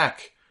pushing it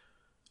back.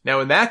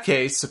 Now, in that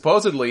case,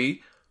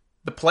 supposedly,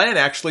 the plan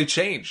actually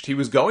changed. He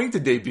was going to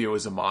debut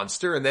as a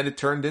monster, and then it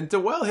turned into,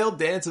 well, he'll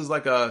dance as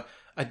like a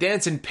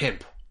dancing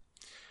pimp.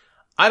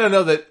 I don't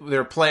know that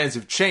their plans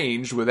have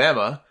changed with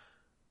Emma,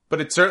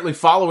 but it's certainly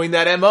following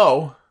that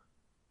MO.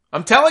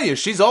 I'm telling you,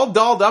 she's all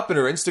dolled up in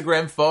her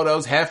Instagram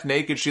photos, half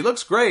naked. She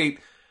looks great,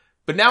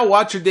 but now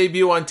watch her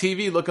debut on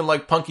TV looking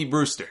like Punky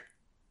Brewster.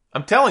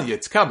 I'm telling you,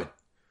 it's coming.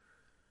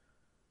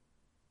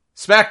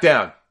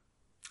 SmackDown.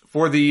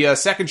 For the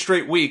second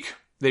straight week,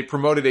 they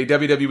promoted a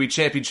WWE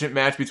Championship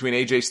match between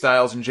AJ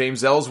Styles and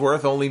James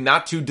Ellsworth, only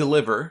not to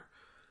deliver.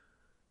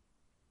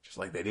 Just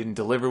like they didn't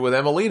deliver with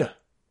Emelina.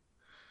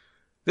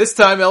 This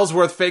time,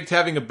 Ellsworth faked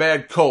having a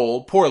bad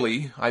cold.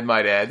 Poorly, I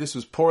might add. This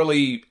was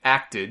poorly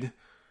acted.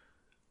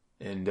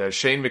 And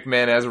Shane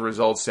McMahon, as a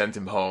result, sent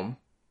him home.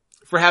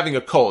 For having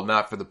a cold,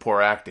 not for the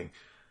poor acting.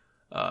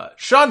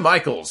 Shawn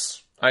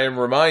Michaels, I am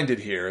reminded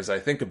here as I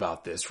think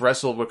about this.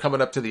 We're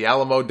coming up to the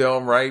Alamo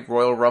Dome, right?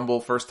 Royal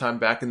Rumble, first time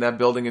back in that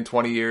building in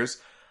 20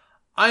 years.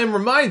 I am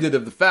reminded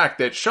of the fact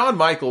that Shawn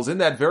Michaels, in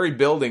that very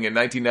building in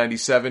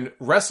 1997,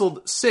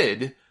 wrestled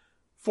Sid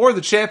for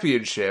the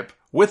championship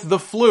with the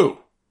flu.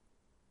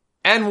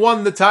 And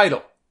won the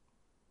title.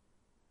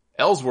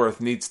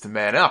 Ellsworth needs to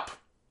man up.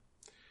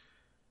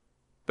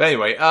 But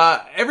anyway,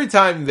 every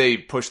time they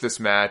push this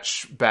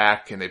match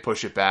back, and they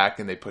push it back,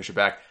 and they push it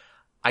back,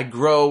 I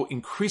grow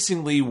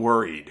increasingly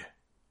worried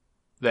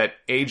that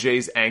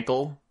AJ's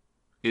ankle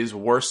is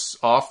worse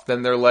off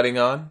than they're letting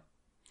on.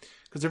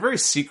 Because they're very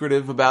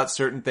secretive about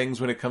certain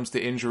things when it comes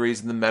to injuries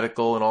and the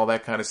medical and all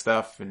that kind of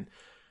stuff. And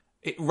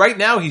right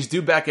now, he's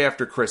due back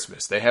after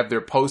Christmas. They have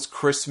their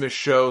post-Christmas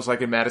shows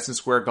like in Madison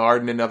Square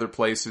Garden and other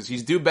places.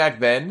 He's due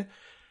back then.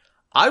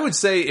 I would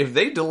say if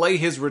they delay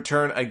his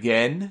return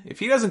again, if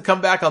he doesn't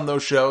come back on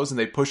those shows and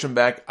they push him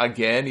back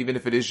again, even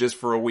if it is just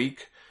for a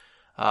week,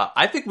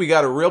 I think we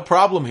got a real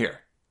problem here.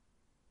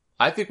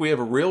 I think we have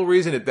a real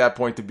reason at that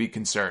point to be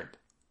concerned.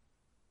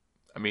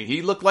 I mean,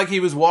 he looked like he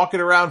was walking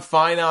around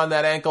fine on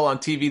that ankle on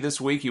TV this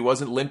week. He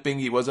wasn't limping.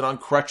 He wasn't on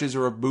crutches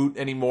or a boot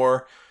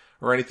anymore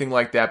or anything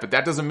like that. But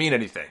that doesn't mean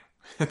anything.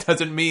 It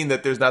doesn't mean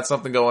that there's not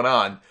something going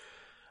on.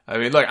 I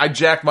mean, look, I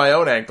jacked my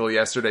own ankle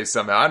yesterday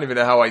somehow. I don't even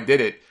know how I did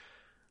it.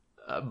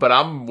 But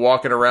I'm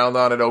walking around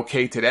on it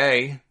okay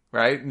today,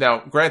 right?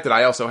 Now, granted,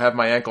 I also have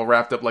my ankle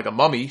wrapped up like a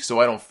mummy,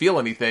 so I don't feel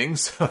anything.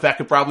 So that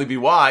could probably be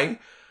why.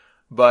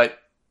 But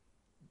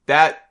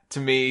that, to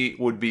me,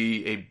 would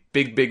be a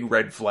big, big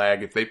red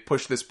flag. If they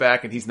push this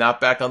back and he's not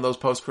back on those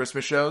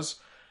post-Christmas shows,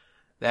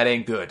 that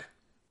ain't good.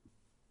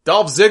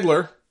 Dolph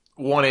Ziggler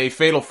won a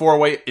Fatal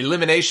 4-Way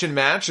elimination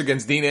match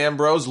against Dean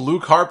Ambrose,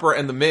 Luke Harper,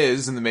 and The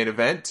Miz in the main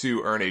event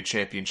to earn a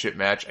championship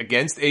match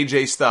against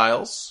AJ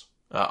Styles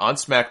on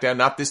SmackDown,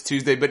 not this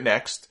Tuesday, but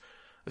next,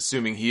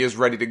 assuming he is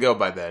ready to go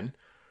by then.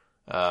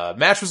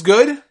 Match was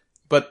good,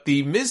 but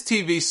the Miz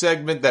TV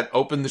segment that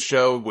opened the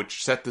show,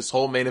 which set this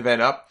whole main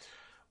event up,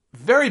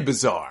 very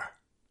bizarre.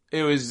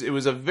 It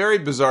was a very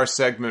bizarre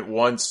segment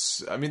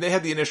once. I mean, they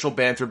had the initial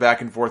banter back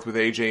and forth with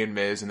AJ and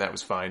Miz, and that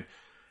was fine.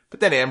 But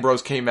then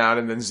Ambrose came out,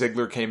 and then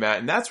Ziggler came out,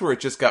 and that's where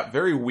it just got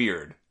very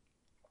weird.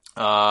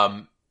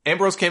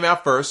 Ambrose came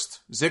out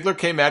first. Ziggler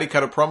came out. He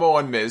cut a promo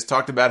on Miz,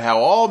 talked about how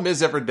all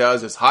Miz ever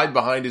does is hide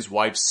behind his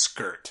wife's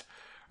skirt.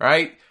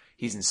 Right?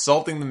 He's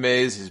insulting the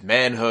Miz, his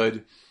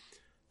manhood.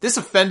 This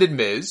offended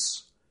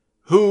Miz,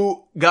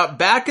 who got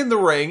back in the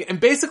ring and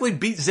basically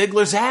beat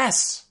Ziggler's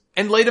ass.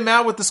 And laid him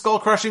out with the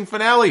skull-crushing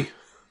finale.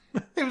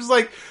 It was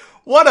like,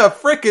 what a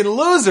frickin'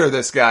 loser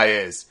this guy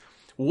is.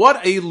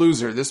 What a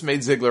loser this made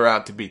Ziggler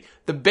out to be.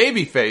 The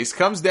babyface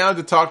comes down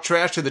to talk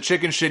trash to the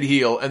chicken shit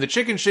heel, and the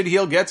chicken shit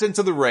heel gets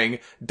into the ring,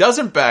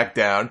 doesn't back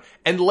down,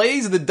 and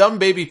lays the dumb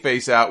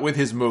babyface out with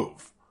his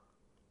move.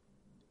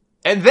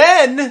 And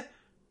then,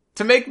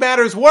 to make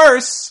matters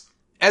worse,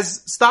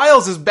 as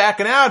Styles is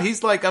backing out,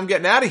 he's like, I'm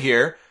getting out of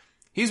here.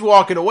 He's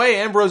walking away.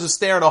 Ambrose is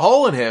staring a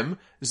hole in him.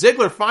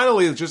 Ziggler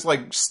finally just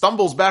like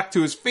stumbles back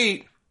to his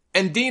feet,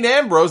 and Dean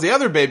Ambrose, the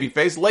other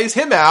babyface, lays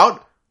him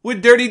out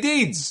with dirty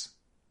deeds.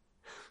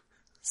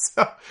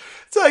 So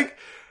it's like,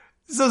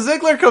 so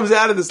Ziggler comes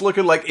out of this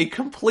looking like a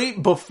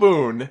complete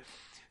buffoon.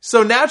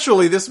 So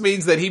naturally, this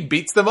means that he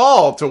beats them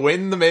all to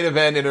win the main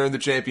event and earn the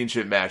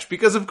championship match.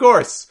 Because of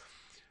course.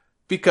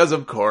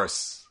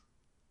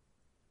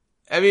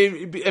 I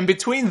mean, and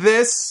between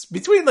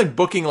like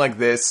booking like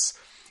this,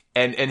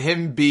 and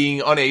him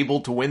being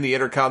unable to win the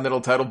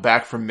Intercontinental title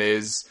back from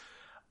Miz,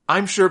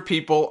 I'm sure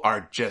people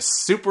are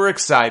just super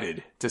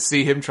excited to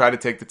see him try to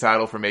take the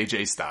title from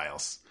AJ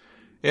Styles.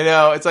 You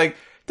know, it's like,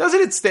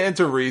 doesn't it stand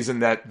to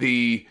reason that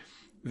the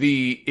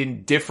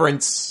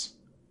indifference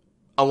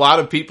a lot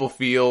of people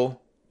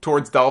feel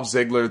towards Dolph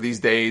Ziggler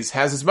these days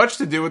has as much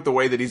to do with the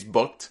way that he's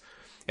booked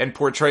and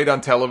portrayed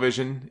on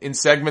television in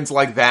segments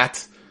like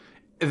that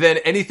than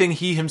anything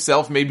he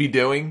himself may be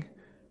doing?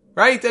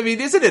 Right? I mean,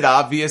 isn't it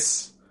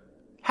obvious?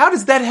 How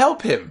does that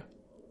help him?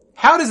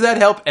 How does that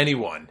help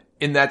anyone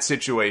in that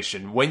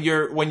situation when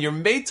you're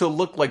made to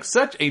look like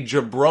such a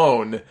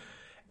jabron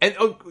and,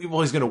 oh,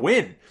 well, he's going to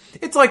win.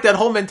 It's like that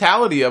whole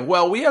mentality of,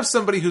 well, we have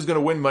somebody who's going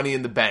to win Money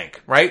in the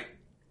Bank, right?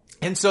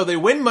 And so they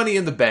win Money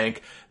in the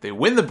Bank. They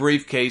win the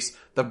briefcase.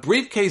 The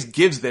briefcase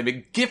gifts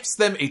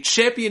them a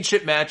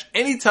championship match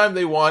anytime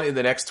they want in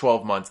the next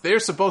 12 months. They're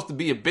supposed to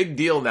be a big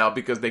deal now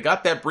because they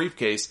got that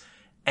briefcase,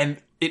 and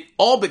it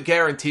all but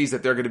guarantees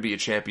that they're going to be a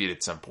champion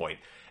at some point.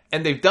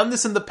 And they've done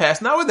this in the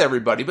past, not with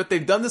everybody, but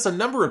they've done this a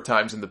number of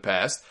times in the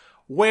past,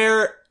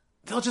 where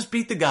they'll just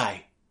beat the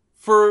guy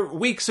for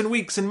weeks and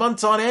weeks and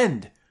months on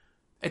end.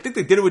 I think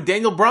they did it with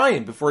Daniel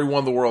Bryan before he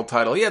won the world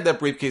title. He had that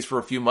briefcase for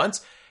a few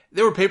months.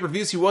 There were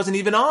pay-per-views he wasn't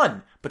even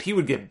on, but he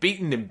would get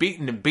beaten and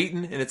beaten and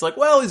beaten, and it's like,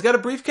 well, he's got a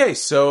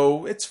briefcase,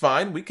 so it's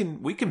fine. We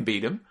can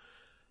beat him.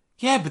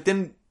 Yeah, but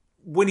then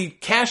when he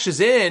cashes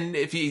in,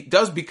 if he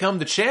does become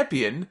the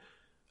champion,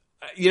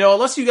 you know,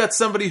 unless you got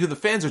somebody who the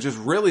fans are just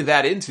really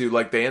that into,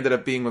 like they ended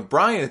up being with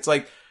Bryan, it's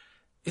like,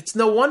 it's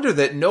no wonder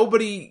that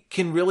nobody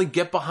can really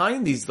get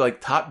behind these like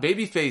top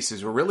baby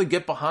faces or really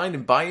get behind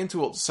and buy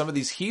into some of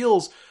these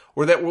heels,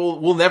 or that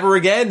we'll never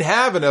again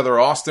have another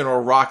Austin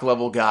or Rock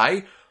level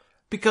guy.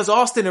 Because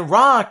Austin and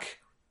Rock,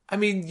 I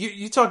mean,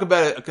 you talk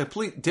about a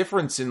complete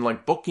difference in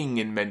like booking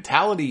and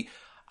mentality.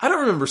 I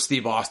don't remember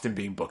Steve Austin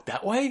being booked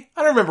that way.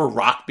 I don't remember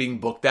Rock being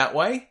booked that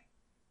way.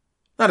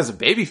 Not as a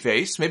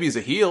babyface, maybe as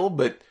a heel,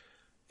 but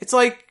it's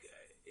like,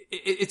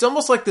 it's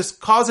almost like this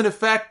cause and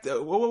effect.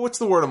 What's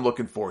the word I'm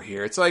looking for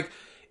here? It's like,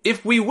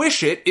 if we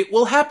wish it, it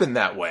will happen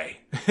that way.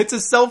 It's a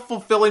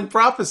self-fulfilling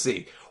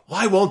prophecy.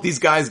 Why won't these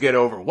guys get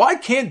over? Why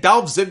can't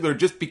Dolph Ziggler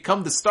just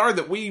become the star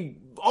that we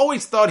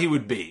always thought he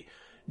would be?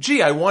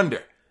 Gee, I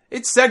wonder.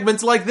 It's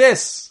segments like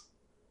this.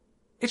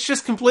 It's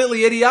just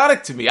completely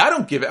idiotic to me. I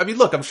don't give it. I mean,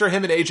 look, I'm sure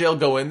him and AJ will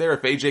go in there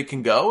if AJ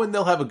can go, and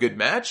they'll have a good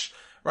match,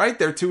 right?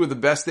 They're two of the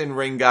best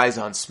in-ring guys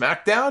on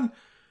SmackDown.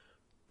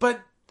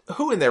 But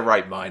who in their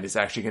right mind is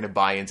actually going to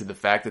buy into the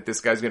fact that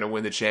this guy's going to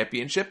win the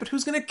championship? But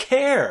who's going to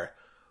care?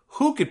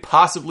 Who could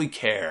possibly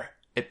care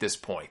at this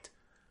point?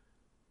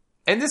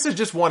 And this is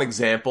just one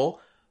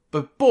example,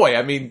 but boy,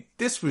 I mean,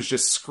 this was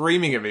just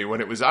screaming at me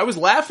when I was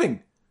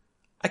laughing.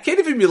 I can't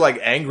even be like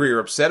angry or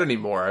upset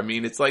anymore. I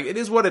mean, it's like, it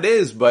is what it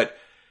is, but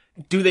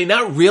do they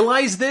not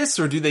realize this,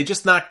 or do they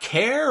just not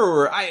care,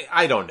 or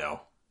I don't know.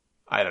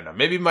 I don't know.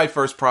 Maybe my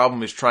first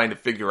problem is trying to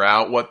figure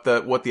out what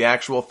the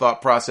actual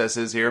thought process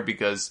is here,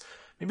 because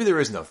maybe there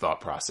is no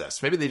thought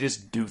process. Maybe they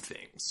just do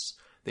things.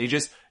 They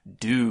just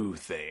do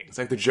things.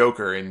 Like the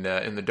Joker in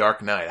The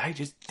Dark Knight. I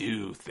just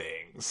do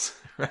things,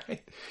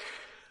 right?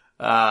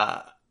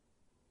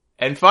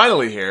 And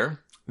finally here,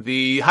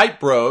 the Hype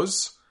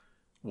Bros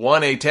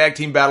won a tag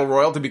team battle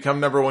royal to become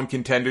number one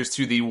contenders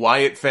to the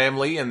Wyatt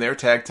family and their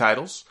tag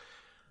titles.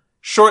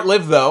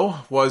 Short-lived, though,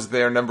 was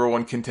their number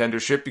one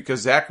contendership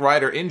because Zack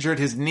Ryder injured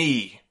his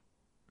knee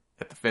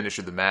at the finish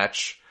of the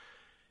match.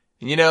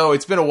 And you know,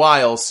 it's been a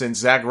while since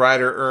Zack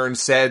Ryder earned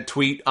sad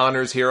tweet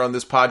honors here on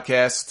this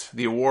podcast.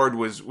 The award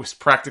was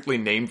practically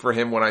named for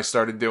him when I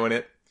started doing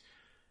it.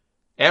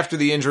 After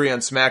the injury on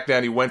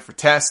SmackDown, he went for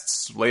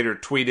tests, later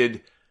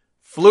tweeted,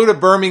 "Flew to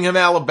Birmingham,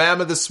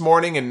 Alabama this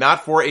morning and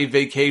not for a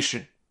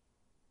vacation."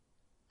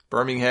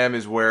 Birmingham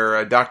is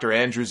where Dr.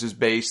 Andrews is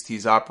based.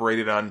 He's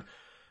operated on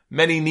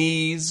many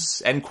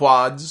knees and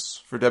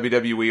quads for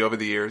WWE over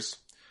the years.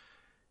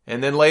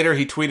 And then later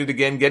he tweeted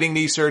again, "Getting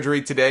knee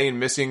surgery today and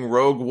missing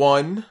Rogue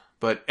One,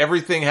 but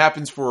everything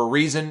happens for a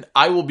reason.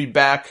 I will be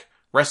back.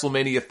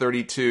 WrestleMania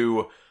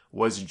 32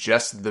 was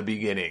just the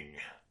beginning."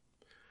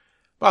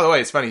 By the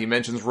way, it's funny, he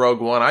mentions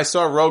Rogue One. I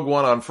saw Rogue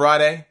One on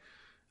Friday.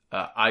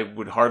 I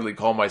would hardly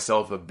call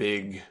myself a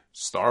big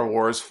Star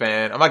Wars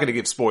fan. I'm not going to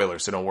give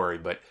spoilers, so don't worry,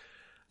 but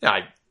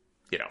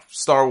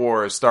Star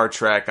Wars, Star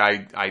Trek,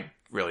 I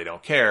really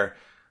don't care.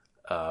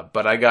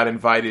 But I got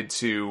invited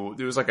to,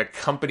 there was like a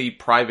company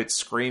private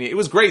screening. It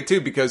was great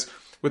too, because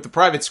with the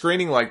private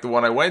screening like the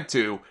one I went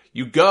to,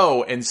 you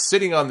go and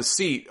sitting on the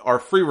seat are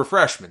free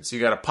refreshments. You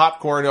got a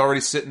popcorn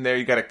already sitting there.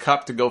 You got a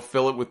cup to go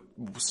fill it with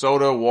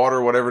soda,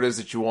 water, whatever it is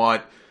that you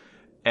want.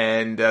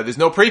 And there's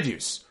no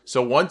previews.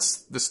 So once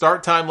the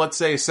start time, let's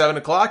say is 7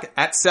 o'clock,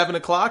 at 7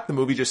 o'clock, the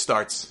movie just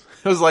starts.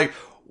 I was like,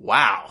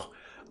 wow.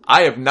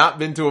 I have not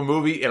been to a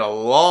movie in a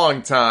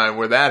long time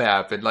where that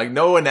happened. Like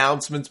no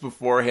announcements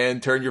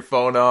beforehand, turn your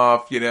phone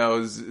off,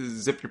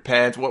 zip your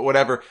pants,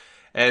 whatever.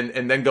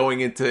 And then going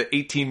into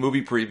 18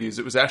 movie previews.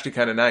 It was actually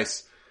kind of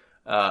nice.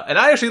 And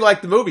I actually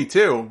liked the movie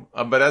too.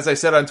 But as I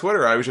said on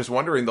Twitter, I was just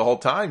wondering the whole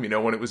time,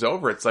 when it was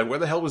over, it's like, where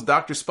the hell was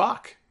Dr.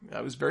 Spock? I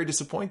was very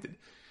disappointed.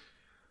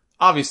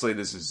 Obviously,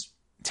 this is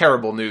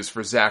terrible news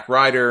for Zack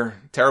Ryder.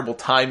 Terrible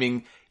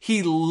timing.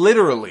 He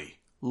literally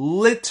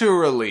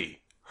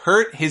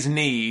hurt his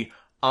knee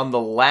on the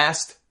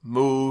last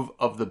move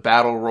of the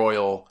Battle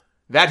Royal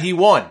that he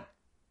won.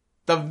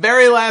 The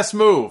very last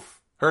move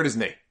hurt his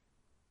knee.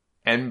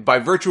 And by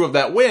virtue of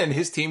that win,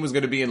 his team was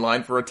going to be in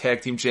line for a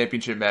tag team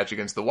championship match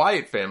against the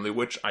Wyatt family,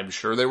 which I'm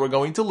sure they were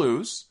going to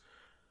lose.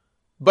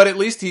 But at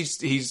least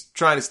he's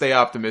trying to stay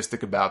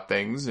optimistic about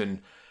things,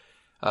 and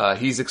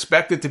he's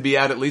expected to be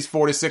out at least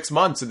 4 to 6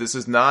 months. So this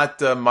is not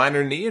a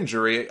minor knee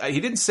injury. He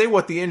didn't say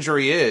what the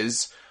injury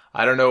is.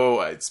 I don't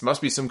know. It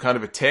must be some kind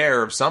of a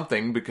tear of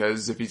something,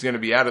 because if he's going to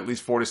be out at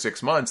least 4 to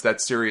 6 months,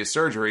 that's serious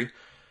surgery.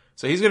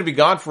 So he's going to be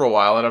gone for a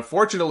while. And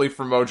unfortunately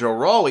for Mojo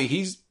Rawley,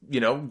 he's,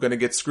 going to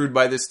get screwed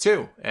by this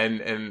too.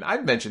 And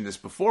I've mentioned this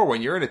before.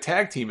 When you're in a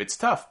tag team, it's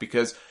tough,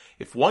 because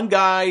if one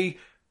guy,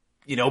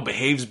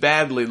 behaves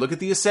badly, look at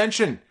the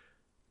Ascension.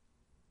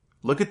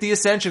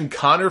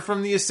 Connor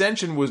from the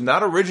Ascension was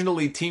not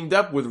originally teamed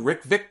up with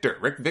Rick Victor.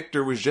 Rick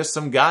Victor was just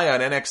some guy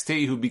on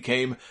NXT who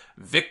became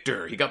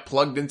Victor. He got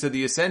plugged into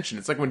the Ascension.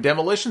 It's like when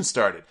Demolition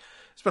started.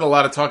 There's been a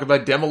lot of talk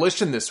about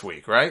Demolition this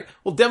week, right?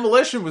 Well,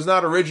 Demolition was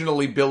not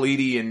originally Bill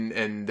Eadie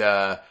and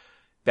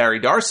Barry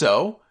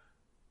Darsow.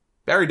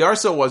 Barry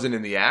Darsow wasn't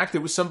in the act.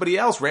 It was somebody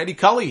else. Randy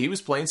Cully. He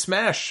was playing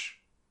Smash.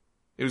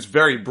 It was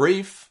very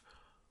brief.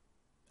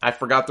 I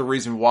forgot the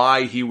reason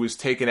why he was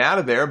taken out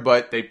of there,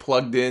 but they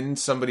plugged in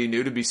somebody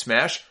new to be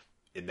Smash.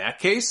 In that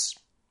case,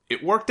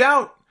 it worked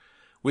out.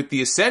 With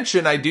the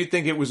Ascension, I do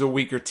think it was a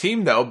weaker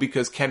team, though,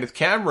 because Kenneth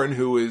Cameron,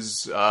 who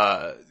is,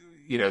 the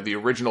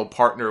original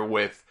partner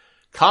with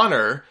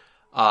Connor,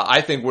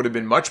 I think would have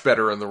been much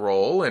better in the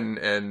role,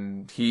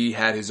 and he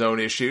had his own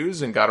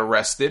issues and got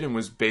arrested and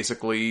was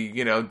basically,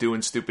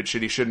 doing stupid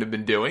shit he shouldn't have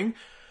been doing.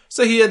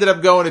 So he ended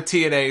up going to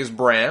TNA as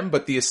Bram,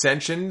 but the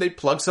Ascension, they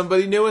plugged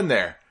somebody new in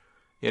there.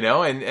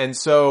 And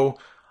so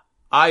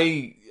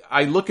I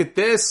look at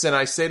this and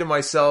I say to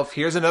myself,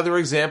 here's another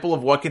example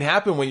of what can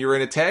happen when you're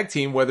in a tag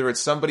team, whether it's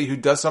somebody who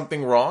does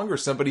something wrong or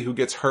somebody who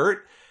gets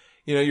hurt.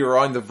 you're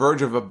on the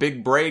verge of a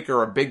big break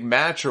or a big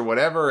match or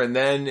whatever, and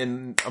then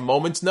in a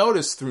moment's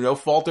notice, through no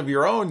fault of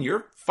your own,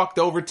 you're fucked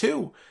over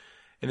too.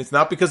 And it's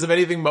not because of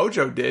anything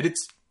Mojo did.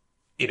 It's,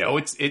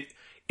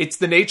 it's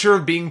the nature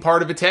of being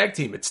part of a tag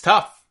team. It's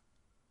tough.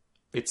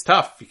 It's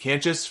tough. You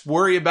can't just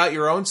worry about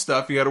your own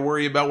stuff. You got to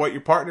worry about what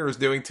your partner is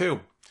doing too.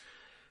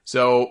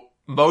 So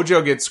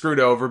Mojo gets screwed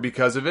over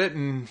because of it,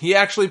 and he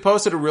actually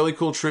posted a really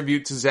cool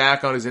tribute to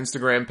Zach on his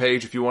Instagram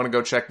page if you want to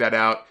go check that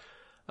out.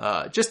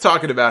 Just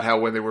talking about how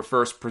when they were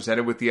first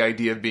presented with the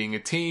idea of being a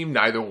team,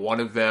 neither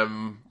one of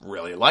them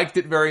really liked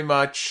it very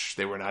much.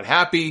 They were not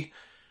happy.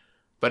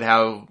 But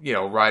how,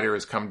 Ryder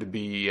has come to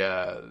be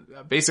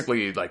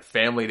basically like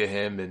family to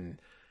him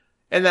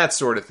and that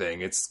sort of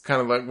thing. It's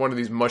kind of like one of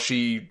these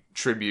mushy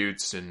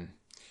tributes, and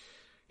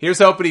here's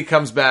hoping he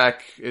comes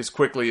back as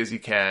quickly as he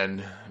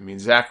can. I mean,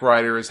 Zack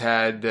Ryder has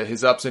had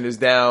his ups and his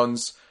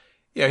downs.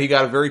 He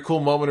got a very cool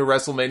moment at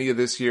WrestleMania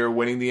this year,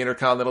 winning the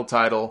Intercontinental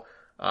title.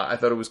 I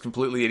thought it was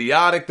completely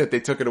idiotic that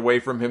they took it away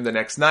from him the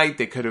next night.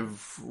 They could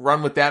have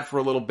run with that for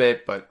a little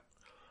bit, but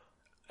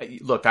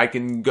look, I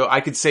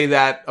could say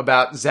that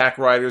about Zack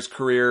Ryder's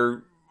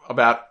career,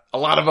 about a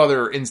lot of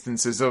other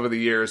instances over the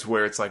years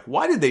where it's like,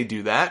 why did they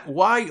do that?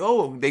 Why?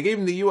 Oh, they gave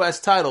him the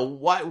U.S. title.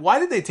 Why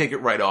did they take it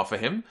right off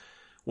of him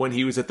when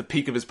he was at the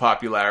peak of his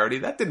popularity?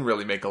 That didn't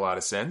really make a lot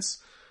of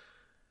sense.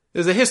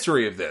 There's a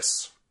history of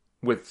this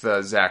with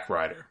Zack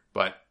Ryder,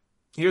 but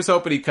here's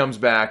hoping he comes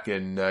back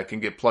and can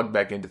get plugged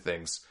back into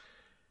things.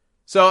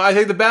 So I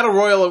think the Battle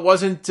Royal, it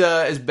wasn't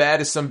as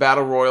bad as some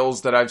Battle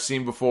Royals that I've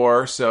seen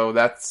before, so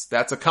that's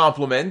a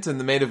compliment, and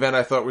the main event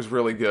I thought was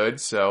really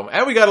good.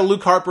 And we got a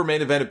Luke Harper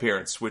main event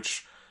appearance,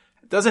 which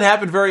doesn't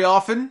happen very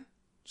often,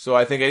 so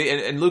I think,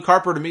 and Luke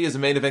Harper to me is a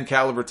main event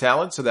caliber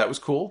talent, so that was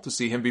cool to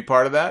see him be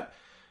part of that.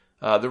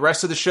 The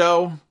rest of the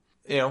show,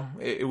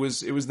 it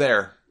was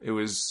there. It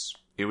was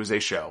a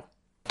show.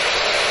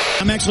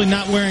 I'm actually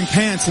not wearing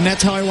pants, and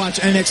that's how I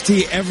watch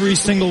NXT every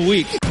single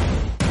week.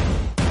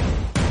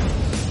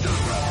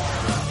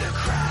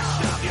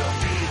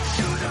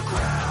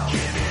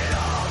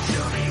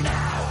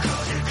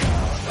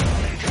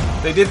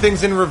 They did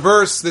things in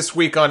reverse this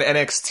week on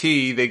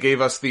NXT. They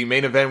gave us the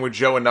main event with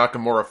Joe and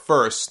Nakamura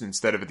first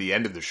instead of at the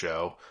end of the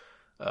show.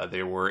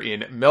 They were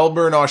in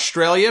Melbourne,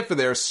 Australia for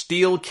their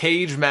steel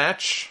cage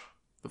match.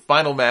 The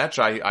final match,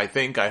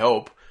 I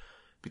hope,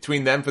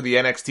 between them for the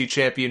NXT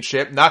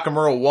Championship.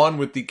 Nakamura won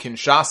with the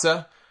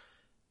Kinshasa.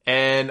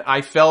 And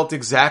I felt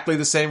exactly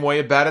the same way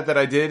about it that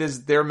I did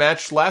as their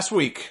match last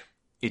week.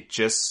 It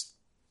just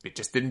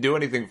didn't do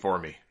anything for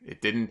me. It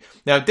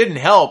didn't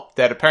help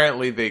that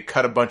apparently they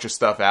cut a bunch of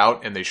stuff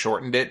out and they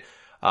shortened it.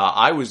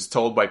 I was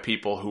told by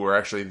people who were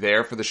actually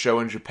there for the show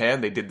in Japan,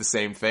 they did the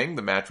same thing.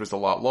 The match was a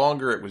lot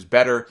longer, it was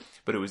better,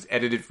 but it was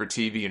edited for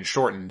TV and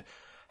shortened.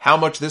 How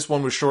much this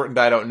one was shortened,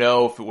 I don't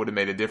know if it would have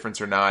made a difference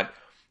or not.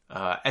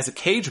 As a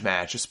cage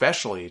match,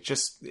 especially,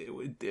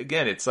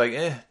 it's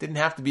like, didn't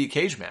have to be a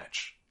cage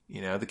match.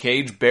 The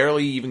cage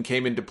barely even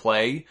came into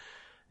play.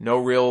 No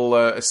real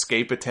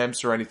escape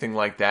attempts or anything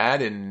like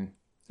that. And,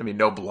 I mean,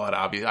 no blood,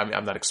 obviously.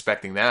 I'm not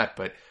expecting that,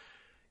 but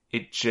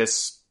it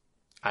just,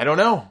 I don't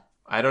know.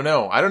 I don't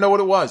know what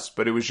it was,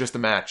 but it was just a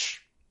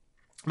match.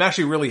 I'm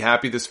actually really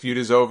happy this feud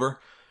is over.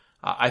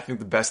 I think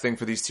the best thing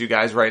for these two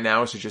guys right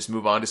now is to just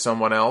move on to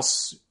someone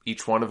else.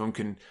 Each one of them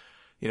can,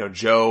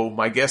 Joe,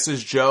 my guess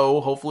is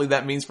Joe. Hopefully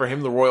that means for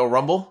him the Royal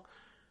Rumble.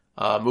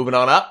 Moving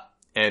on up.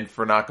 And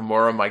for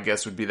Nakamura, my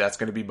guess would be that's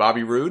going to be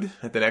Bobby Roode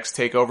at the next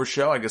TakeOver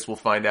show. I guess we'll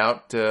find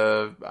out,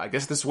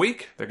 this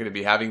week. They're going to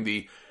be having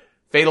the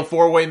Fatal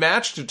 4-Way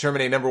match to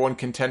determine a number one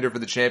contender for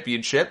the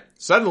championship.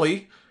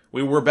 Suddenly,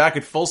 we were back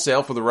at Full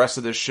Sail for the rest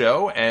of this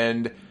show,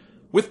 and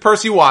with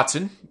Percy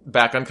Watson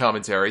back on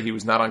commentary. He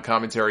was not on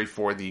commentary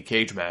for the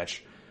cage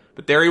match.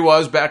 But there he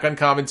was, back on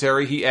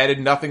commentary. He added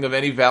nothing of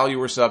any value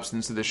or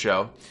substance to the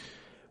show.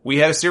 We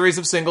had a series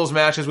of singles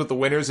matches with the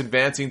winners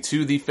advancing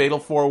to the Fatal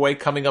 4-Way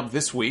coming up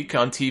this week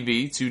on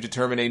TV to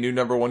determine a new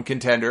number one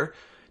contender.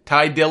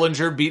 Ty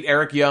Dillinger beat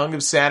Eric Young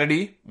of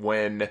Sanity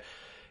when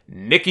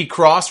Nikki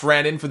Cross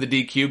ran in for the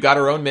DQ, got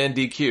her own man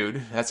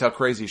DQ'd. That's how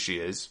crazy she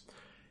is.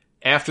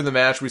 After the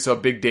match, we saw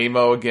Big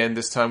Damo again,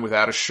 this time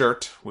without a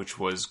shirt, which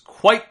was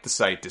quite the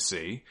sight to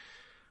see.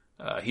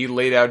 He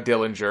laid out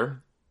Dillinger.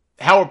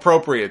 How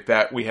appropriate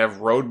that we have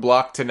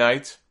Roadblock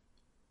tonight.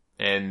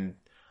 And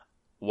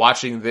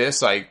watching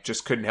this, I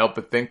just couldn't help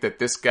but think that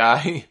this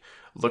guy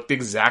looked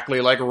exactly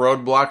like a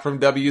Roadblock from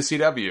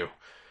WCW.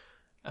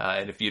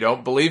 And if you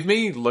don't believe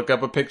me, look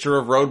up a picture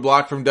of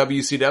Roadblock from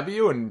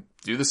WCW and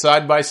do the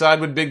side-by-side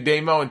with Big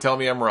Damo and tell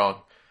me I'm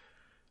wrong.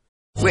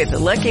 With the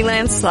Lucky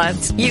Land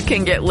Slots, you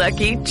can get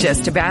lucky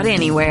just about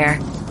anywhere.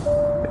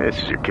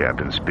 This is your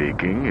captain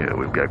speaking.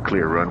 We've got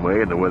clear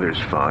runway and the weather's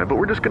fine, but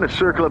we're just going to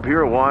circle up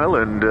here a while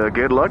and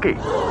get lucky.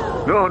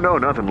 No,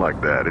 nothing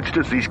like that. It's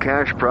just these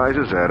cash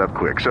prizes add up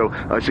quick. So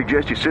I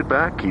suggest you sit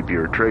back, keep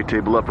your tray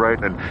table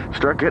upright, and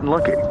start getting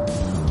lucky.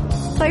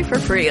 Play for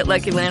free at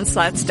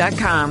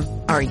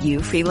LuckyLandSlots.com. Are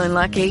you feeling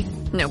lucky?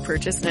 No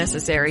purchase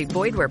necessary.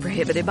 Void where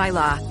prohibited by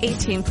law.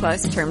 18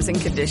 plus terms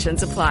and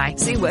conditions apply.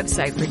 See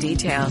website for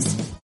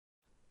details.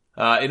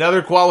 In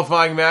other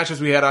qualifying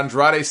matches, we had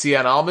Andrade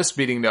Cien Almas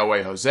beating No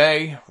Way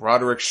Jose.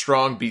 Roderick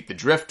Strong beat the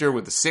Drifter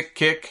with a sick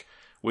kick,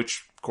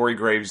 which Corey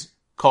Graves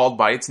called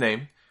by its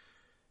name.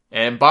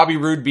 And Bobby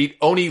Roode beat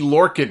Oni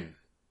Lorcan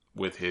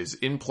with his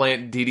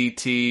implant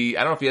DDT.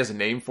 I don't know if he has a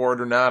name for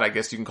it or not. I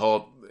guess you can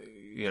call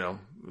it,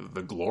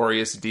 the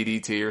Glorious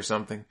DDT or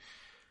something.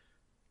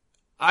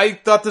 I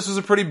thought this was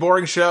a pretty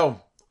boring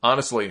show,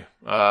 honestly.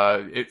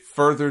 It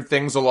furthered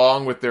things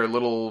along with their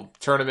little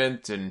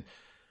tournament and,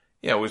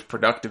 it was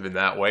productive in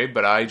that way.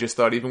 But I just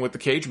thought even with the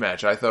cage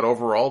match, I thought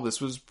overall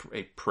this was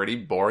a pretty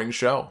boring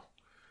show.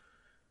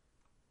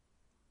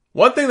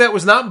 One thing that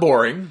was not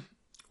boring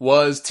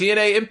was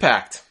TNA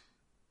Impact.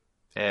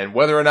 And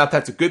whether or not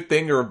that's a good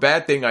thing or a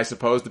bad thing, I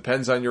suppose,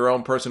 depends on your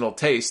own personal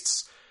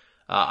tastes.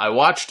 I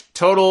watched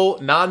Total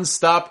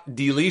Nonstop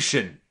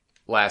Deletion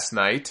last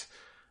night.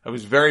 I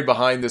was very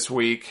behind this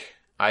week.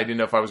 I didn't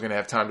know if I was going to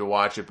have time to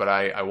watch it, but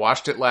I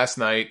watched it last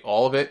night,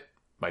 all of it.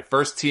 My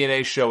first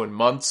TNA show in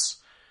months.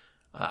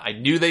 I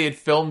knew they had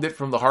filmed it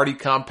from the Hardy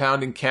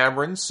compound in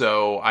Cameron,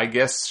 so I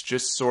guess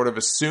just sort of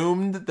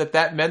assumed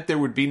that meant there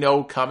would be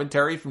no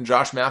commentary from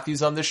Josh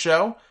Matthews on this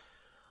show.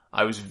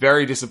 I was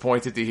very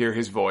disappointed to hear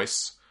his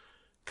voice.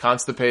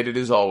 Constipated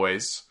as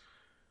always.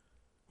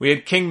 We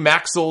had King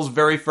Maxwell's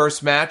very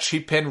first match. He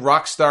pinned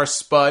Rockstar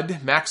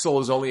Spud. Maxwell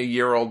is only a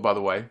year old, by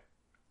the way.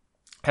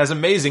 Has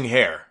amazing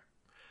hair.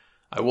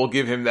 I will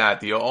give him that.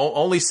 The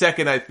only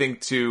second, I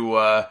think,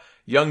 to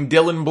young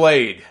Dylan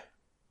Blade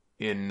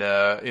in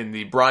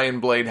the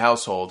Brian Blade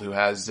household, who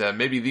has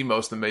maybe the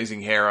most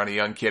amazing hair on a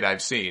young kid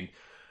I've seen.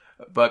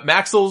 But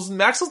Maxwell's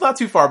not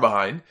too far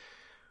behind.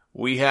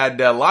 We had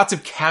lots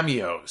of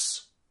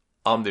cameos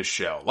on this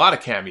show. A lot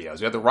of cameos.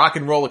 We had the Rock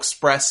and Roll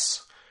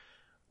Express,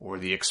 or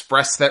the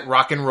Express that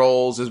Rock and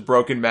Rolls, as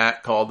Broken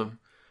Matt called them.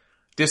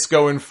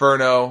 Disco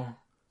Inferno.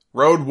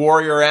 Road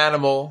Warrior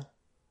Animal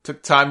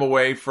took time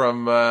away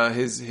from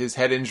his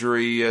head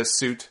injury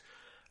suit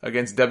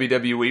against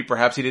WWE.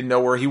 Perhaps he didn't know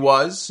where he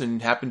was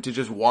and happened to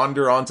just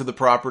wander onto the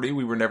property.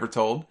 We were never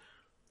told.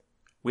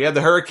 We had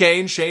the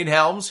Hurricane, Shane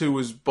Helms, who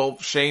was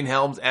both Shane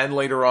Helms and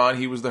later on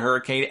he was the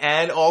Hurricane,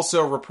 and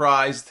also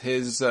reprised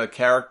his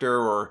character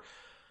or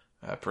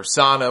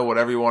persona,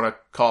 whatever you want to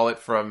call it,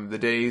 from the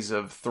days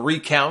of 3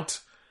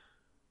 Count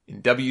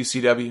in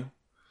WCW.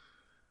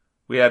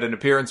 We had an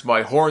appearance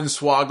by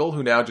Hornswoggle,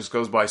 who now just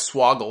goes by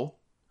Swoggle.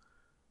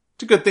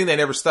 It's a good thing they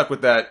never stuck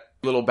with that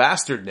little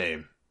bastard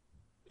name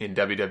in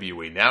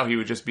WWE. Now he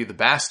would just be the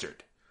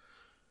Bastard.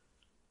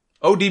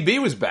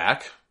 ODB was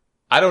back.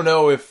 I don't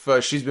know if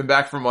she's been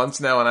back for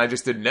months now and I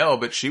just didn't know,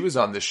 but she was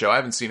on this show. I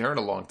haven't seen her in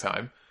a long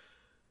time.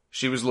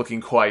 She was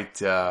looking quite,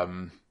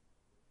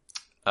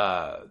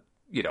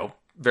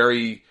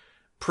 very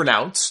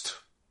pronounced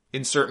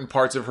in certain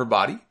parts of her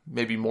body.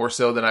 Maybe more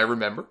so than I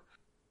remember.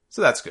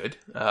 So that's good.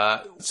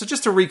 So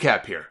just to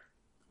recap here.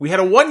 We had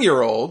a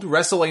 1-year-old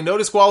wrestle a no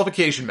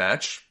disqualification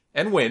match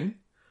and win.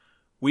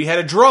 We had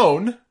a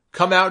drone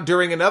come out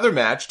during another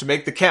match to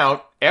make the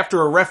count after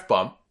a ref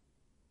bump.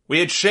 We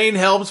had Shane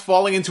Helms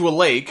falling into a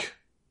lake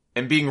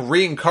and being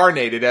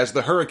reincarnated as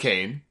the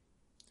Hurricane.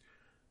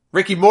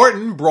 Ricky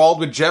Morton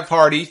brawled with Jeff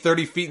Hardy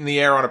 30 feet in the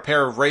air on a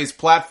pair of raised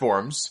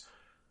platforms,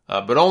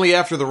 but only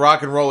after the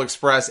Rock and Roll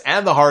Express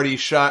and the Hardys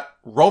shot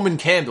Roman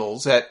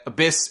candles at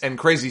Abyss and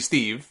Crazy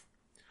Steve.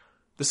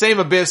 The same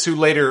Abyss who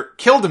later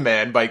killed a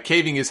man by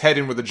caving his head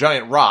in with a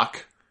giant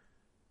rock.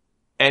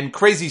 And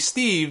Crazy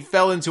Steve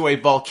fell into a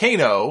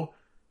volcano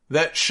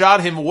that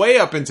shot him way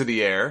up into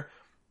the air,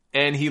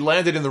 and he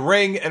landed in the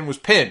ring and was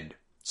pinned.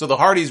 So the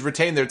Hardys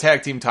retained their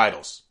tag team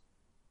titles.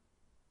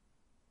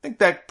 I think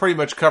that pretty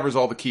much covers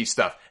all the key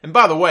stuff. And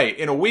by the way,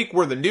 in a week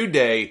where the New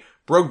Day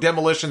broke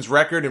Demolition's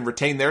record and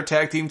retained their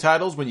tag team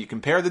titles, when you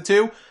compare the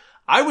two,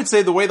 I would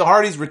say the way the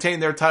Hardys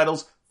retained their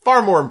titles,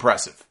 far more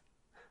impressive.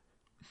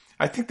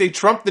 I think they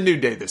trumped the New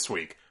Day this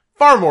week.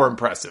 Far more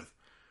impressive.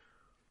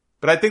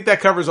 But I think that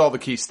covers all the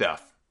key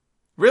stuff.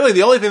 Really,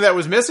 the only thing that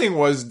was missing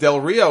was Del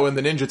Rio and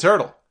the Ninja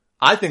Turtle.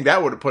 I think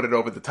that would have put it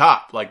over the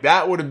top. Like,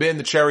 that would have been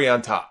the cherry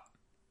on top.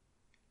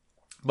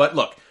 But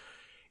look,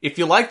 if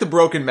you like the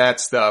Broken Matt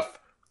stuff,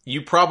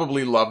 you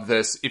probably love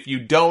this. If you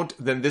don't,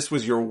 then this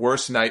was your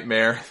worst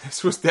nightmare.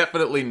 This was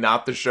definitely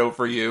not the show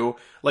for you.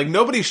 Like,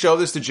 nobody show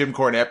this to Jim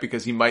Cornette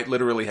because he might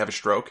literally have a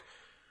stroke.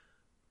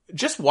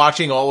 Just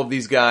watching all of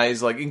these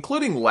guys, like,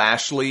 including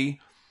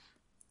Lashley,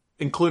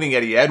 including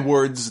Eddie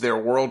Edwards, their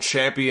world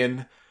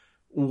champion,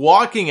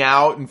 walking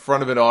out in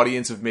front of an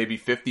audience of maybe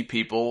 50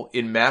 people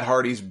in Matt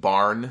Hardy's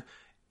barn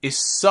is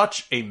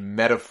such a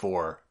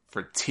metaphor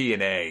for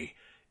TNA.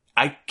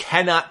 I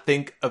cannot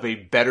think of a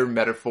better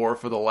metaphor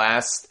for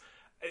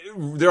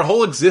their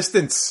whole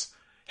existence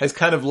has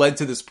kind of led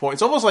to this point.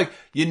 It's almost like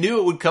you knew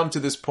it would come to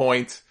this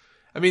point.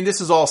 I mean, this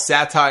is all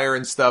satire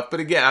and stuff, but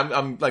again,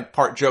 I'm like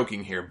part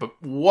joking here, but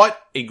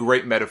what a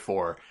great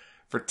metaphor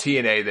for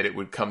TNA that it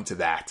would come to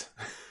that.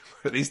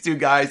 These two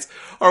guys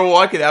are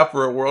walking out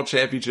for a world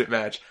championship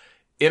match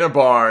in a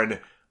barn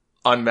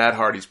on Matt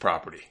Hardy's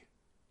property.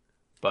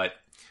 But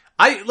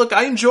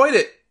I enjoyed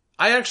it.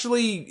 I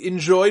actually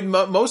enjoyed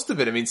most of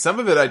it. I mean, some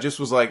of it I just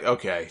was like,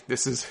 okay,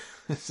 this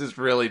is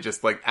really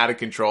just like out of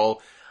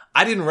control.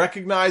 I didn't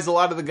recognize a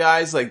lot of the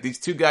guys. Like, these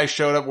two guys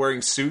showed up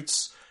wearing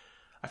suits.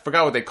 I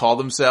forgot what they called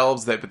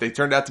themselves, but they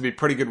turned out to be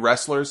pretty good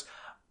wrestlers.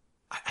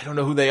 I don't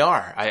know who they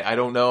are. I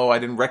don't know. I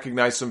didn't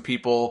recognize some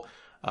people.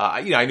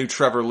 I knew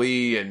Trevor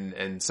Lee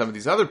and some of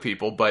these other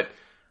people, but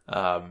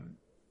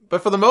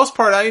for the most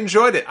part, I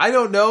enjoyed it. I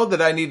don't know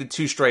that I needed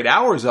 2 straight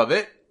hours of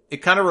it.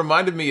 It kind of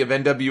reminded me of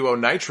NWO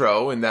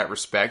Nitro in that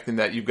respect, in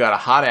that you've got a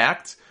hot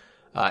act.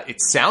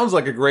 It sounds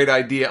like a great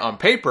idea on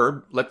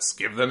paper. Let's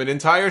give them an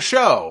entire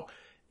show.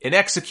 In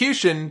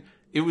execution,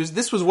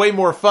 this was way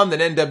more fun than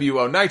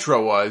NWO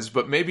Nitro was,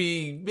 but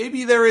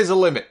maybe there is a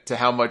limit to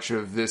how much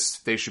of this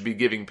they should be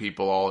giving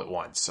people all at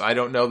once. I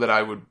don't know that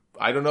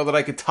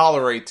I could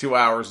tolerate 2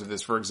 hours of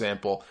this, for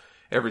example,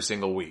 every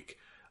single week.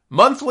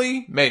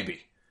 Monthly,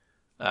 maybe.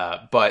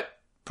 But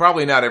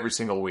probably not every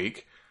single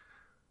week.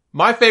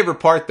 My favorite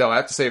part, though, I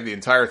have to say, of the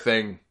entire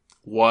thing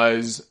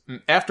was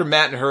after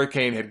Matt and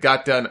Hurricane had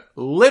got done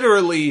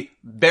literally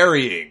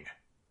burying,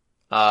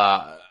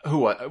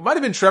 it might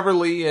have been Trevor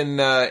Lee and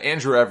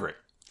Andrew Everett.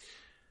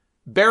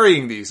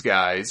 Burying these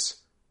guys,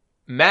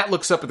 Matt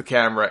looks up at the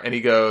camera and he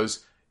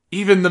goes,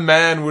 "Even the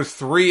man with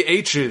 3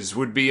 H's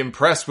would be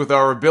impressed with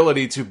our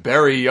ability to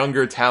bury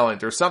younger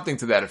talent," or something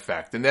to that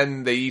effect. And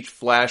then they each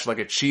flash like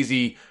a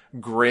cheesy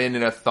grin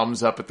and a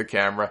thumbs up at the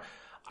camera.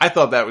 I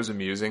thought that was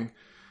amusing.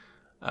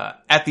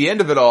 At the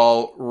end of it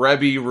all,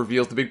 Rebby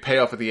reveals, the big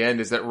payoff at the end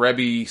is that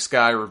Rebby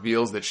Sky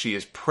reveals that she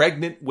is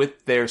pregnant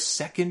with their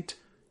second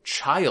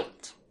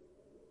child.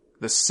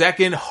 The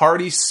second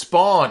Hardy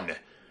spawn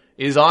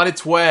is on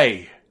its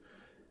way.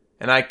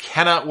 And I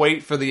cannot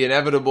wait for the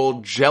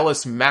inevitable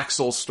jealous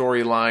Maxwell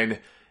storyline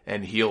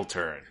and heel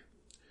turn.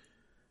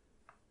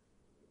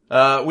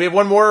 We have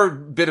one more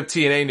bit of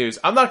TNA news.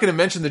 I'm not going to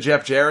mention the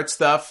Jeff Jarrett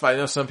stuff. I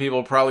know some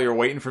people probably are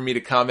waiting for me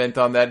to comment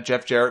on that.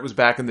 Jeff Jarrett was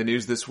back in the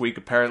news this week.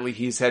 Apparently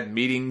he's had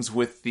meetings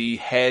with the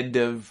head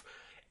of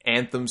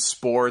Anthem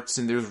Sports,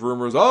 and there's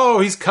rumors,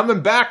 he's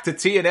coming back to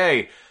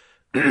TNA.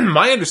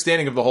 My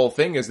understanding of the whole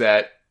thing is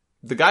that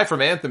the guy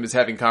from Anthem is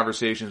having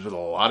conversations with a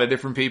lot of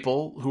different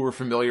people who are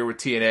familiar with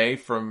TNA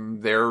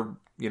from their,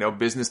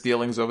 business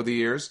dealings over the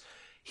years.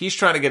 He's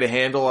trying to get a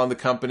handle on the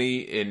company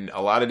in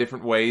a lot of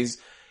different ways.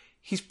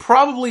 He's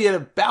probably at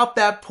about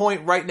that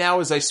point right now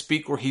as I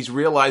speak where he's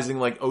realizing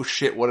like, oh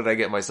shit, what did I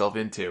get myself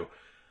into?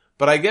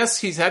 But I guess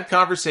he's had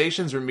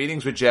conversations or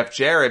meetings with Jeff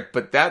Jarrett,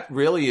 but that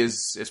really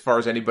is, as far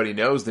as anybody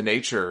knows, the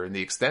nature and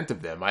the extent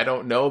of them. I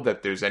don't know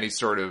that there's any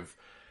sort of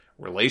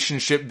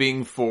relationship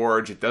being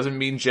forged. It doesn't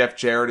mean Jeff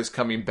Jarrett is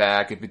coming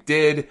back. If it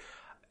did,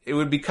 it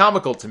would be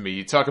comical to me.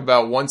 You talk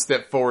about 1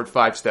 step forward,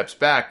 5 steps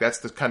back. That's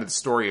the kind of the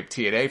story of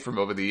TNA from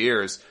over the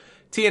years.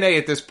 TNA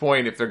at this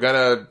point, if they're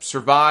gonna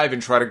survive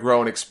and try to grow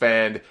and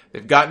expand,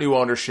 they've got new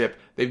ownership.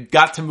 They've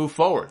got to move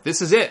forward.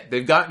 This is it.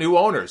 They've got new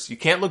owners. You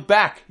can't look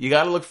back. You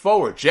gotta look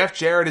forward. Jeff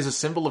Jarrett is a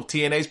symbol of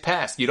TNA's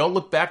past. You don't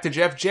look back to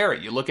Jeff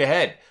Jarrett. You look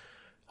ahead.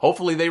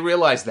 Hopefully they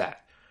realize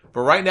that.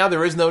 But right now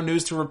there is no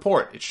news to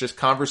report. It's just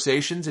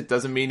conversations. It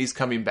doesn't mean he's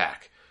coming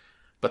back.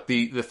 But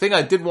the thing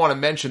I did want to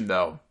mention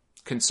though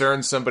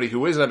concerns somebody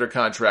who is under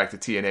contract to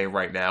TNA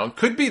right now and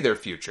could be their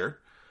future.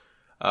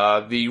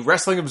 The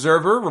Wrestling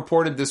Observer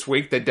reported this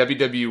week that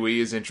WWE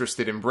is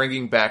interested in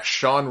bringing back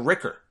Sean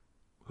Ricker,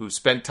 who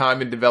spent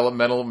time in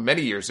developmental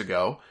many years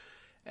ago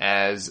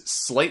as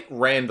Slate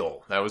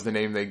Randall. That was the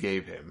name they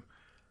gave him.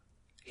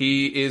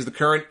 He is the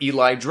current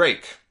Eli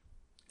Drake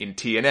in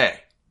TNA.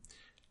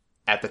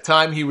 At the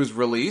time he was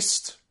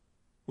released,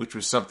 which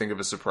was something of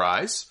a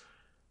surprise,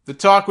 the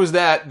talk was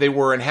that they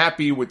were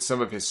unhappy with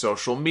some of his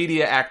social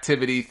media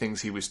activity,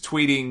 things he was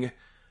tweeting,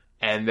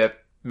 and that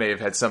may have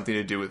had something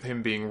to do with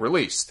him being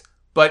released.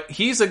 But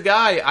he's a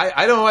guy,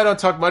 I don't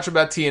talk much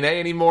about TNA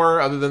anymore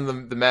other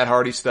than the Matt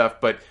Hardy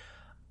stuff, but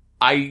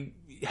I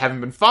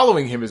haven't been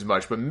following him as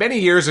much. But many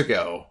years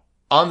ago,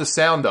 on the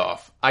Sound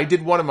Off, I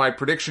did one of my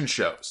prediction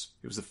shows.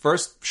 It was the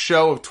first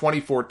show of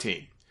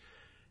 2014.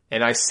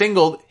 And I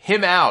singled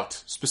him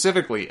out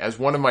specifically as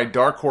one of my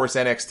Dark Horse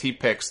NXT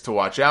picks to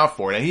watch out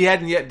for. Now, he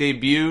hadn't yet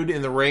debuted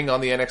in the ring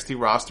on the NXT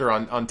roster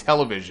on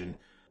television,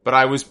 but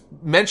I was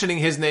mentioning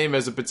his name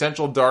as a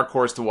potential dark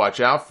horse to watch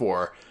out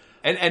for.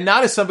 And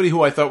not as somebody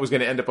who I thought was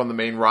going to end up on the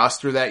main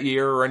roster that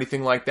year or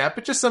anything like that,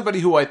 but just somebody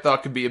who I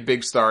thought could be a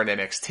big star in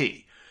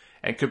NXT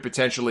and could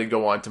potentially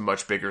go on to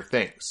much bigger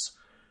things.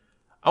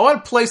 I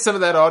want to play some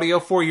of that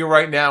audio for you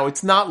right now.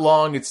 It's not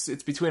long. It's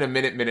between a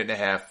minute and a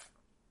half.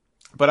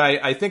 But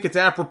I think it's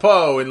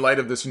apropos in light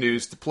of this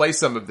news to play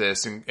some of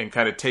this and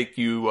kind of take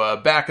you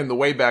back in the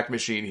Wayback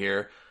Machine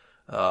here,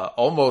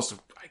 almost,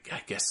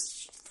 I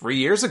guess, 3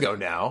 years ago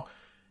now,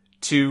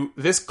 to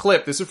this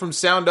clip. This is from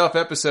Sound Off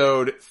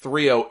episode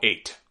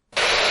 308.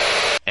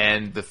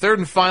 And the third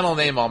and final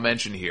name I'll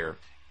mention here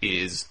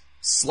is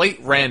Slate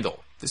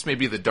Randall. This may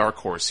be the dark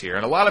horse here,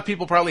 and a lot of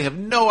people probably have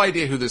no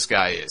idea who this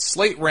guy is.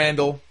 Slate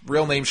Randall,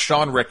 real name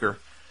Sean Ricker,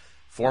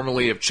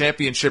 formerly of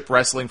Championship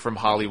Wrestling from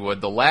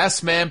Hollywood, the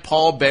last man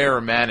Paul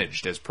Bearer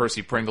managed as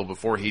Percy Pringle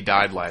before he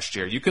died last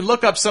year. You can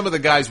look up some of the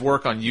guy's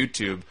work on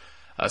YouTube,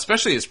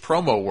 especially his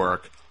promo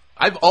work.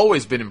 I've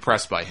always been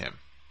impressed by him.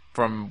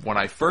 From when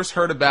I first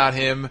heard about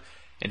him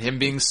and him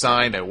being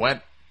signed, I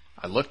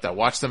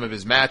watched some of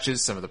his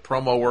matches, some of the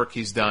promo work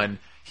he's done.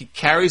 He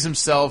carries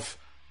himself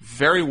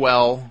very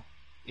well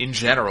in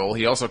general.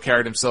 He also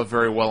carried himself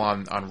very well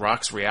on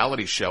Rock's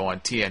reality show on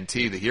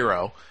TNT, The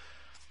Hero.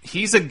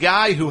 He's a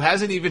guy who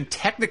hasn't even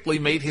technically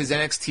made his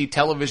NXT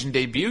television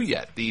debut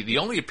yet. The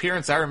only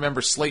appearance I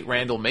remember Slate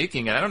Randall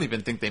making, and I don't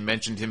even think they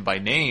mentioned him by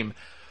name,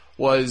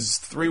 was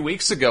 3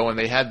 weeks ago when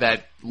they had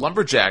that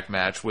Lumberjack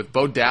match with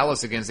Bo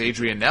Dallas against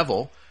Adrian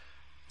Neville,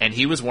 and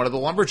he was one of the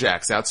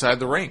Lumberjacks outside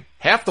the ring.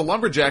 Half the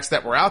Lumberjacks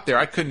that were out there,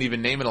 I couldn't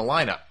even name in a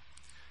lineup.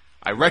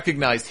 I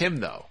recognized him,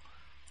 though,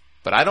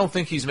 but I don't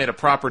think he's made a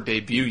proper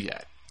debut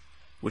yet,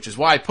 which is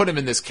why I put him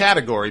in this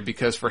category,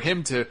 because for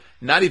him to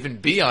not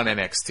even be on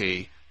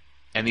NXT,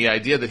 and the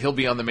idea that he'll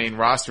be on the main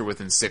roster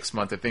within 6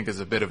 months, I think, is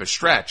a bit of a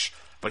stretch.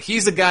 But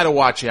he's a guy to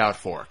watch out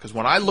for, because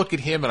when I look at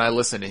him and I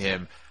listen to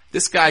him,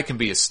 this guy can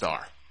be a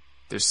star.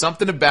 There's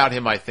something about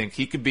him, I think.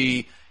 He could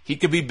be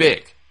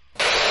big.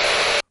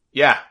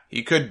 Yeah,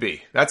 he could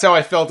be. That's how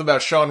I felt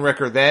about Sean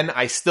Ricker then.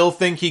 I still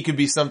think he could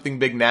be something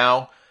big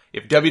now.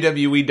 If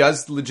WWE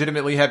does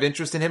legitimately have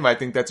interest in him, I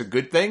think that's a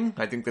good thing.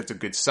 I think that's a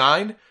good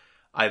sign.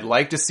 I'd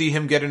like to see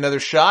him get another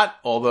shot,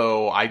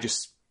 although I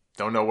just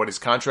don't know what his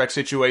contract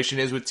situation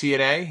is with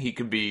TNA. He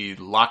could be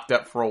locked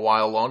up for a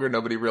while longer.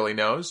 Nobody really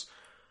knows.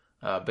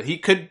 But he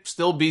could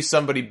still be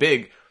somebody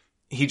big.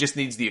 He just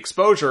needs the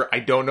exposure. I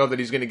don't know that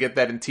he's going to get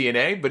that in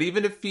TNA, but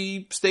even if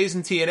he stays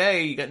in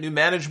TNA, you got new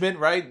management,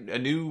 right? A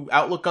new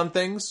outlook on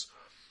things.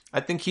 I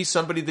think he's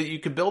somebody that you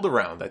could build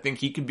around. I think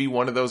he could be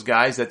one of those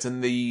guys that's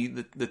in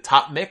the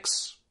top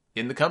mix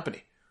in the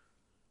company.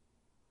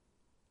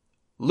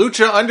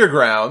 Lucha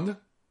Underground.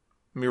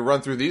 Let me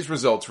run through these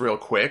results real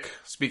quick.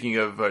 Speaking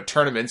of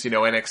tournaments,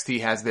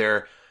 NXT has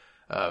their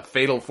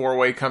Fatal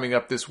 4-Way coming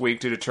up this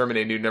week to determine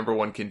a new number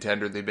one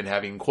contender. They've been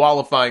having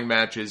qualifying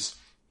matches.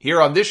 Here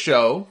on this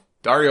show,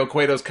 Dario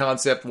Cueto's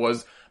concept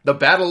was the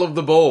Battle of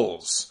the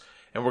Bulls.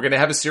 And we're going to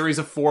have a series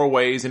of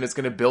 4-ways, and it's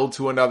going to build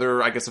to another,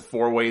 a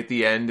 4-way at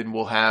the end, and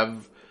we'll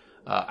have,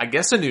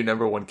 a new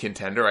number one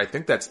contender. I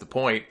think that's the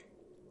point.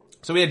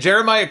 So we had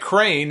Jeremiah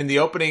Crane in the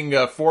opening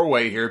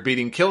 4-way here,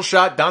 beating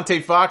Killshot, Dante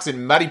Fox,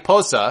 and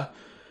Mariposa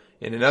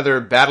in another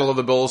Battle of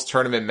the Bulls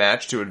tournament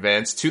match to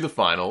advance to the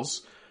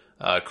finals.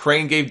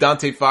 Crane gave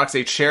Dante Fox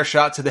a chair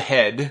shot to the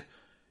head.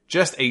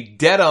 Just a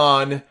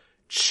dead-on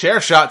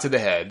chair shot to the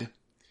head.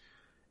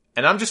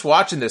 And I'm just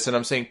watching this and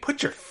I'm saying,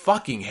 put your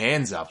fucking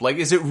hands up.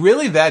 Is it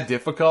really that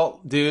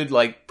difficult, dude?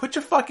 Put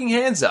your fucking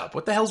hands up.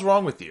 What the hell's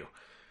wrong with you?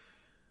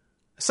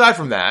 Aside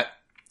from that,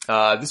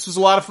 this was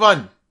a lot of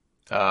fun.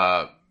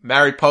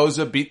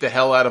 Mariposa beat the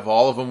hell out of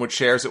all of them with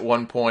chairs at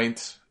one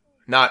point.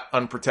 Not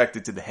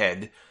unprotected to the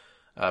head.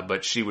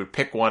 But she would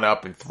pick one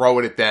up and throw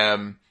it at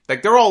them.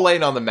 They're all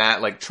laying on the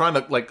mat, trying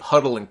to,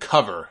 huddle and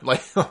cover.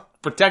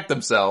 Protect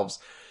themselves.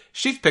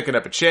 She's picking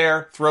up a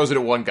chair, throws it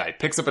at one guy,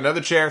 picks up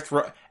another chair,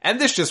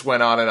 and this just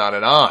went on and on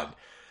and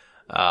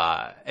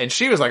on. And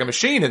she was like a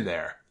machine in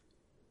there.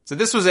 So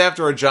this was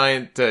after a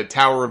giant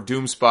Tower of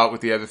Doom spot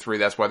with the other three.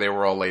 That's why they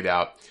were all laid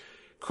out.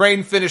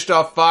 Crane finished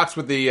off Fox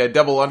with the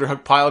double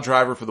underhook pile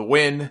driver for the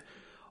win.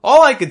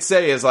 All I could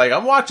say is,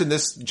 I'm watching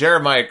this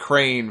Jeremiah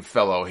Crane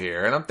fellow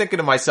here, and I'm thinking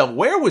to myself,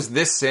 where was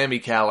this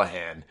Sami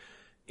Callihan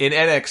in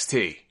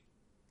NXT?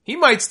 He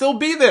might still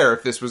be there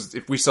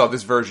if we saw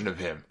this version of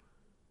him.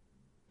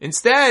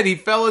 Instead, he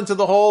fell into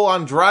the whole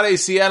Andrade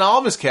Cien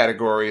Almas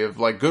category of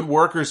good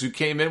workers who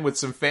came in with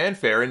some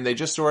fanfare and they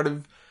just sort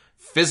of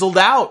fizzled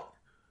out.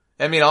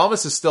 I mean,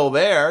 Almas is still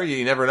there.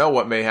 You never know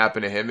what may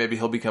happen to him. Maybe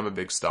he'll become a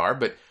big star,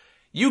 but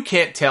you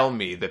can't tell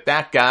me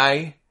that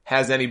guy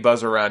has any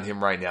buzz around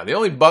him right now. The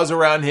only buzz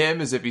around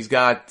him is if he's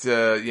got,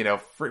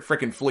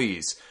 frickin'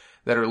 fleas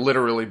that are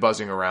literally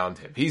buzzing around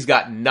him. He's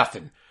got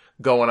nothing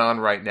going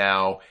on right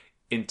now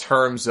in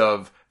terms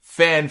of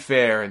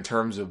fanfare, in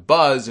terms of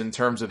buzz, in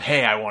terms of,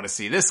 hey, I want to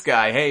see this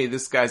guy. Hey,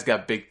 this guy's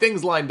got big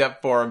things lined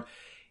up for him.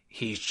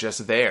 He's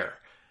just there.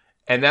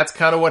 And that's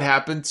kind of what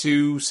happened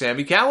to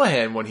Sami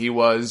Callihan when he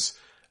was,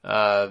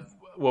 what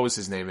was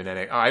his name in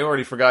NXT? Oh, I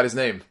already forgot his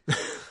name.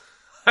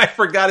 I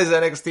forgot his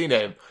NXT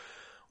name.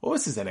 What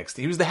was his NXT?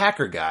 He was the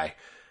hacker guy.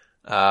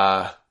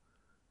 I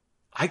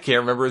can't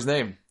remember his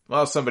name.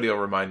 Well, somebody will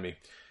remind me.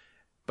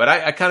 But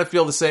I kind of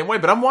feel the same way.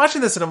 But I'm watching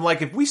this and I'm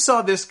like, if we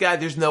saw this guy,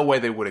 there's no way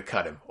they would have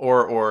cut him.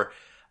 Or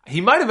he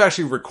might have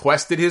actually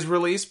requested his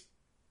release.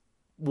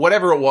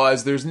 Whatever it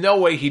was, there's no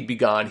way he'd be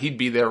gone. He'd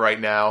be there right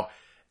now.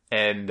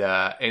 And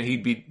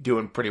he'd be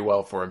doing pretty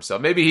well for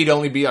himself. Maybe he'd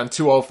only be on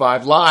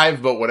 205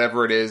 Live, but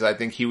whatever it is, I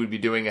think he would be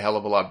doing a hell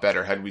of a lot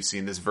better had we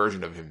seen this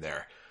version of him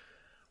there.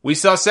 We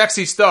saw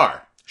Sexy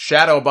Star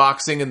shadow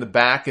boxing in the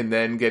back and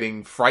then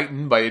getting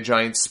frightened by a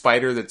giant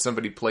spider that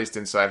somebody placed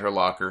inside her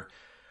locker.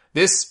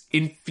 This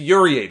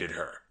infuriated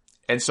her.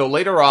 And so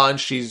later on,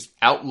 she's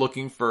out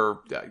looking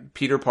for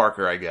Peter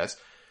Parker, I guess.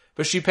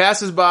 but she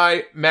passes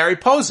by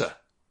Mariposa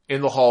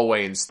in the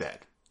hallway instead.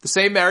 The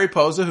same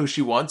Mariposa who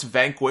she once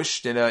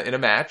vanquished in a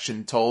match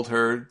and told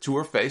her to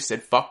her face,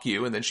 said, "Fuck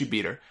you," and then she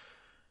beat her.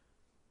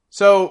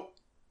 So,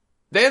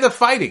 they end up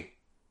fighting.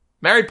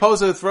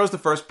 Mariposa throws the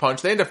first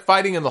punch. They end up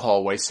fighting in the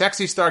hallway.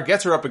 Sexy Star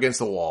gets her up against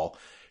the wall.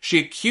 She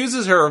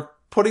accuses her of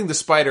putting the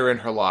spider in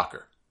her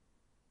locker.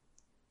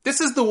 This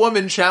is the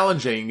woman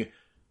challenging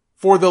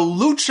for the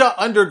Lucha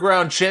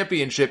Underground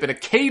Championship in a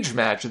cage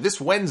match this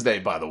Wednesday,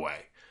 by the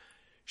way.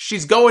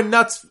 She's going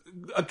nuts,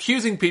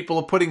 accusing people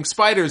of putting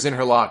spiders in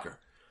her locker.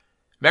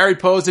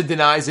 Mariposa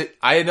denies it.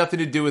 I had nothing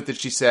to do with it,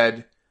 she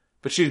said.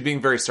 But she was being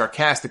very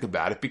sarcastic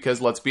about it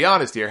because, let's be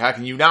honest here, how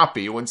can you not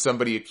be when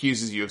somebody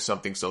accuses you of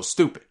something so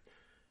stupid?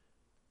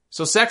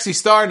 So Sexy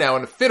Star now,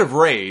 in a fit of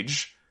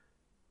rage,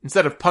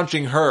 instead of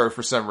punching her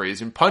for some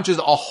reason, punches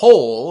a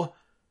hole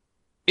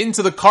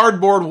into the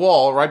cardboard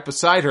wall right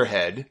beside her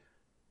head,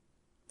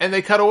 and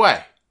they cut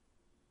away.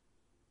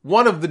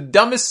 One of the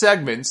dumbest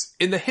segments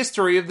in the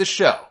history of the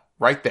show,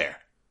 right there.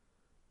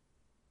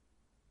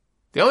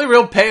 The only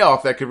real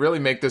payoff that could really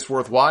make this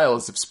worthwhile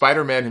is if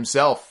Spider-Man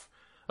himself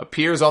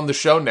appears on the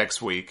show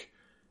next week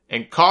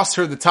and costs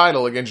her the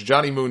title against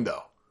Johnny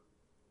Mundo.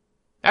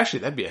 Actually,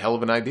 that'd be a hell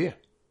of an idea.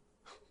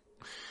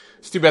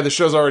 It's too bad the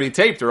show's already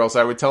taped, or else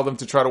I would tell them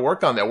to try to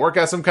work on that. Work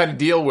out some kind of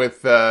deal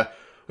with,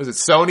 was it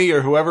Sony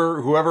or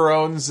whoever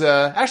owns,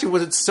 actually,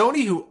 was it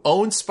Sony who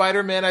owned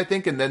Spider-Man, I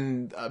think, and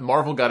then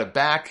Marvel got it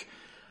back?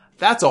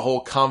 That's a whole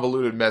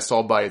convoluted mess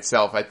all by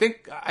itself.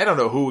 I don't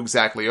know who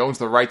exactly owns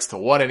the rights to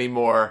what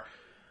anymore.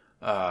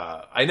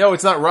 I know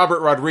it's not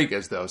Robert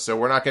Rodriguez, though, so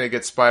we're not going to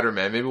get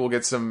Spider-Man. Maybe we'll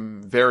get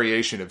some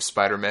variation of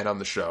Spider-Man on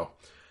the show.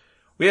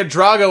 We had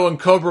Drago and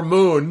Cobra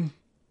Moon.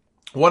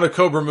 One of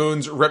Cobra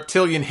Moon's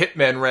reptilian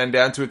hitmen ran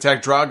down to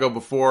attack Drago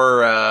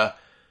before I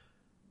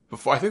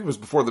think it was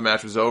before the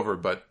match was over,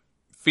 but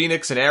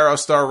Phoenix and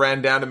Aerostar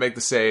ran down to make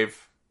the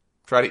save,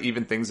 try to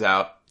even things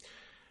out.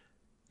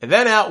 And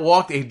then out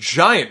walked a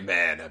giant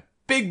man, a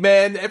big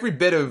man, every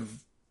bit of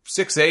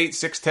 6'8",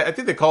 6'10". I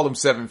think they called him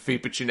 7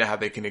 feet, but you know how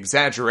they can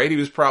exaggerate. He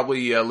was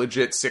probably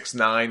legit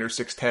 6'9" or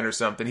 6'10" or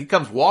something. He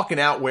comes walking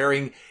out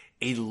wearing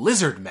a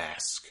lizard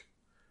mask.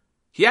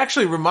 He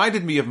actually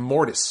reminded me of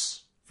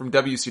Mortis from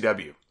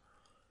WCW.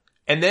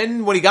 And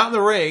then when he got in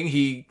the ring,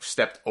 he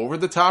stepped over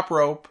the top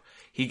rope.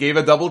 He gave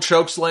a double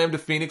choke slam to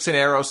Phoenix and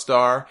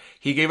Aerostar.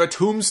 He gave a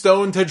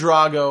tombstone to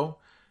Drago.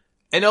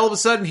 And all of a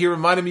sudden, he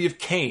reminded me of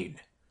Kane.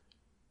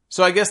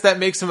 So I guess that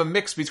makes him a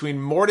mix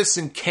between Mortis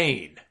and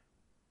Kane.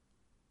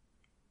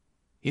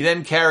 He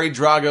then carried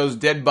Drago's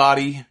dead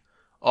body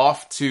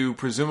off to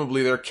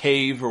presumably their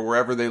cave or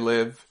wherever they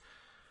live.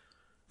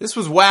 This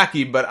was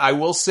wacky, but I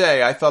will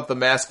say I thought the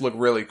mask looked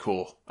really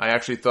cool. I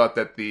actually thought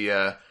that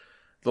the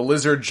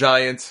lizard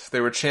giant, they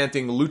were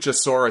chanting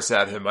Luchasaurus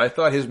at him. I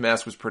thought his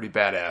mask was pretty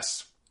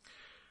badass.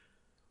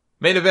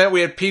 Main event,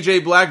 we had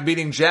PJ Black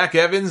beating Jack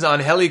Evans,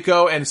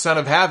 Angelico, and Son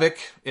of Havoc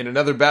in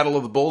another Battle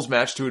of the Bulls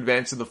match to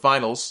advance to the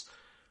finals.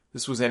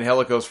 This was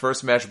Angelico's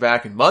first match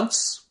back in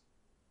months.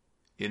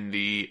 In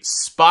the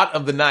spot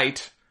of the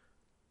night,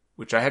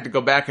 which I had to go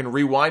back and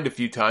rewind a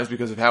few times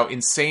because of how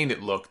insane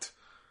it looked.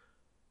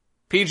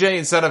 PJ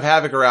and Son of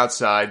Havoc are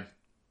outside.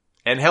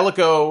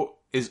 Angelico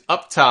is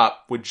up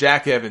top with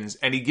Jack Evans,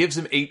 and he gives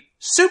him a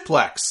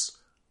suplex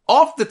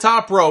off the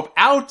top rope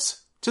out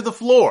to the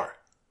floor.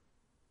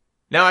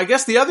 Now, I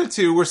guess the other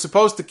two were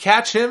supposed to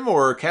catch him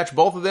or catch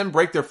both of them,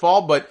 break their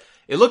fall, but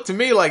it looked to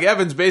me like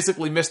Evans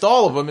basically missed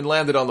all of them and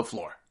landed on the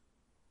floor.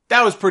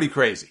 That was pretty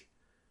crazy.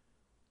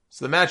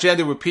 So the match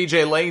ended with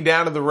PJ laying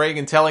down in the ring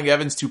and telling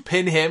Evans to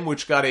pin him,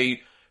 which got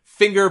a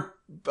finger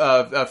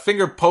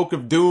poke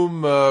of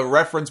doom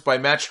reference by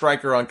Matt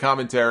Striker on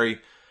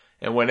commentary.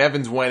 And when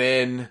Evans went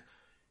in,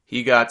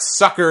 he got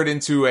suckered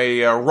into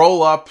a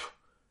roll-up.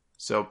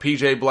 So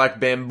PJ Black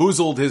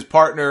bamboozled his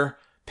partner,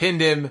 pinned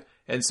him,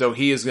 and so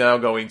he is now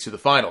going to the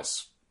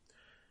finals.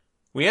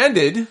 We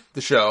ended the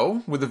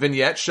show with a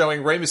vignette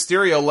showing Rey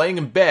Mysterio laying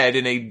in bed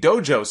in a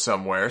dojo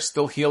somewhere,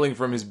 still healing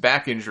from his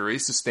back injury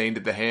sustained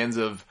at the hands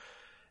of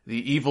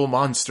the evil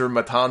monster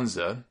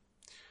Matanza,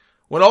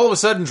 when all of a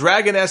sudden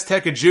Dragon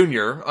Azteca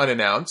Jr.,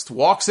 unannounced,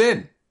 walks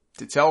in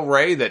to tell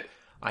Rey that,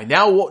 "I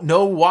now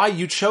know why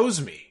you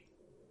chose me.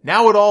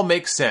 Now it all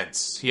makes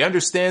sense." He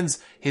understands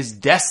his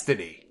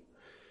destiny.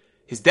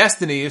 His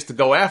destiny is to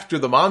go after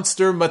the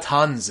monster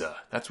Matanza.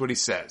 That's what he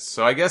says.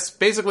 So I guess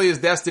basically his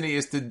destiny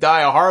is to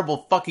die a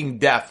horrible fucking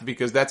death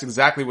because that's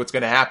exactly what's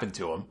going to happen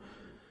to him.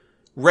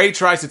 Rey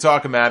tries to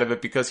talk him out of it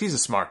because he's a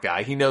smart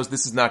guy. He knows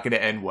this is not going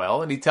to end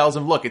well. And he tells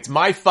him, look, it's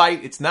my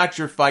fight. It's not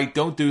your fight.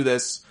 Don't do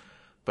this.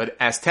 But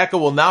Azteca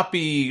will not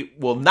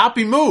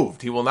be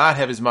moved. He will not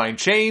have his mind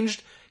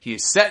changed. He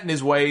is set in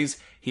his ways.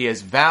 He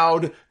has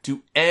vowed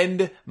to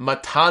end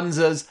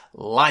Matanza's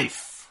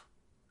life.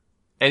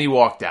 And he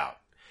walked out.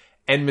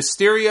 And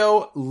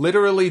Mysterio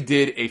literally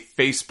did a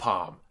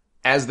facepalm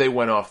as they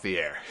went off the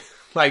air.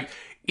 Like,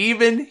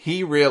 even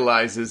he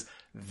realizes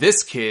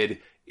this kid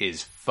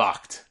is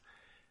fucked.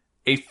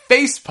 A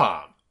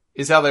facepalm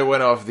is how they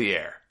went off the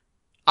air.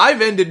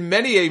 I've ended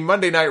many a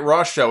Monday Night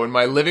Raw show in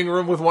my living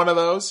room with one of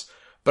those,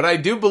 but I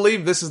do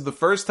believe this is the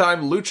first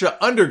time Lucha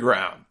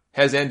Underground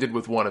has ended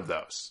with one of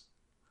those.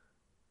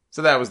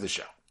 So that was the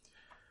show.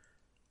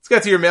 Let's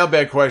get to your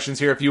mailbag questions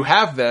here. If you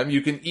have them,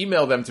 you can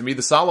email them to me,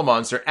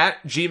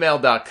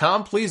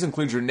 thesolomonster@gmail.com. Please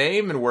include your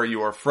name and where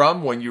you are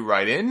from when you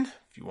write in,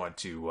 if you want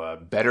to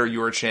better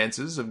your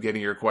chances of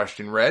getting your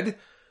question read.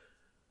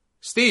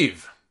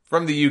 Steve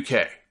from the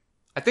UK.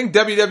 I think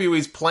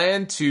WWE's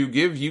plan to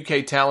give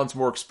UK talents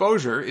more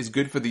exposure is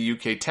good for the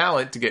UK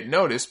talent to get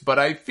noticed, but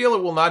I feel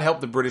it will not help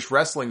the British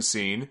wrestling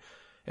scene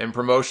and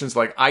promotions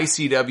like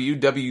ICW,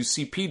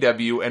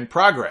 WCPW, and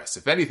Progress.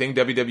 If anything,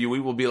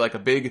 WWE will be like a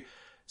big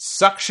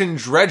suction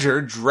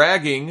dredger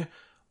dragging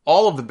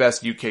all of the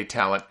best UK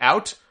talent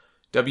out.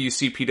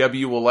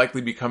 WCPW will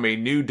likely become a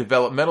new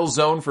developmental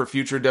zone for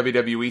future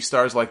WWE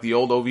stars like the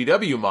old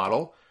OVW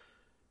model.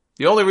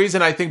 The only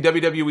reason I think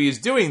WWE is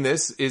doing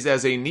this is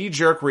as a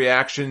knee-jerk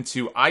reaction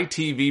to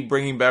ITV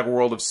bringing back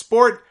World of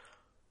Sport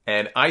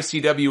and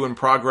ICW and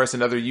Progress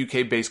and other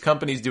UK-based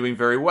companies doing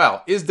very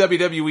well. Is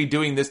WWE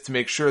doing this to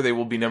make sure they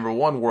will be number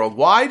one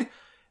worldwide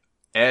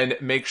and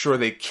make sure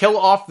they kill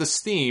off the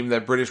steam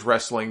that British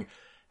wrestling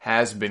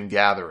has been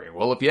gathering?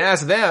 Well, if you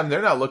ask them,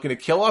 they're not looking to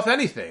kill off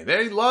anything.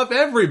 They love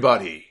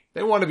everybody.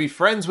 They want to be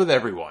friends with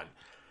everyone.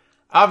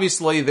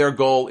 Obviously, their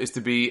goal is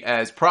to be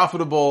as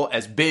profitable,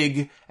 as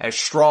big, as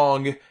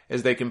strong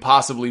as they can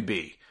possibly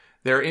be.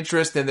 Their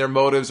interest and their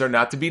motives are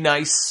not to be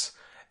nice.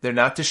 They're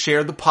not to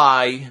share the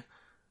pie.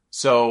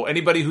 So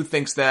anybody who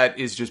thinks that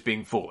is just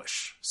being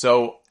foolish.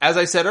 So, as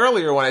I said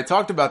earlier when I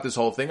talked about this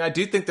whole thing, I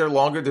do think there's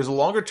a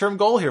longer term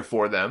goal here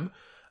for them.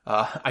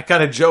 I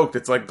kind of joked,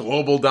 it's like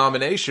global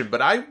domination,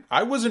 but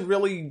I wasn't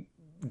really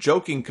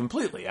joking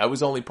completely. I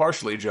was only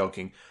partially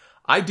joking.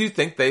 I do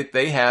think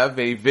they have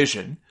a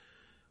vision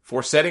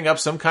for setting up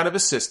some kind of a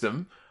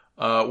system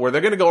where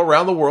they're going to go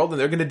around the world and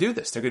they're going to do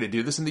this. They're going to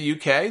do this in the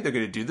UK. They're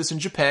going to do this in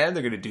Japan.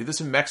 They're going to do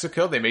this in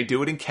Mexico. They may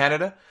do it in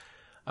Canada,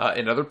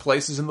 in other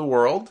places in the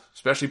world,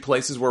 especially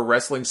places where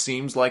wrestling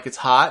seems like it's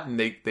hot and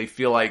they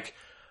feel like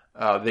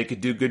they could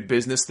do good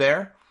business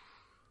there.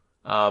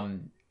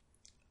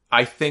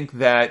 I think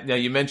that, now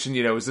you mentioned,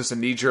 is this a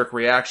knee-jerk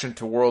reaction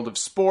to World of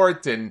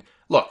Sport? And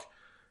look,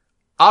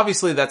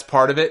 obviously that's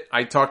part of it.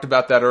 I talked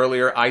about that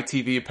earlier.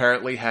 ITV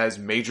apparently has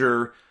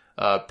major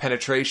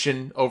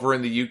penetration over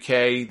in the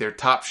UK. Their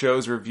top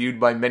shows are viewed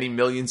by many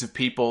millions of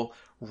people.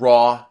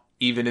 Raw,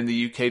 even in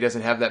the UK,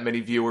 doesn't have that many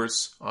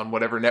viewers on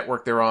whatever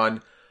network they're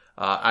on.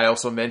 I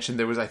also mentioned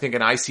there was, I think,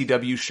 an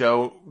ICW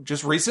show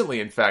just recently,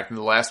 in fact, in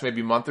the last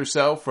maybe month or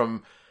so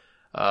from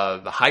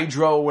the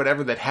Hydro or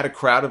whatever that had a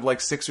crowd of like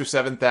 6,000 or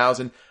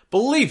 7,000.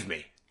 Believe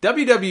me,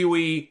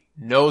 WWE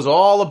knows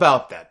all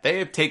about that. They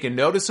have taken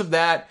notice of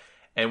that.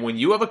 And when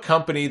you have a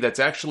company that's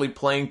actually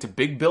playing to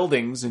big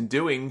buildings and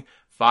doing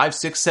 5,000,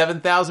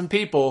 6,000, 7,000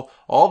 people,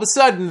 all of a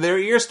sudden their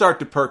ears start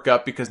to perk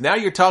up because now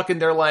you're talking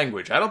their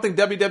language. I don't think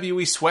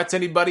WWE sweats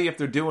anybody if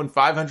they're doing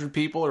 500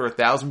 people or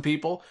 1,000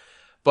 people.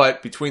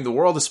 But between the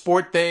World of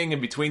Sport thing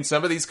and between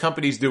some of these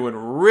companies doing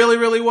really,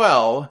 really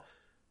well,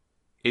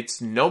 it's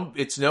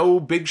no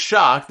big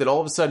shock that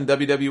all of a sudden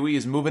WWE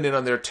is moving in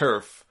on their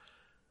turf,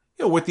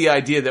 with the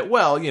idea that,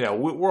 well,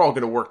 we're all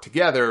going to work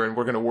together and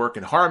we're going to work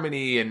in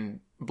harmony and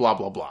blah,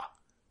 blah, blah.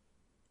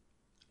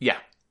 Yeah,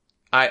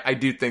 I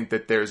do think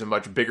that there's a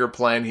much bigger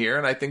plan here,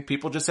 and I think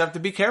people just have to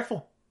be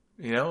careful.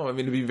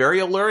 It'd be very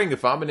alluring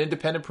if I'm an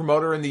independent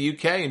promoter in the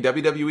UK and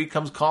WWE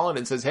comes calling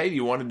and says, hey, do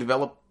you want to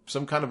develop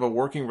some kind of a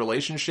working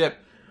relationship?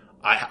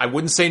 I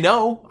wouldn't say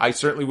no. I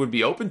certainly would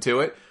be open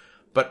to it.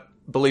 But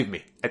believe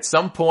me, at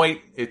some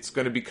point, it's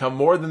going to become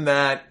more than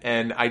that.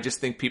 And I just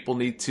think people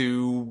need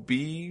to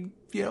be,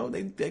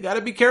 they got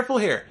to be careful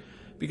here.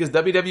 Because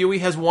WWE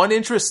has one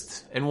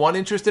interest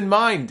in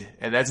mind.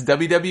 And that's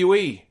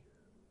WWE.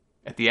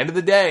 At the end of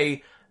the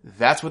day,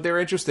 that's what they're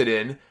interested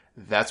in.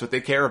 That's what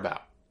they care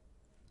about.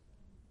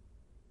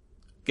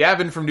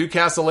 Gavin from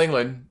Newcastle,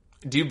 England.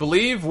 Do you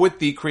believe with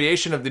the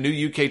creation of the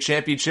new UK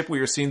Championship, we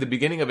are seeing the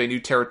beginning of a new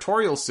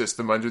territorial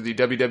system under the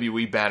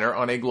WWE banner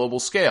on a global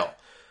scale?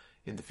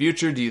 In the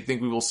future, do you think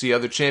we will see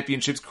other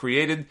championships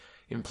created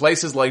in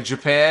places like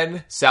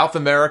Japan, South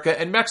America,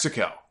 and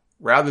Mexico?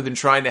 Rather than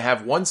trying to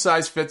have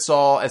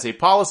one-size-fits-all as a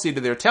policy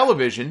to their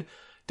television,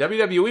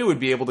 WWE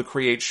would be able to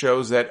create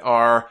shows that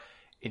are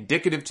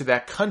indicative to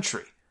that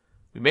country.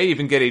 We may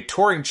even get a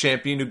touring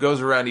champion who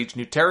goes around each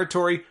new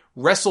territory.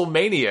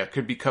 WrestleMania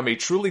could become a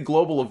truly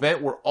global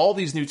event where all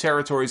these new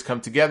territories come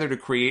together to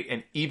create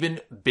an even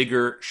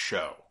bigger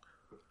show.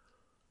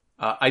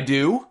 I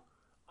do.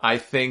 I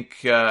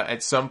think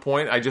at some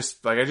point, like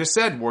I just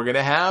said, we're going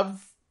to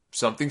have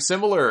something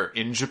similar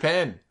in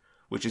Japan,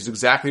 which is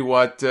exactly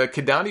what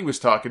Kidani was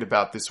talking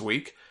about this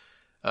week.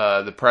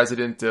 The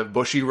president of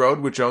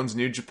Bushiroad, which owns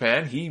New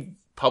Japan, he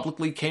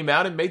publicly came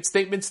out and made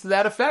statements to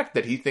that effect,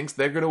 that he thinks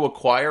they're going to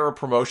acquire a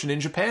promotion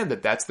in Japan,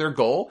 that's their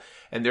goal,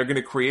 and they're going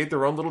to create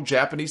their own little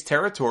Japanese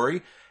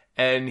territory,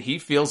 and he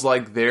feels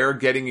like they're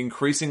getting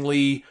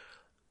increasingly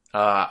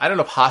I don't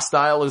know if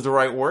hostile is the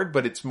right word,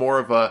 but it's more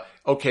of a,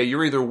 okay,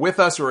 you're either with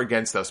us or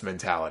against us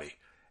mentality.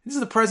 This is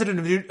the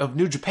president of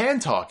New Japan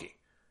talking.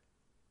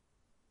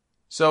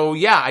 So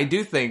yeah, I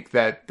do think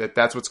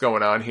that's what's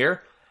going on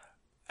here.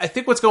 I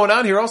think what's going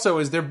on here also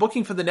is they're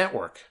booking for the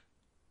network.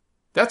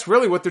 That's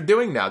really what they're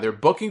doing now. They're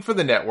booking for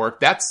the network.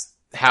 That's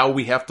how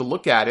we have to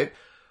look at it.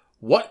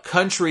 What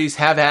countries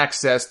have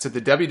access to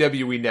the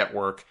WWE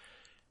network,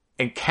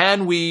 and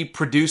can we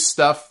produce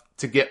stuff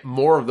to get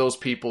more of those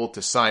people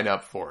to sign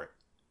up for it?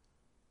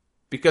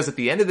 Because at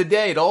the end of the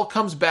day, it all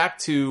comes back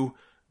to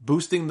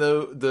boosting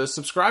the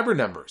subscriber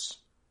numbers.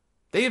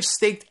 They have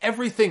staked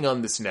everything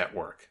on this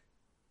network.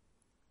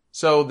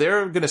 So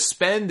they're going to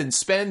spend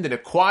and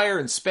acquire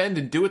and spend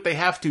and do what they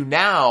have to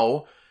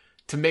now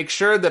to make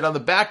sure that on the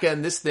back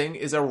end, this thing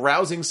is a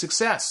rousing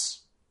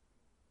success.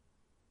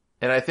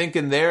 And I think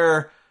in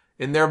their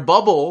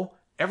bubble,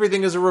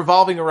 everything is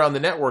revolving around the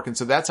network. And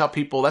so that's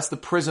the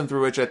prism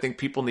through which I think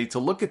people need to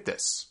look at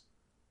this.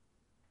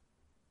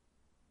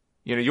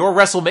 You know, your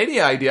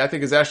WrestleMania idea, I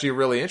think, is actually a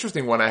really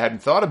interesting one I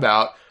hadn't thought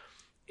about.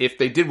 If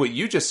they did what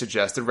you just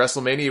suggested,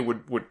 WrestleMania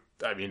would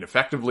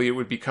effectively it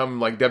would become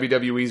like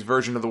WWE's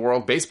version of the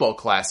World Baseball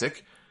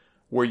Classic,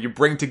 where you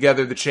bring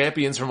together the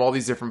champions from all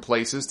these different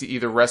places to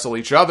either wrestle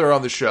each other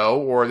on the show,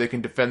 or they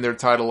can defend their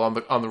title on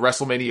the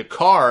WrestleMania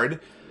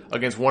card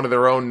against one of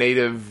their own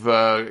native,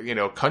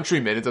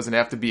 countrymen. It doesn't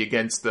have to be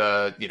against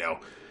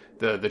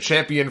the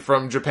champion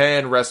from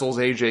Japan wrestles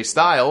AJ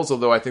Styles,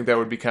 although I think that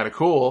would be kind of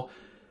cool.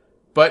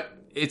 But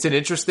it's an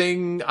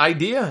interesting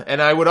idea,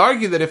 and I would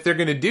argue that if they're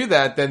going to do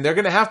that, then they're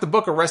going to have to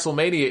book a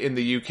WrestleMania in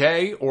the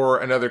UK or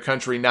another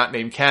country not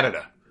named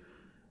Canada.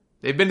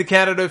 They've been to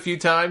Canada a few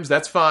times.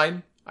 That's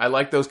fine. I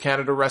like those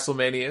Canada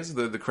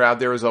WrestleManias. The crowd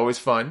there is always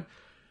fun.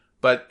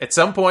 But at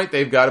some point,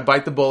 they've got to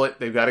bite the bullet.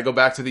 They've got to go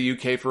back to the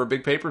UK for a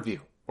big pay-per-view.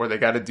 Or they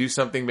got to do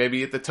something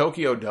maybe at the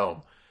Tokyo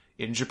Dome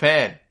in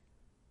Japan.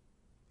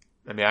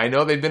 I mean, I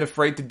know they've been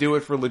afraid to do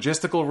it for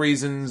logistical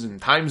reasons and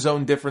time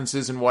zone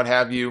differences and what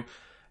have you.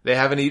 They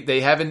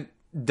haven't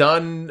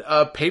done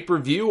a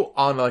pay-per-view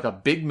on like a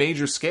big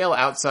major scale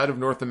outside of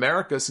North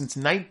America since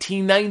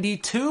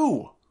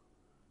 1992.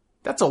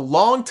 That's a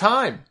long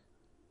time.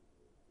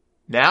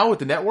 Now with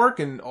the network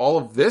and all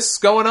of this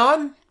going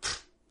on,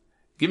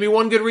 give me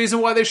one good reason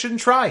why they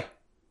shouldn't try.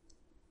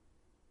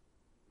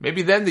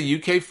 Maybe then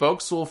the UK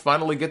folks will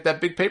finally get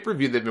that big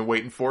pay-per-view they've been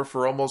waiting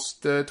for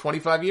almost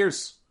 25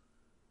 years.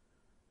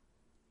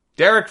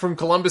 Derek from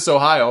Columbus,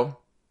 Ohio.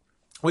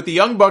 With the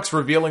Young Bucks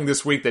revealing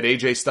this week that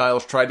AJ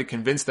Styles tried to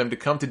convince them to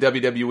come to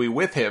WWE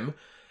with him,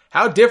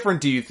 how different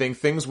do you think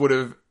things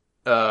would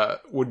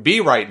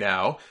be right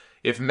now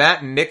if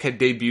Matt and Nick had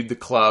debuted the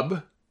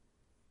club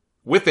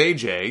with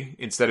AJ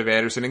instead of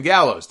Anderson and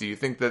Gallows? Do you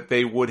think that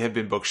they would have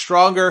been booked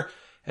stronger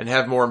and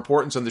have more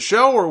importance on the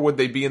show, or would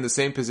they be in the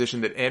same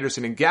position that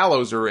Anderson and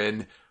Gallows are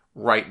in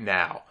right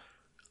now?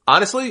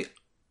 Honestly,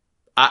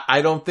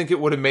 I don't think it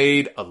would have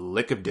made a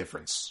lick of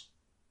difference.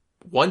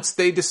 Once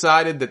they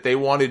decided that they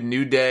wanted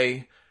New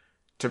Day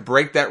to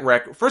break that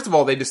record, first of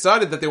all, they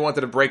decided that they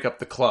wanted to break up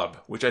the club,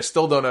 which I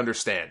still don't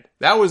understand.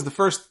 That was the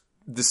first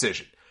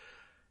decision.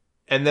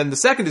 And then the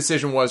second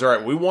decision was, all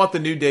right, we want the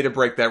New Day to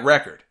break that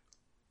record.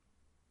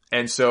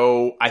 And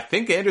so I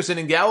think Anderson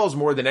and Gallows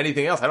more than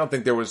anything else, I don't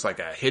think there was like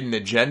a hidden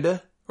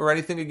agenda or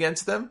anything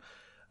against them.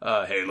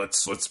 Hey,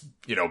 let's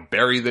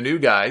bury the new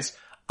guys.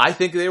 I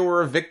think they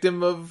were a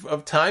victim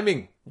of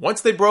timing.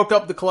 Once they broke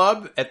up the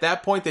club, at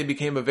that point they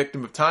became a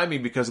victim of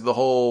timing because of the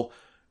whole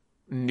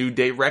New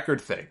Day record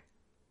thing.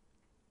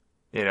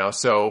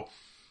 So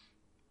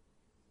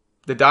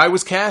the die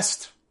was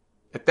cast.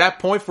 At that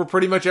point, for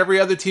pretty much every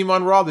other team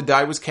on Raw, the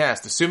die was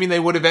cast. Assuming they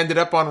would have ended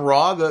up on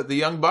Raw, the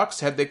Young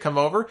Bucks, had they come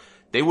over,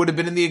 they would have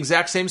been in the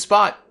exact same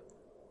spot.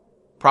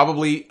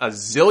 Probably a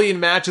zillion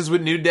matches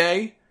with New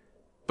Day,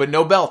 but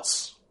no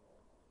belts.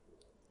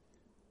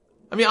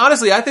 I mean,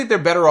 honestly, I think they're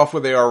better off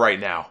where they are right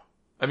now.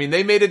 I mean,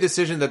 they made a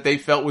decision that they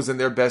felt was in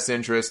their best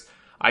interest.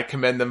 I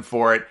commend them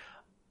for it.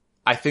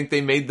 I think they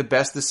made the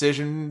best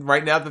decision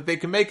right now that they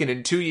can make. And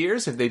in 2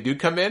 years, if they do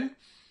come in,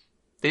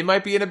 they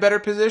might be in a better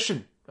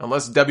position.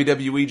 Unless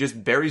WWE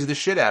just buries the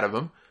shit out of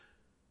them.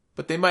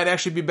 But they might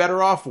actually be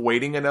better off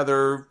waiting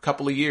another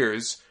couple of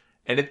years.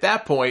 And at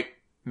that point,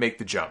 make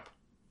the jump.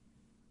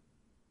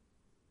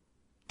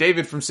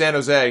 David from San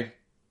Jose.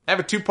 I have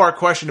a two-part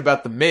question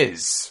about The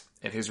Miz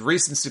and his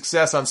recent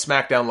success on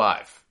SmackDown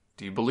Live.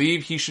 Do you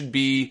believe he should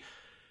be,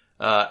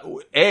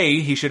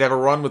 he should have a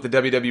run with the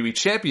WWE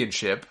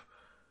Championship?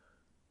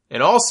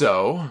 And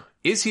also,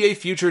 is he a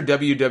future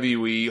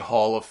WWE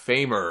Hall of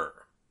Famer?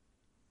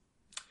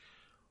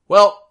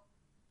 Well,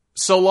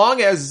 so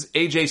long as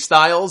AJ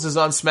Styles is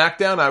on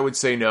SmackDown, I would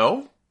say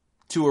no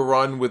to a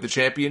run with the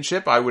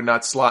championship. I would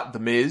not slot The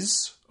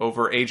Miz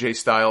over AJ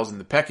Styles in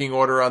the pecking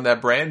order on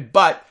that brand,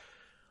 but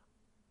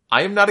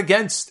I am not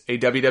against a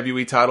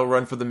WWE title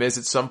run for The Miz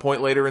at some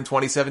point later in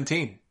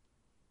 2017.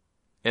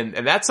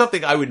 And that's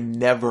something I would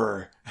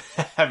never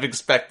have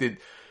expected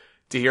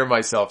to hear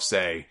myself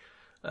say.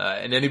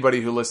 And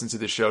anybody who listens to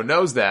the show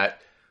knows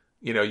that.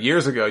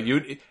 years ago,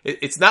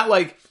 it's not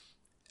like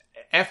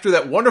after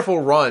that wonderful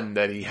run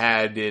that he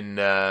had in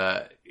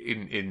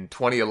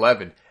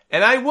 2011.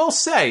 And I will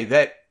say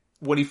that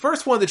when he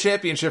first won the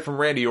championship from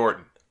Randy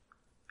Orton,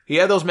 he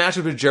had those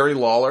matches with Jerry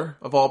Lawler,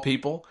 of all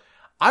people.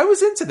 I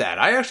was into that.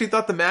 I actually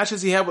thought the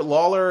matches he had with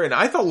Lawler, and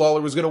I thought Lawler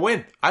was going to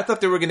win. I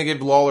thought they were going to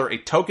give Lawler a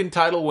token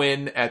title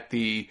win at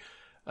the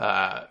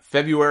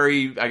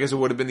February, I guess it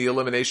would have been the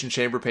Elimination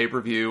Chamber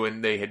pay-per-view,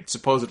 and they had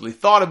supposedly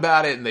thought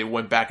about it, and they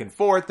went back and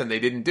forth, and they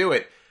didn't do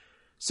it.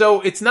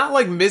 So it's not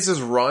like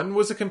Miz's run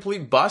was a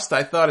complete bust.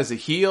 I thought as a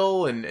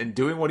heel and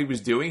doing what he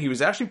was doing, he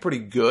was actually pretty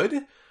good.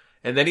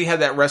 And then he had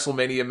that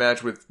WrestleMania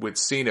match with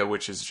Cena,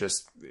 which is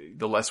just,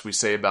 the less we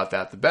say about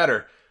that, the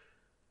better.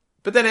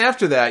 But then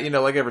after that,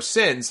 like ever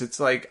since, it's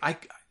like,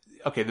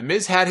 okay, the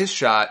Miz had his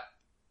shot,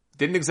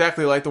 didn't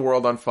exactly light the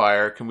world on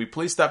fire. Can we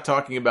please stop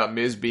talking about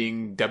Miz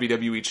being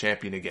WWE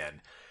champion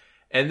again?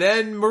 And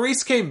then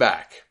Maurice came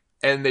back,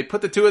 and they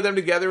put the two of them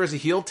together as a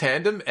heel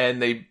tandem, and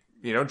they,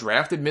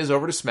 drafted Miz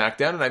over to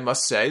SmackDown, and I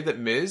must say that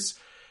Miz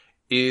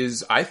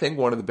is, I think,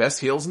 one of the best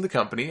heels in the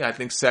company. I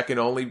think second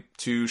only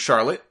to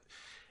Charlotte.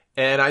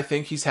 And I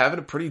think he's having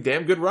a pretty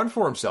damn good run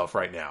for himself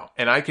right now.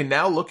 And I can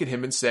now look at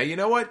him and say, you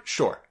know what?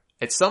 Sure.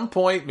 At some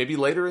point, maybe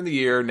later in the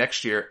year,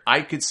 next year,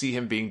 I could see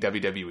him being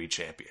WWE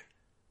champion.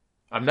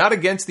 I'm not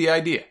against the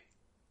idea.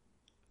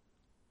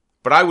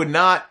 But I would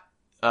not,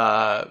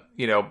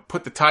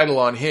 put the title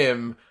on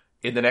him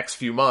in the next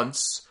few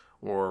months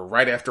or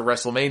right after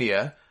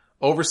WrestleMania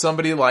over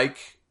somebody like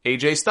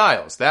AJ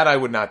Styles. That I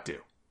would not do.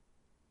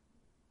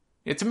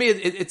 To me,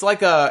 it's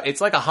like a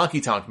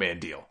Honky Tonk Man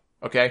deal.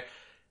 Okay?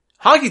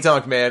 Honky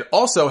Tonk Man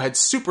also had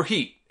super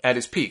heat at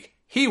his peak.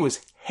 He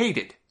was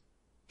hated.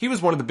 He was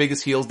one of the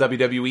biggest heels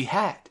WWE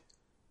had.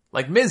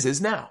 Like Miz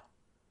is now.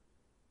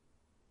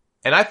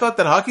 And I thought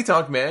that Honky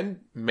Tonk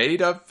Man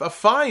made a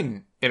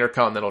fine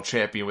Intercontinental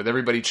Champion with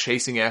everybody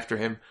chasing after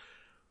him.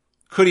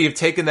 Could he have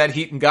taken that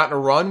heat and gotten a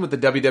run with the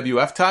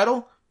WWF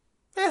title?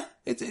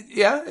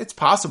 It's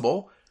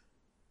possible.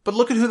 But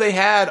look at who they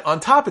had on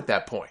top at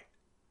that point.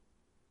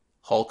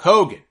 Hulk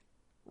Hogan,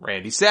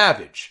 Randy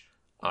Savage,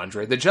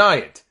 Andre the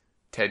Giant,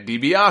 Ted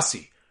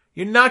DiBiase.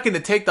 You're not going to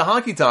take the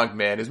Honky Tonk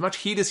Man, as much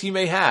heat as he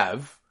may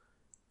have,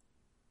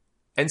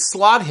 and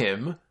slot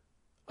him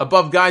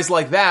above guys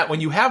like that when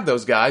you have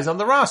those guys on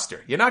the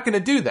roster. You're not going to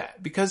do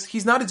that because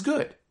he's not as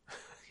good.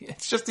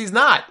 It's just he's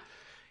not.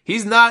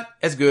 He's not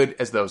as good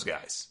as those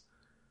guys.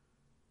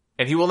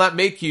 And he will not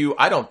make you,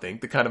 I don't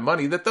think, the kind of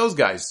money that those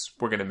guys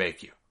were going to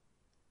make you.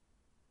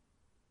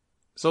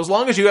 So as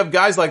long as you have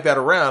guys like that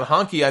around,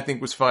 Honky, I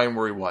think, was fine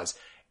where he was.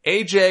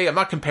 AJ, I'm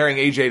not comparing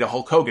AJ to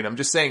Hulk Hogan. I'm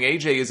just saying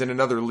AJ is in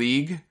another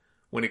league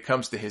when it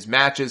comes to his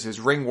matches, his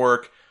ring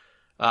work.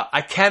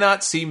 I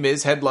cannot see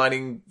Miz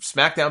headlining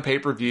SmackDown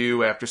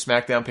pay-per-view after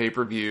SmackDown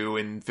pay-per-view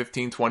in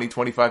 15, 20,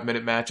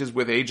 25-minute matches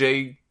with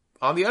AJ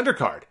on the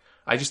undercard.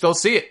 I just don't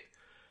see it.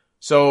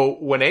 So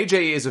when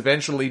AJ is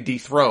eventually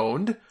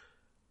dethroned,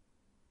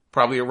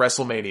 probably at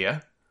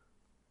WrestleMania,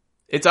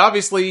 it's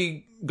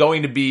obviously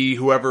going to be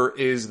whoever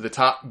is the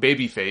top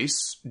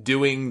babyface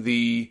doing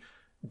the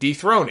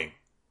dethroning.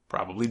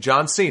 Probably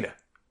John Cena.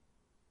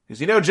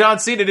 Because John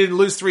Cena didn't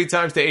lose 3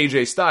 times to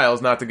AJ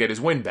Styles not to get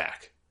his win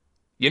back.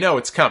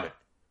 It's coming.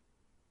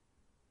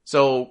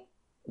 So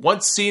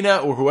once Cena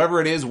or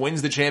whoever it is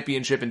wins the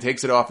championship and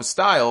takes it off of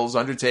Styles,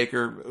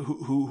 Undertaker,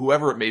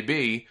 whoever it may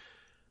be,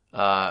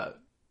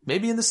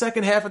 maybe in the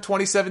second half of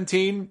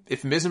 2017,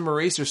 if Miz and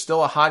Maurice are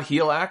still a hot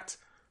heel act,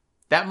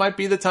 that might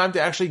be the time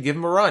to actually give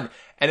him a run.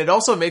 And it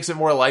also makes it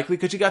more likely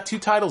because you got 2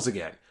 titles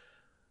again.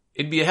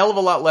 It'd be a hell of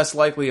a lot less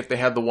likely if they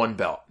had the 1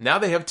 belt. Now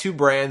they have 2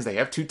 brands, they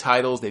have 2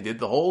 titles, they did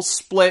the whole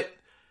split,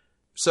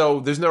 so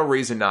there's no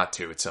reason not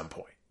to at some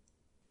point.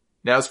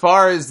 Now, as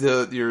far as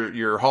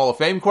your Hall of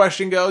Fame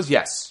question goes,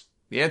 yes.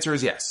 The answer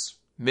is yes.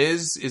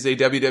 Miz is a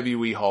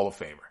WWE Hall of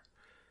Famer.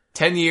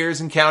 10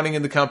 years and counting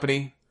in the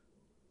company,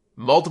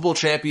 multiple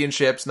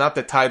championships, not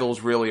that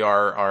titles really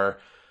are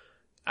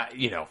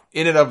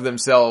in and of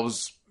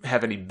themselves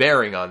have any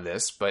bearing on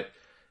this, but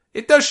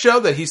it does show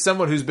that he's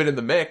someone who's been in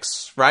the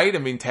mix, right? I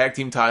mean, tag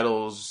team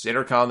titles,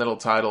 Intercontinental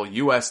title,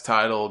 US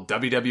title,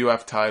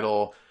 WWF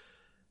title.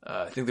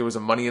 I think there was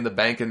a Money in the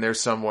Bank in there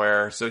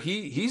somewhere. So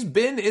he's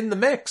been in the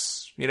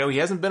mix. He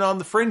hasn't been on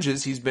the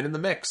fringes. He's been in the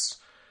mix.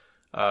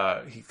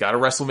 He got a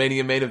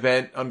WrestleMania main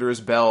event under his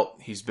belt.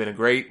 He's been a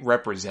great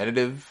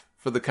representative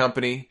for the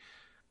company.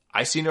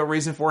 I see no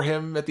reason for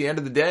him at the end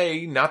of the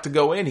day not to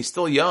go in. He's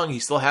still young. He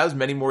still has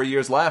many more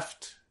years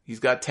left. He's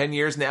got 10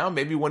 years now.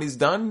 Maybe when he's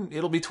done,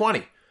 it'll be 20.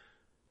 A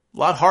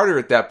lot harder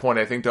at that point,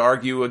 I think, to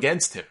argue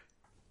against him.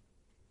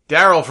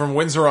 Daryl from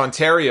Windsor,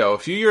 Ontario. A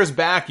few years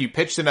back, you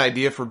pitched an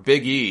idea for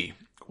Big E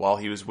while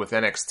he was with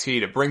NXT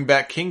to bring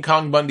back King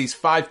Kong Bundy's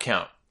 5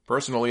 count.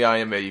 Personally, I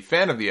am a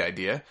fan of the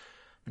idea,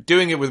 but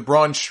doing it with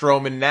Braun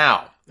Strowman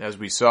now, as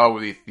we saw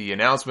with the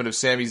announcement of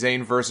Sami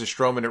Zayn versus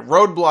Strowman at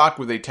Roadblock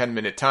with a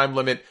 10-minute time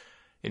limit.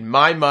 In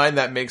my mind,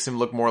 that makes him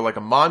look more like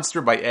a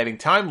monster by adding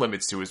time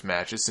limits to his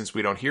matches, since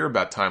we don't hear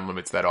about time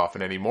limits that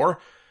often anymore.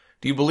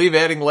 Do you believe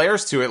adding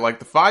layers to it like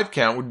the 5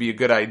 count would be a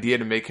good idea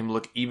to make him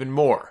look even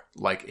more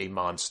like a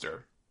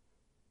monster?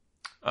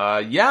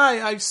 Yeah,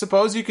 I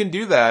suppose you can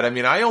do that. I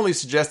mean, I only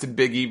suggested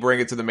Big E bring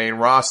it to the main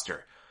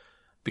roster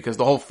because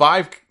the whole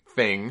 5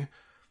 thing,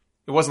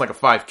 it wasn't like a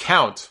 5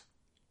 count,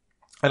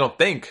 I don't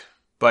think,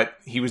 but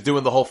he was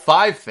doing the whole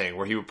 5 thing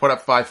where he would put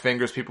up 5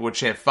 fingers, people would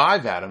chant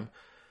 5 at him.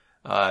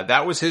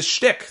 That was his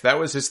shtick. That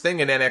was his thing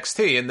in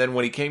NXT. And then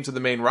when he came to the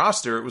main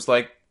roster, it was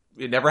like,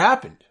 it never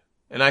happened.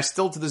 And I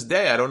still, to this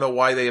day, I don't know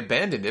why they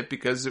abandoned it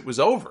because it was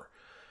over.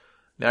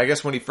 Now, I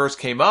guess when he first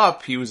came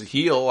up, he was a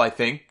heel, I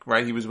think,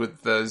 right? He was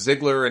with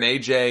Ziggler and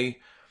AJ.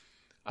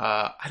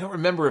 I don't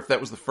remember if that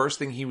was the first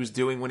thing he was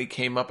doing when he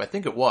came up. I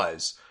think it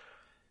was.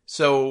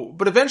 So,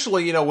 but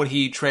eventually, you know, when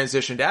he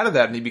transitioned out of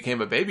that and he became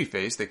a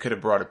babyface, they could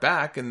have brought it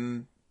back,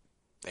 and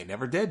they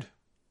never did.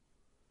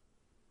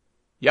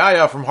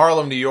 Yaya from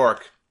Harlem, New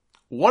York.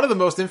 One of the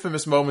most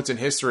infamous moments in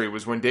history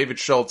was when David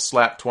Schultz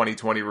slapped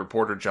 2020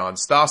 reporter John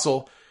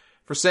Stossel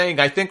for saying,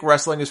 "I think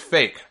wrestling is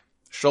fake."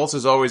 Schultz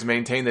has always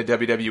maintained that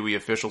WWE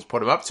officials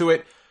put him up to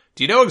it.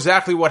 Do you know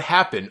exactly what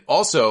happened?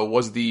 Also,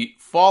 was the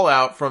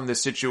fallout from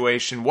this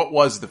situation, what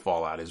was the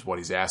fallout is what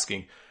he's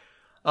asking.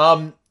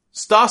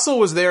 Stossel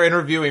was there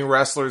interviewing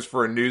wrestlers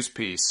for a news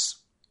piece,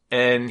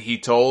 and he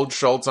told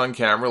Schultz on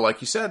camera,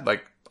 like you said,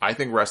 like, I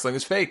think wrestling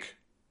is fake.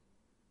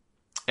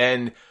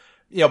 And,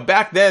 you know,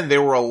 back then they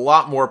were a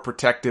lot more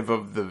protective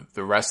of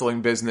the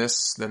wrestling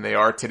business than they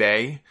are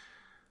today.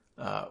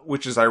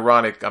 Which is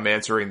ironic. I'm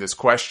answering this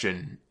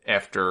question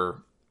after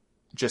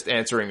just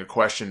answering a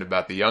question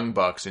about the Young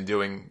Bucks and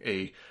doing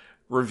a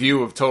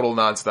review of Total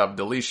Nonstop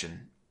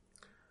Deletion.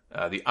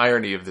 The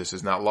irony of this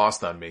is not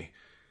lost on me.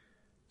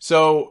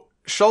 So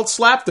Schultz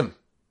slapped him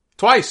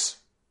twice,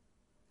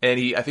 and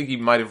I think he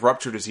might have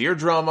ruptured his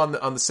eardrum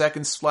on the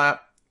second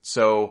slap.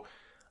 So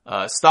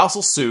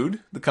Stossel sued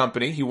the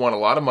company. He won a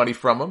lot of money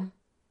from him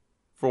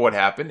for what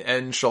happened,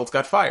 and Schultz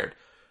got fired.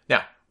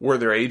 Now, were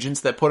there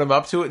agents that put him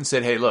up to it and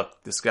said, "Hey,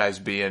 look, this guy's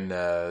being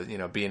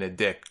a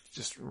dick.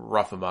 Just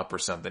rough him up or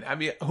something"? I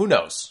mean, who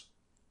knows?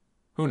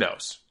 Who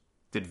knows?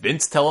 Did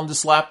Vince tell him to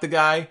slap the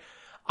guy?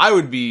 I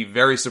would be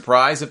very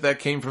surprised if that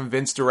came from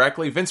Vince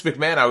directly. Vince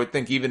McMahon, I would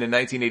think, even in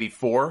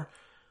 1984,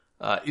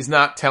 is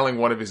not telling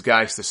one of his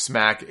guys to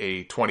smack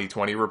a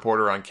 2020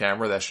 reporter on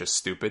camera. That's just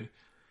stupid.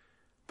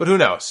 But who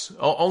knows?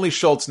 Only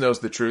Schultz knows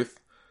the truth.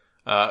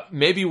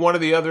 Maybe one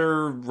of the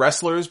other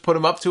wrestlers put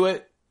him up to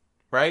it,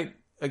 right?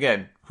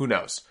 Again, who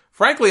knows?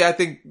 Frankly, I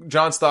think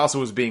John Stossel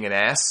was being an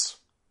ass,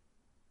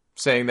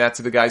 saying that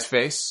to the guy's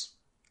face.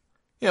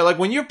 You know, like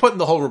when you're putting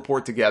the whole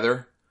report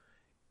together,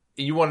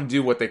 you want to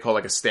do what they call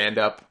like a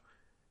stand-up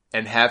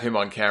and have him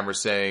on camera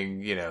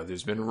saying, you know,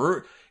 there's been,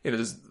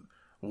 this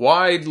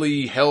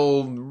widely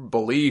held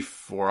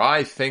belief, or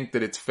I think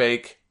that it's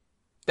fake.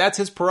 That's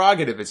his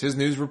prerogative. It's his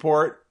news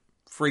report.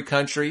 Free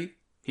country.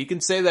 He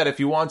can say that if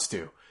he wants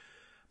to.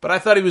 But I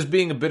thought he was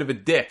being a bit of a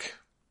dick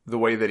the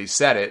way that he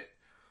said it.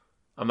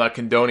 I'm not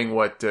condoning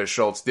what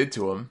Schultz did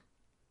to him.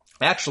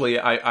 Actually,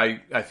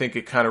 I think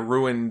it kind of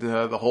ruined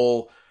the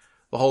whole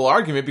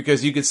argument,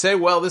 because you could say,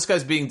 well, this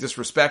guy's being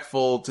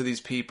disrespectful to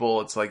these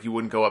people. It's like you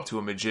wouldn't go up to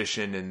a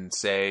magician and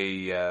say,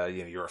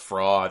 you're a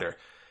fraud, or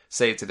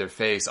say it to their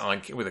face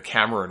with a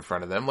camera in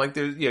front of them. Like,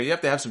 you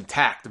have to have some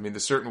tact. I mean,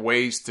 there's certain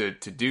ways to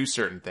do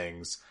certain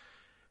things.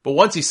 But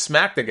once he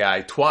smacked the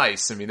guy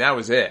twice, I mean, that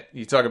was it.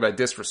 You talk about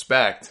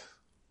disrespect.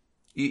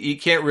 You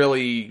can't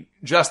really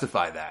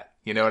justify that.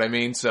 You know what I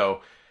mean?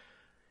 So,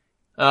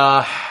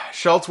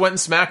 Schultz went and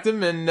smacked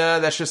him, and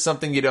that's just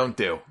something you don't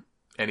do.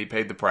 And he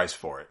paid the price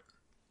for it.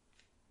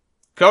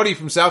 Cody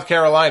from South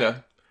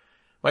Carolina.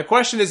 My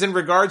question is in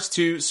regards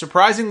to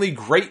surprisingly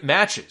great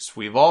matches.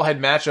 We've all had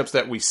matchups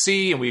that we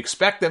see, and we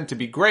expect them to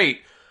be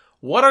great.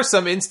 What are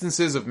some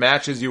instances of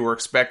matches you were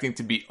expecting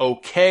to be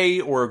okay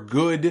or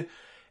good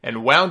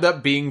and wound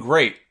up being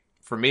great?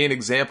 For me, an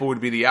example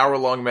would be the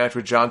hour-long match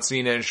with John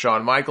Cena and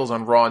Shawn Michaels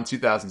on Raw in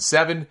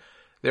 2007.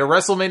 Their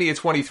WrestleMania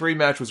 23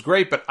 match was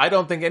great, but I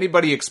don't think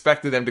anybody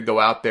expected them to go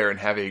out there and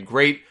have a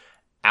great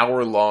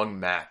hour-long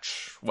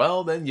match.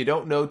 Well, then you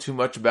don't know too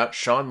much about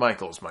Shawn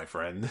Michaels, my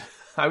friend.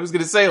 I was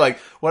going to say, like,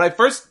 when I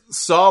first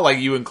saw, like,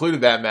 you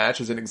included that match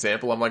as an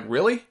example, I'm like,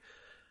 really?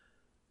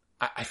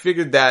 I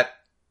figured that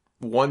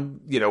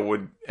one,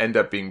 would end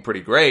up being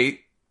pretty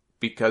great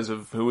because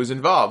of who was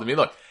involved. I mean,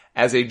 look,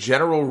 as a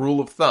general rule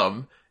of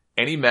thumb,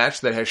 any match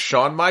that has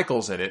Shawn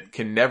Michaels in it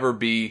can never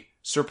be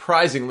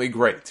surprisingly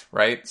great,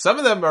 right? Some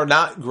of them are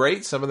not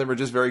great. Some of them are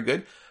just very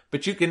good.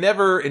 But you can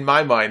never, in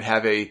my mind,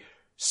 have a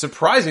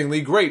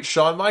surprisingly great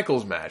Shawn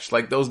Michaels match.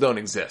 Like, those don't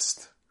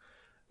exist.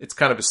 It's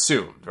kind of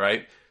assumed,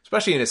 right?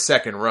 Especially in his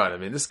second run. I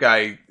mean, this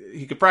guy,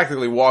 he could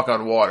practically walk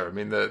on water. I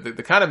mean,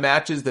 the kind of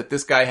matches that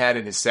this guy had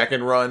in his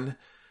second run,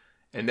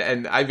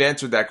 and I've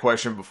answered that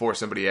question before.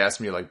 Somebody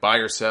asked me, like, buy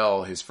or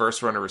sell his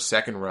first run or his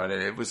second run,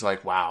 and it was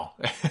like, wow.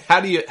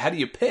 How do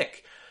you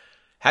pick?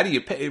 How do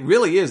you pick? It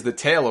really is the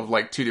tale of,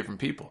 like, two different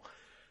people.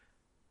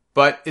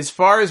 But as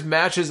far as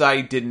matches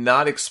I did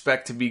not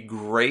expect to be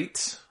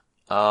great,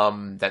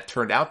 that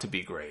turned out to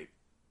be great.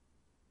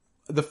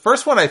 the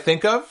first one I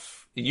think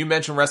of, you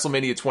mentioned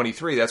WrestleMania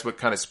 23. That's what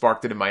kind of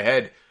sparked it in my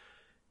head.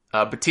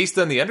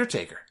 Batista and The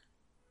Undertaker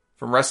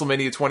from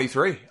WrestleMania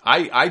 23.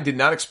 I did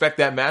not expect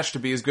that match to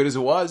be as good as it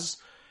was.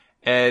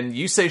 And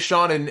you say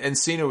Shawn and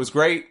Cena was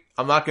great.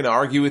 I'm not going to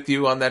argue with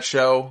you on that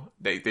show.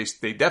 They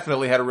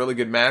definitely had a really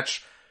good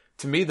match.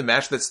 To me, the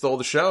match that stole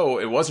the show,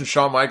 it wasn't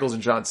Shawn Michaels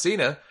and John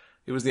Cena.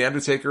 It was The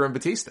Undertaker and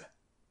Batista.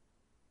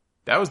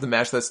 That was the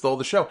match that stole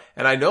the show.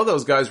 And I know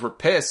those guys were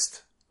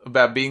pissed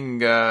about being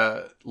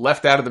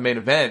left out of the main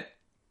event.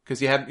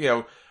 Because you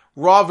had,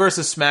 Raw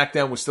versus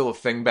SmackDown was still a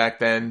thing back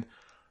then.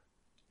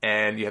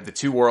 And you had the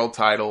 2 world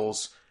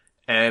titles.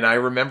 And I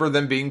remember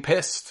them being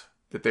pissed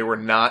that they were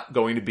not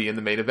going to be in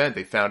the main event.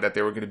 They found out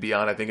they were going to be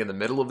on, I think, in the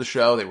middle of the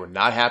show. They were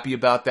not happy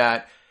about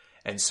that.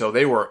 And so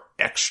they were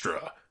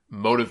extra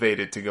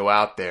motivated to go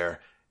out there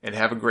and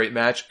have a great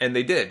match. And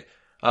they did.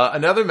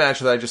 Another match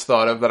that I just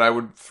thought of that I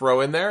would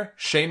throw in there,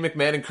 Shane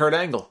McMahon and Kurt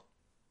Angle.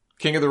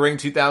 King of the Ring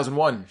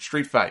 2001,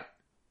 Street Fight.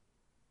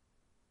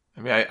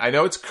 I mean, I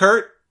know it's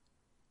Kurt.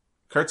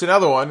 Kurt's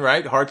another one,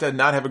 right? Hard to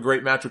not have a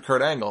great match with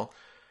Kurt Angle.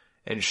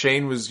 And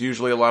Shane was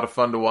usually a lot of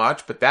fun to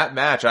watch. But that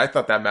match, I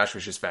thought that match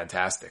was just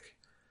fantastic.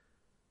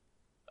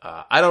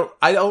 I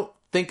don't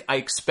think I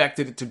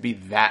expected it to be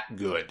that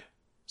good.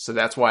 So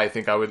that's why I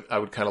think I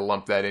would kind of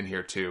lump that in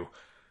here too.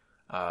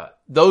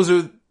 Those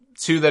are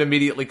 2 that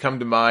immediately come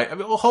to mind. I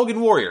mean, well,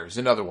 Hogan Warrior is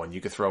another one you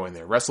could throw in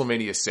there.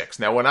 WrestleMania 6.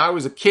 Now, when I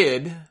was a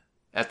kid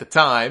at the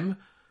time,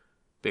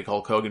 big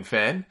Hulk Hogan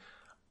fan,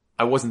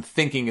 I wasn't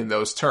thinking in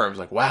those terms.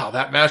 Like, wow,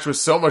 that match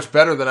was so much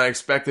better than I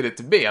expected it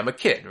to be. I'm a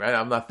kid, right?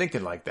 I'm not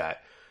thinking like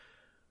that.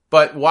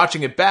 But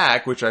watching it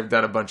back, which I've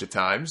done a bunch of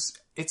times,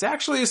 it's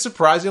actually a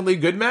surprisingly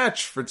good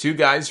match for 2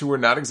 guys who were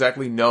not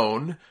exactly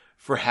known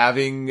for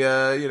having,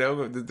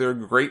 their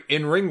great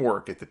in-ring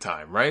work at the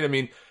time, right? I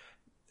mean,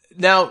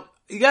 now,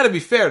 you gotta be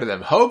fair to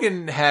them.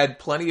 Hogan had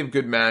plenty of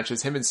good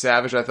matches. Him and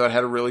Savage, I thought,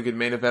 had a really good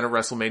main event at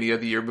WrestleMania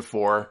the year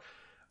before.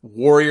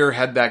 Warrior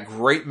had that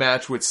great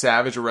match with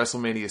Savage at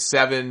WrestleMania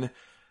 7.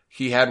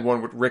 He had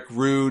one with Rick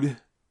Rude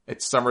at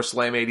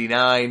SummerSlam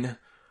 89.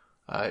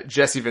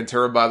 Jesse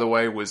Ventura, by the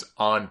way, was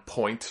on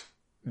point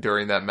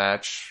during that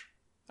match.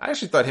 I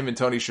actually thought him and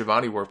Tony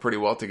Schiavone worked pretty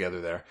well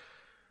together there.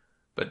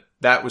 But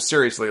that was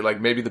seriously, like,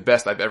 maybe the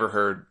best I've ever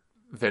heard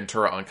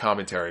Ventura on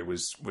commentary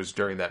was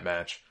during that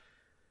match.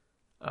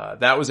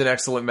 That was an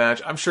excellent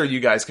match. I'm sure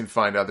you guys can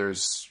find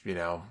others, in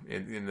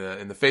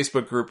the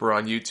Facebook group or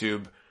on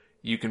YouTube.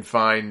 You can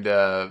find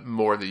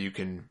more that you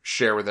can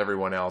share with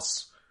everyone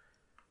else.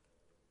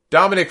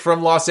 Dominic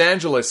from Los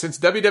Angeles. Since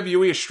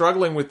WWE is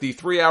struggling with the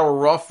 3-hour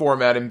Raw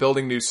format and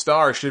building new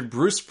stars, should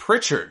Bruce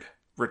Pritchard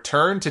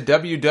return to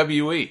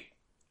WWE?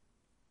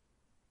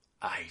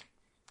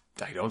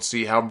 I don't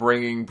see how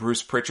bringing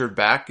Bruce Pritchard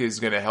back is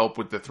going to help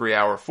with the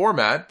 3-hour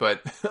format,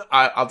 but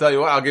I'll tell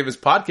you what, I'll give his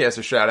podcast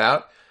a shout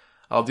out.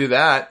 I'll do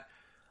that.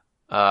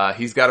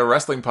 He's got a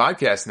wrestling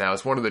podcast now.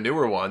 It's one of the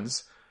newer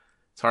ones.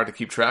 It's hard to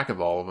keep track of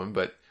all of them,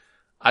 but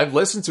I've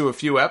listened to a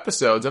few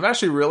episodes. I'm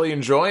actually really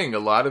enjoying a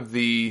lot of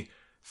the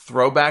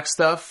throwback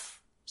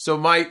stuff. So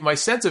my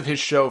sense of his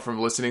show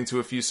from listening to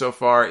a few so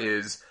far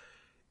is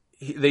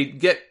they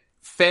get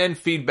fan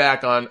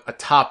feedback on a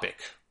topic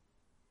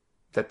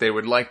that they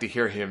would like to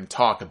hear him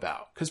talk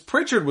about. Because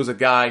Pritchard was a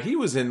guy, he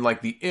was in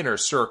like the inner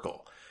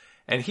circle.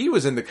 And he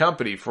was in the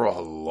company for a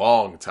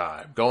long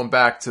time, going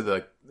back to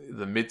the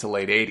mid to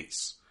late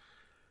 80s.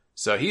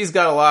 So he's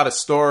got a lot of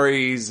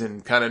stories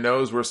and kind of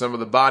knows where some of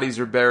the bodies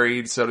are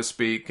buried, so to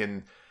speak.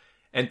 And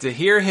to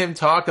hear him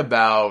talk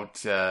about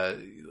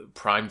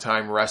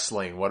primetime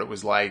wrestling, what it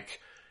was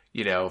like,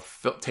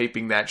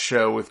 taping that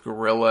show with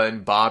Gorilla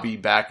and Bobby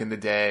back in the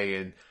day,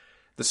 and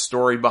the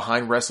story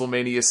behind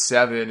WrestleMania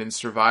 7 and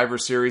Survivor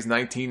Series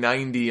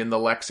 1990 and the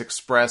Lex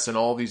Express and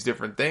all these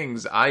different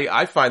things.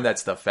 I find that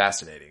stuff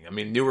fascinating. I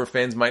mean, newer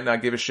fans might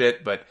not give a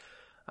shit, but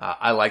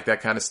I like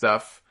that kind of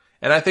stuff.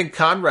 And I think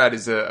Conrad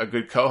is a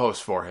good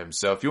co-host for him.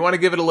 So if you want to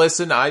give it a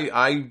listen,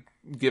 I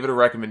give it a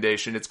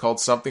recommendation. It's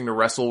called Something to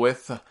Wrestle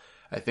With.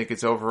 I think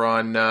it's over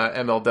on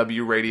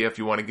MLW Radio if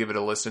you want to give it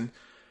a listen.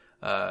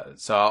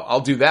 So I'll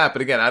do that.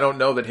 But again, I don't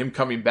know that him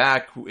coming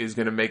back is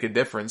going to make a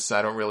difference.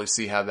 I don't really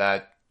see how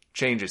that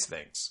changes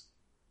things.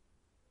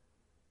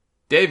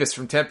 Davis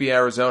from Tempe,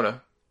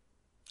 Arizona.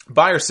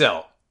 Buy or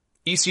sell?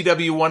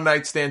 ECW One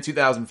Night Stand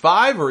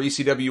 2005 or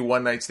ECW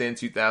One Night Stand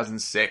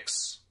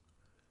 2006?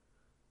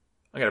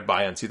 I gotta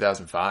buy on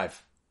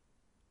 2005.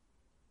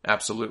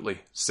 Absolutely.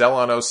 Sell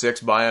on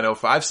 06, buy on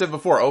 05. I've said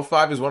before,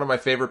 05 is one of my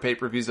favorite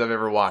pay-per-views I've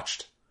ever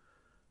watched.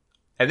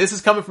 And this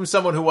is coming from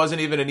someone who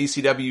wasn't even an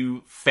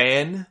ECW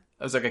fan.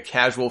 I was like a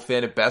casual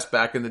fan at best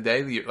back in the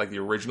day, like the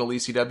original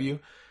ECW.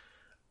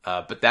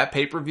 But that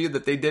pay-per-view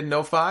that they did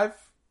in 05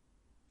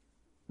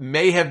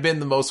 may have been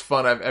the most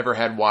fun I've ever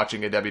had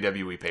watching a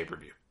WWE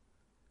pay-per-view.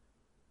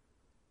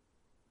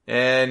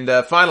 And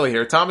finally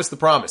here, Thomas the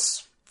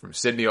Promise from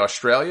Sydney,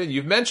 Australia.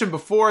 You've mentioned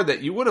before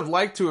that you would have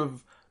liked to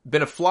have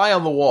been a fly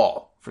on the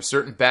wall for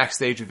certain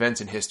backstage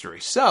events in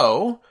history.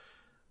 So,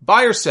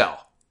 buy or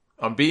sell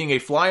on being a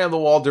fly on the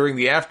wall during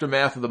the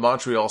aftermath of the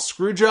Montreal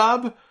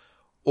Screwjob,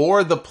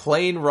 or the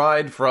plane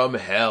ride from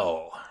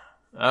hell?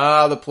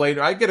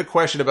 I get a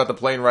question about the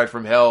plane ride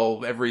from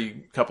hell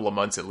every couple of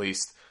months at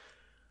least.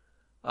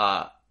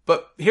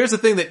 But here's the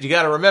thing that you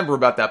gotta remember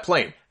about that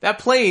plane. That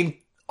plane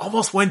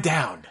almost went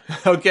down,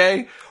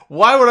 okay?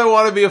 Why would I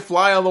want to be a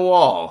fly on the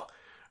wall?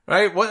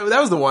 Right?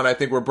 That was the one, I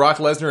think, where Brock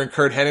Lesnar and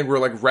Kurt Hennig were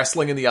like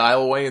wrestling in the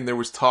aisleway, and there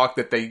was talk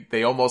that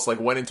they almost like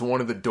went into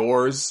one of the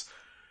doors.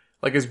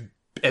 Like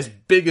as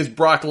big as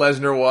Brock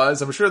Lesnar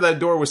was. I'm sure that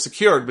door was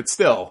secured, but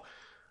still.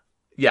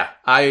 Yeah,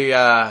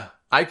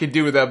 I could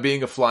do without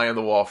being a fly on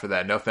the wall for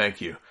that. No,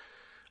 thank you.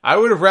 I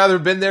would have rather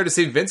been there to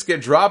see Vince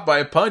get dropped by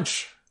a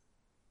punch.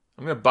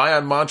 I'm going to buy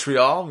on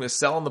Montreal. I'm going to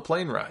sell on the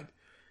plane ride.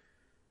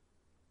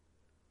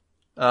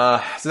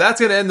 So that's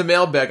going to end the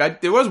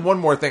mailbag. There was one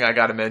more thing I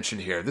got to mention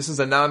here. This is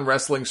a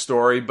non-wrestling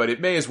story, but it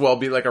may as well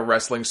be like a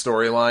wrestling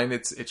storyline.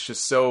 It's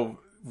just so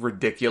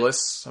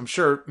ridiculous. I'm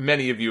sure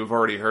many of you have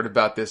already heard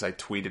about this. I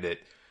tweeted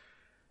it.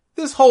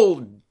 This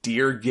whole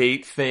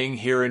Deergate thing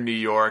here in New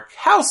York.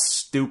 How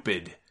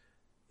stupid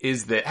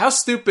is that? How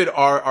stupid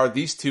are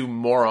these two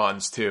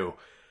morons too?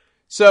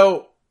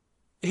 So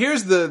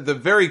here's the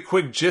very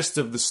quick gist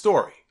of the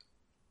story.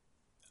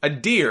 A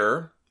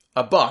deer,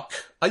 a buck,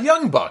 a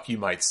young buck, you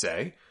might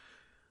say,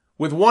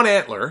 with one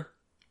antler,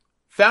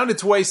 found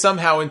its way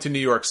somehow into New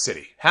York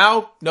City.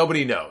 How?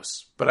 Nobody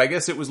knows. But I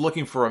guess it was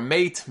looking for a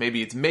mate.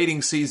 Maybe it's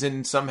mating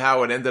season.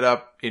 Somehow it ended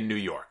up in New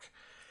York.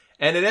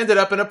 And it ended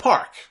up in a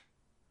park.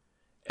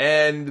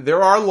 And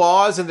there are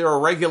laws and there are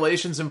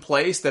regulations in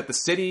place that the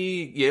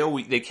city,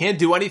 they can't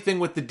do anything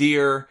with the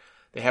deer.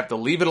 They have to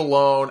leave it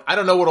alone. I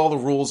don't know what all the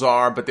rules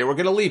are, but they were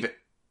going to leave it.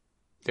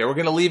 They were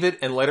going to leave it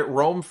and let it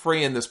roam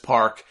free in this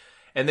park.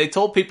 And they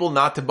told people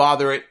not to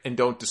bother it and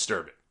don't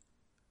disturb it.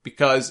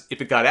 Because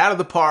if it got out of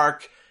the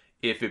park,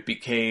 if it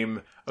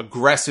became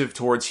aggressive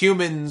towards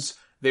humans,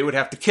 they would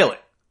have to kill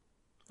it.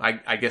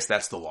 I guess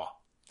that's the law.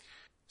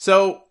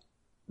 So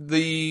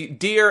the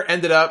deer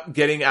ended up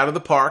getting out of the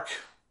park.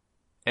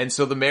 And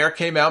so the mayor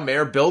came out,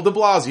 Mayor Bill de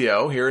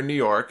Blasio here in New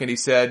York, and he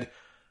said,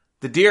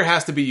 the deer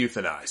has to be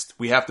euthanized.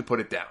 We have to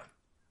put it down.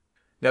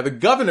 Now the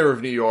governor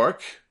of New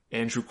York,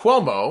 Andrew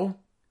Cuomo,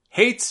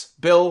 hates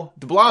Bill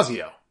de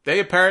Blasio. They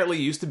apparently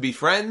used to be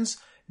friends.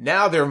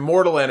 Now they're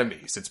mortal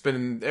enemies. It's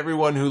been,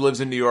 everyone who lives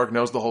in New York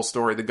knows the whole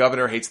story. The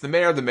governor hates the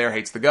mayor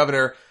hates the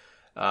governor.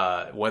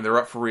 When they're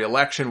up for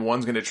re-election,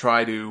 one's going to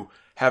try to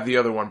have the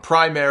other one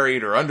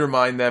primaried or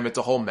undermine them. It's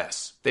a whole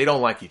mess. They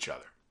don't like each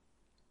other.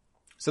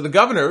 So the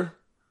governor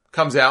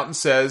comes out and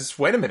says,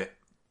 wait a minute,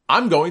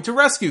 I'm going to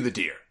rescue the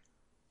deer.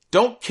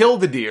 Don't kill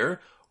the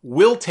deer.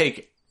 We'll take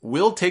it.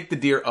 We'll take the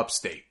deer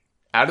upstate.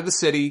 Out of the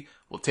city,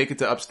 we'll take it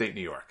to upstate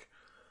New York.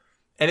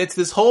 And it's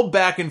this whole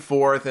back and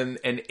forth, and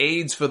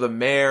aides for the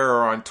mayor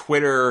are on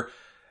Twitter,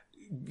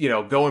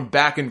 going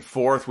back and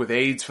forth with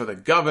aides for the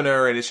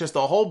governor, and it's just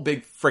a whole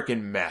big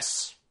frickin'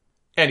 mess.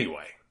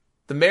 Anyway,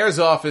 the mayor's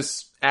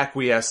office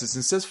acquiesces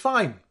and says,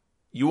 fine,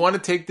 you want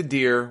to take the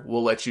deer,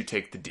 we'll let you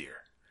take the deer.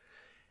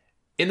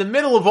 In the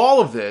middle of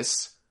all of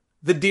this,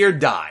 the deer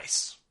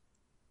dies.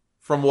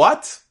 From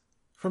what?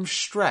 From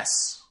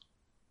stress.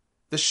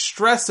 The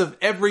stress of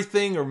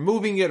everything or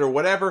moving it or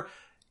whatever.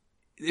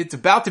 It's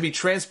about to be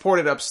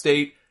transported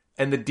upstate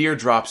and the deer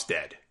drops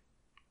dead.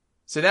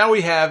 So now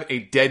we have a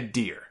dead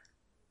deer.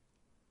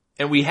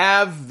 And we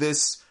have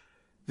this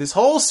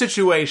whole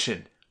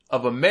situation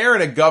of a mayor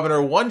and a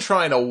governor, one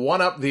trying to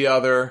one-up the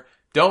other.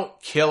 Don't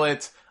kill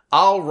it.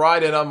 I'll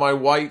ride it on my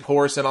white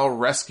horse and I'll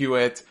rescue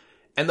it.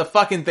 And the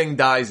fucking thing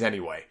dies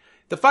anyway.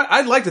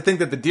 I'd like to think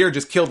that the deer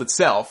just killed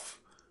itself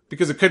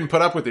because it couldn't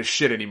put up with this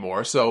shit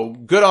anymore. So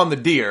good on the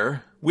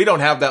deer. We don't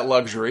have that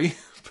luxury.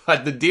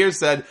 But the deer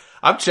said,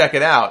 I'm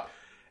checking out.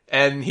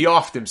 And he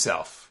offed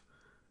himself.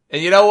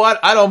 And you know what?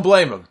 I don't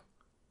blame him.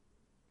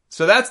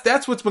 So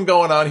that's what's been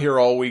going on here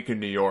all week in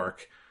New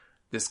York.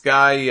 This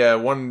guy,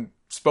 one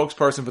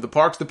spokesperson for the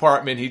Parks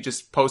Department, he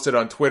just posted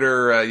on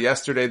Twitter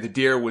yesterday the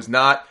deer was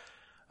not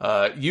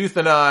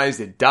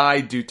euthanized. It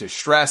died due to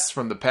stress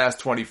from the past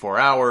 24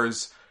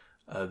 hours.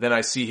 Then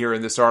I see here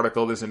in this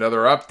article, there's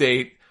another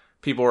update.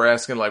 People are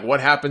asking, like, what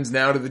happens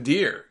now to the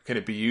deer? Can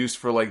it be used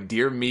for, like,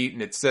 deer meat?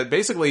 And it said,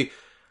 basically,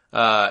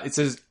 it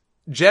says,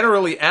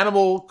 generally,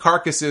 animal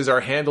carcasses are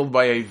handled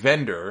by a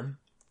vendor,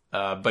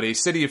 but a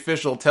city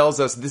official tells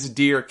us this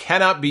deer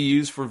cannot be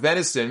used for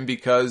venison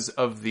because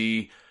of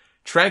the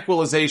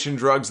tranquilization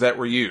drugs that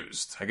were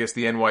used. I guess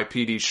the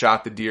NYPD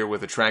shot the deer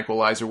with a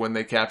tranquilizer when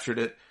they captured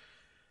it.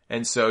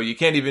 And so you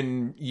can't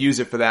even use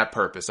it for that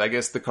purpose. I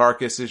guess the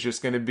carcass is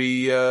just going to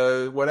be,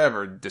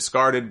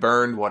 discarded,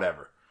 burned,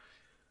 whatever.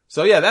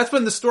 So yeah, that's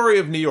been the story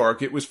of New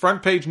York. It was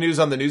front page news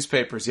on the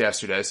newspapers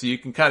yesterday, so you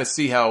can kind of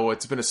see how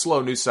it's been a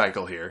slow news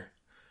cycle here.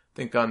 I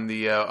think on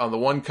the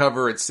one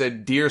cover it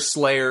said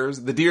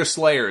the Deer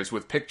Slayers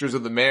with pictures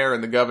of the mayor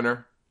and the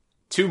governor.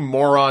 Two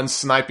morons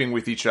sniping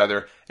with each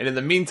other. And in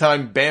the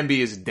meantime,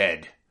 Bambi is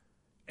dead.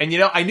 And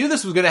I knew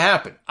this was going to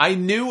happen. I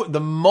knew the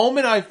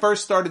moment I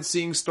first started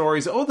seeing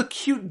stories, oh, the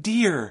cute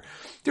deer.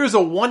 There's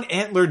a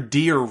one-antlered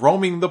deer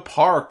roaming the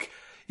park.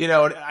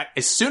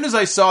 As soon as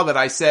I saw that,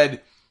 I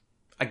said,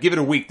 I give it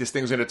a week, this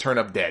thing's going to turn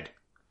up dead.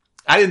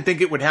 I didn't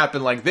think it would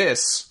happen like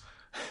this.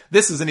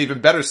 This is an even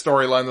better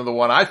storyline than the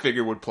one I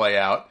figured would play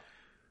out.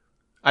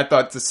 I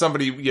thought that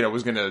somebody,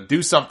 was going to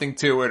do something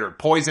to it or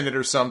poison it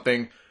or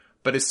something.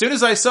 But as soon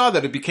as I saw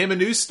that it became a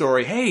news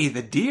story, hey,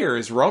 the deer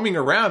is roaming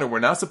around and we're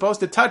not supposed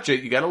to touch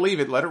it. You got to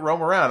leave it, let it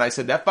roam around. I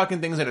said, that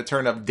fucking thing's going to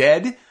turn up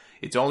dead.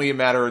 It's only a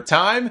matter of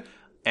time.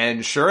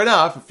 And sure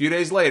enough, a few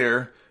days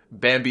later,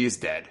 Bambi is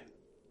dead.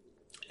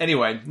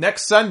 Anyway,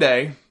 next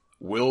Sunday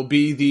will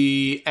be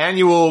the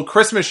annual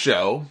Christmas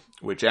show,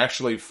 which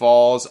actually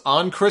falls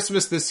on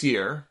Christmas this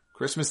year,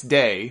 Christmas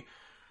Day.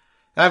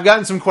 And I've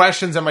gotten some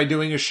questions, am I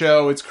doing a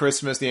show? It's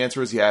Christmas. The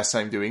answer is yes,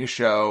 I'm doing a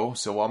show.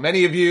 So while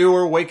many of you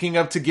are waking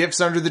up to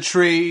gifts under the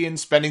tree and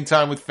spending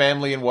time with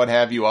family and what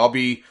have you, I'll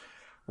be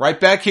right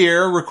back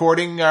here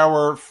recording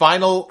our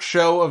final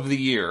show of the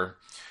year.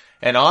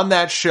 And on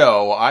that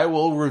show, I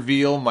will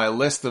reveal my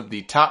list of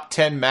the top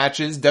 10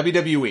 matches,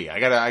 WWE. I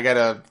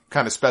gotta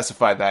kind of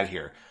specify that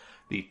here.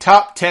 The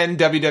top 10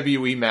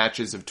 WWE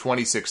matches of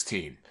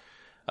 2016.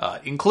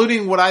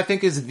 Including what I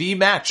think is the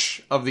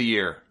match of the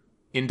year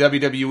in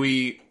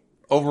WWE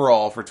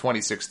overall for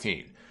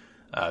 2016.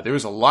 There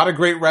was a lot of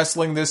great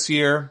wrestling this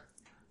year.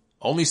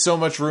 Only so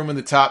much room in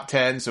the top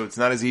 10, so it's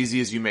not as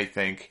easy as you may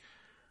think.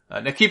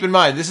 Now keep in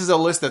mind, this is a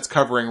list that's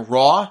covering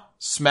Raw,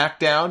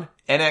 SmackDown,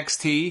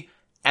 NXT,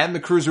 and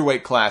the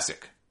Cruiserweight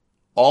Classic.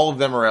 All of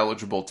them are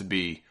eligible to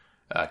be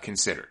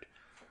considered.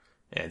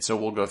 And so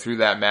we'll go through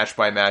that match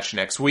by match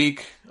next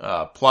week.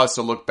 Plus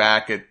a look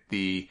back at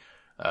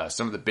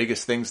some of the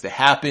biggest things to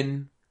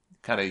happen,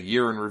 kind of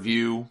year in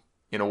review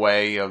in a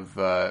way of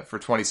for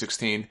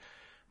 2016.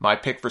 My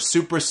pick for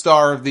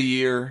Superstar of the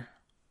Year,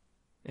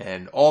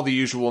 and all the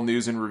usual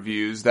news and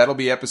reviews. That'll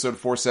be episode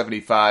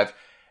 475.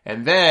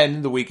 And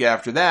then the week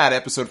after that,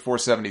 episode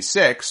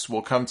 476,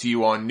 will come to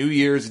you on New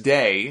Year's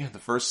Day, the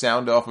first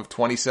sound off of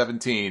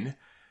 2017,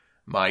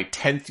 my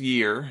 10th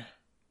year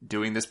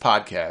doing this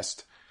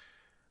podcast.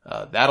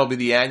 That'll be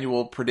the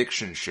annual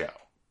prediction show.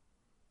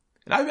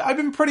 And I've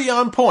been pretty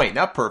on point.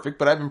 Not perfect,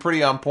 but I've been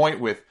pretty on point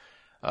with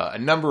a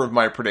number of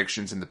my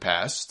predictions in the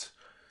past.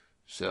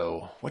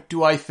 So, what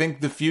do I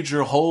think the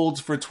future holds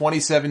for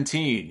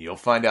 2017? You'll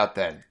find out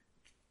then.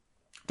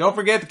 Don't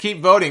forget to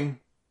keep voting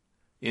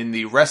in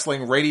the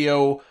Wrestling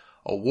Radio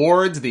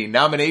Awards. The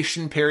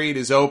nomination period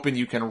is open.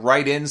 You can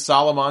write in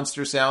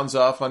Solomonster Sounds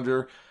Off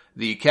under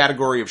the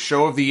category of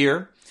Show of the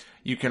Year.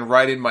 You can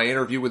write in my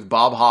interview with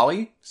Bob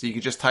Holly. So you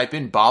can just type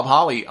in Bob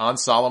Holly on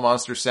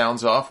Solomonster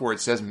Sounds Off where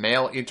it says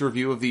Male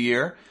Interview of the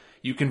Year.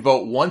 You can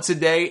vote once a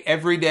day,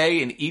 every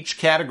day in each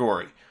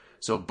category.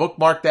 So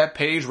bookmark that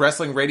page,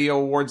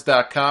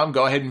 WrestlingRadioAwards.com.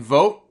 Go ahead and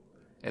vote.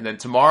 And then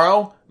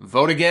tomorrow,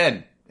 vote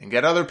again and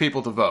get other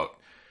people to vote.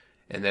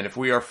 And then if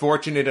we are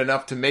fortunate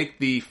enough to make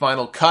the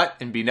final cut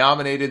and be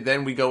nominated,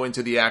 then we go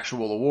into the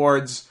actual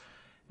awards.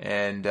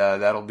 And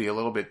that'll be a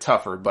little bit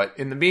tougher. But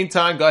in the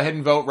meantime, go ahead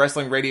and vote,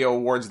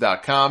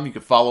 WrestlingRadioAwards.com. You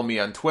can follow me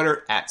on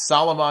Twitter,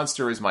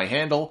 @Solomonster is my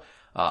handle.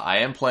 I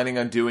am planning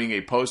on doing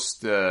a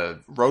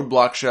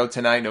post-Roadblock show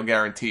tonight. No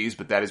guarantees,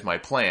 but that is my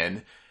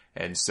plan.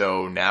 And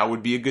so now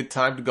would be a good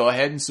time to go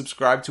ahead and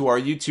subscribe to our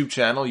YouTube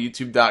channel,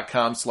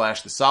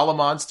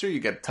 youtube.com/TheSolomonster. You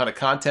get a ton of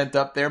content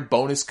up there,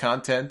 bonus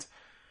content.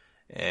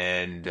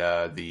 And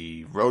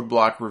the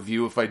Roadblock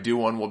review, if I do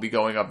one, will be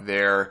going up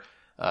there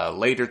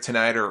later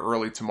tonight or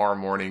early tomorrow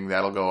morning.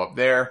 That'll go up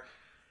there.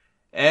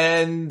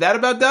 And that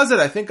about does it.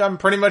 I think I'm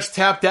pretty much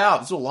tapped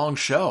out. This is a long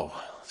show.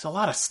 There's a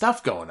lot of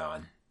stuff going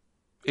on.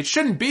 It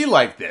shouldn't be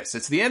like this.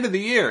 It's the end of the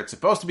year. It's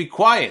supposed to be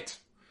quiet.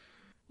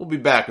 We'll be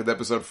back with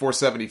episode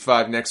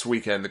 475 next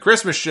weekend, the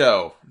Christmas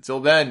show. Until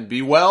then,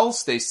 be well,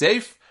 stay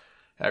safe,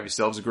 have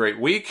yourselves a great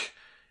week,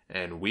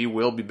 and we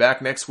will be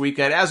back next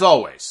weekend, as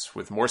always,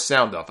 with more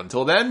Sound Off.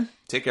 Until then,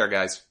 take care,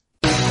 guys.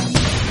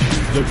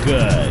 The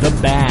good, the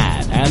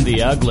bad, and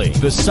the ugly.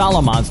 The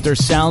Solomonster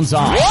Sounds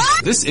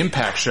Off. This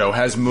Impact show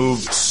has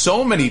moved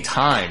so many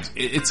times.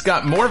 It's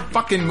got more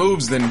fucking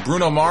moves than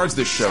Bruno Mars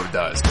this show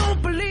does.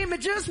 Don't believe me,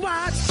 just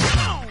watch.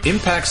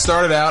 Impact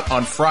started out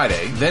on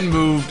Friday, then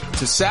moved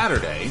to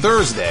Saturday,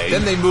 Thursday,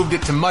 then they moved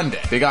it to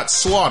Monday. They got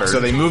slaughtered, so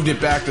they moved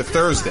it back to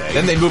Thursday.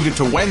 Then they moved it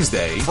to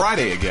Wednesday,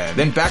 Friday again,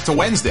 then back to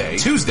Wednesday,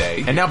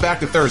 Tuesday, and now back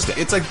to Thursday.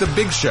 It's like the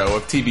big show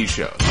of TV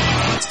shows.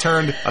 It's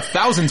turned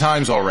 1,000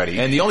 times already,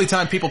 and the only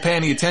time people pay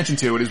any attention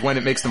to it is when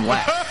it makes them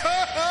laugh.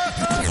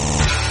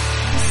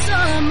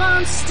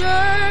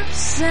 Solomonster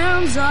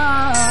Sounds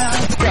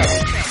Off.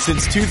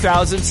 Since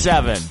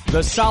 2007, the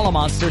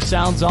Solomonster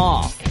Sounds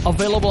Off.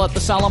 Available at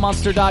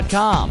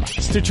thesolomonster.com,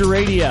 Stitcher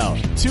Radio,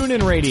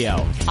 TuneIn Radio,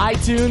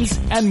 iTunes,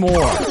 and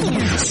more.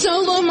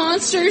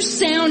 Solomonster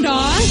Sound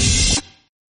Off?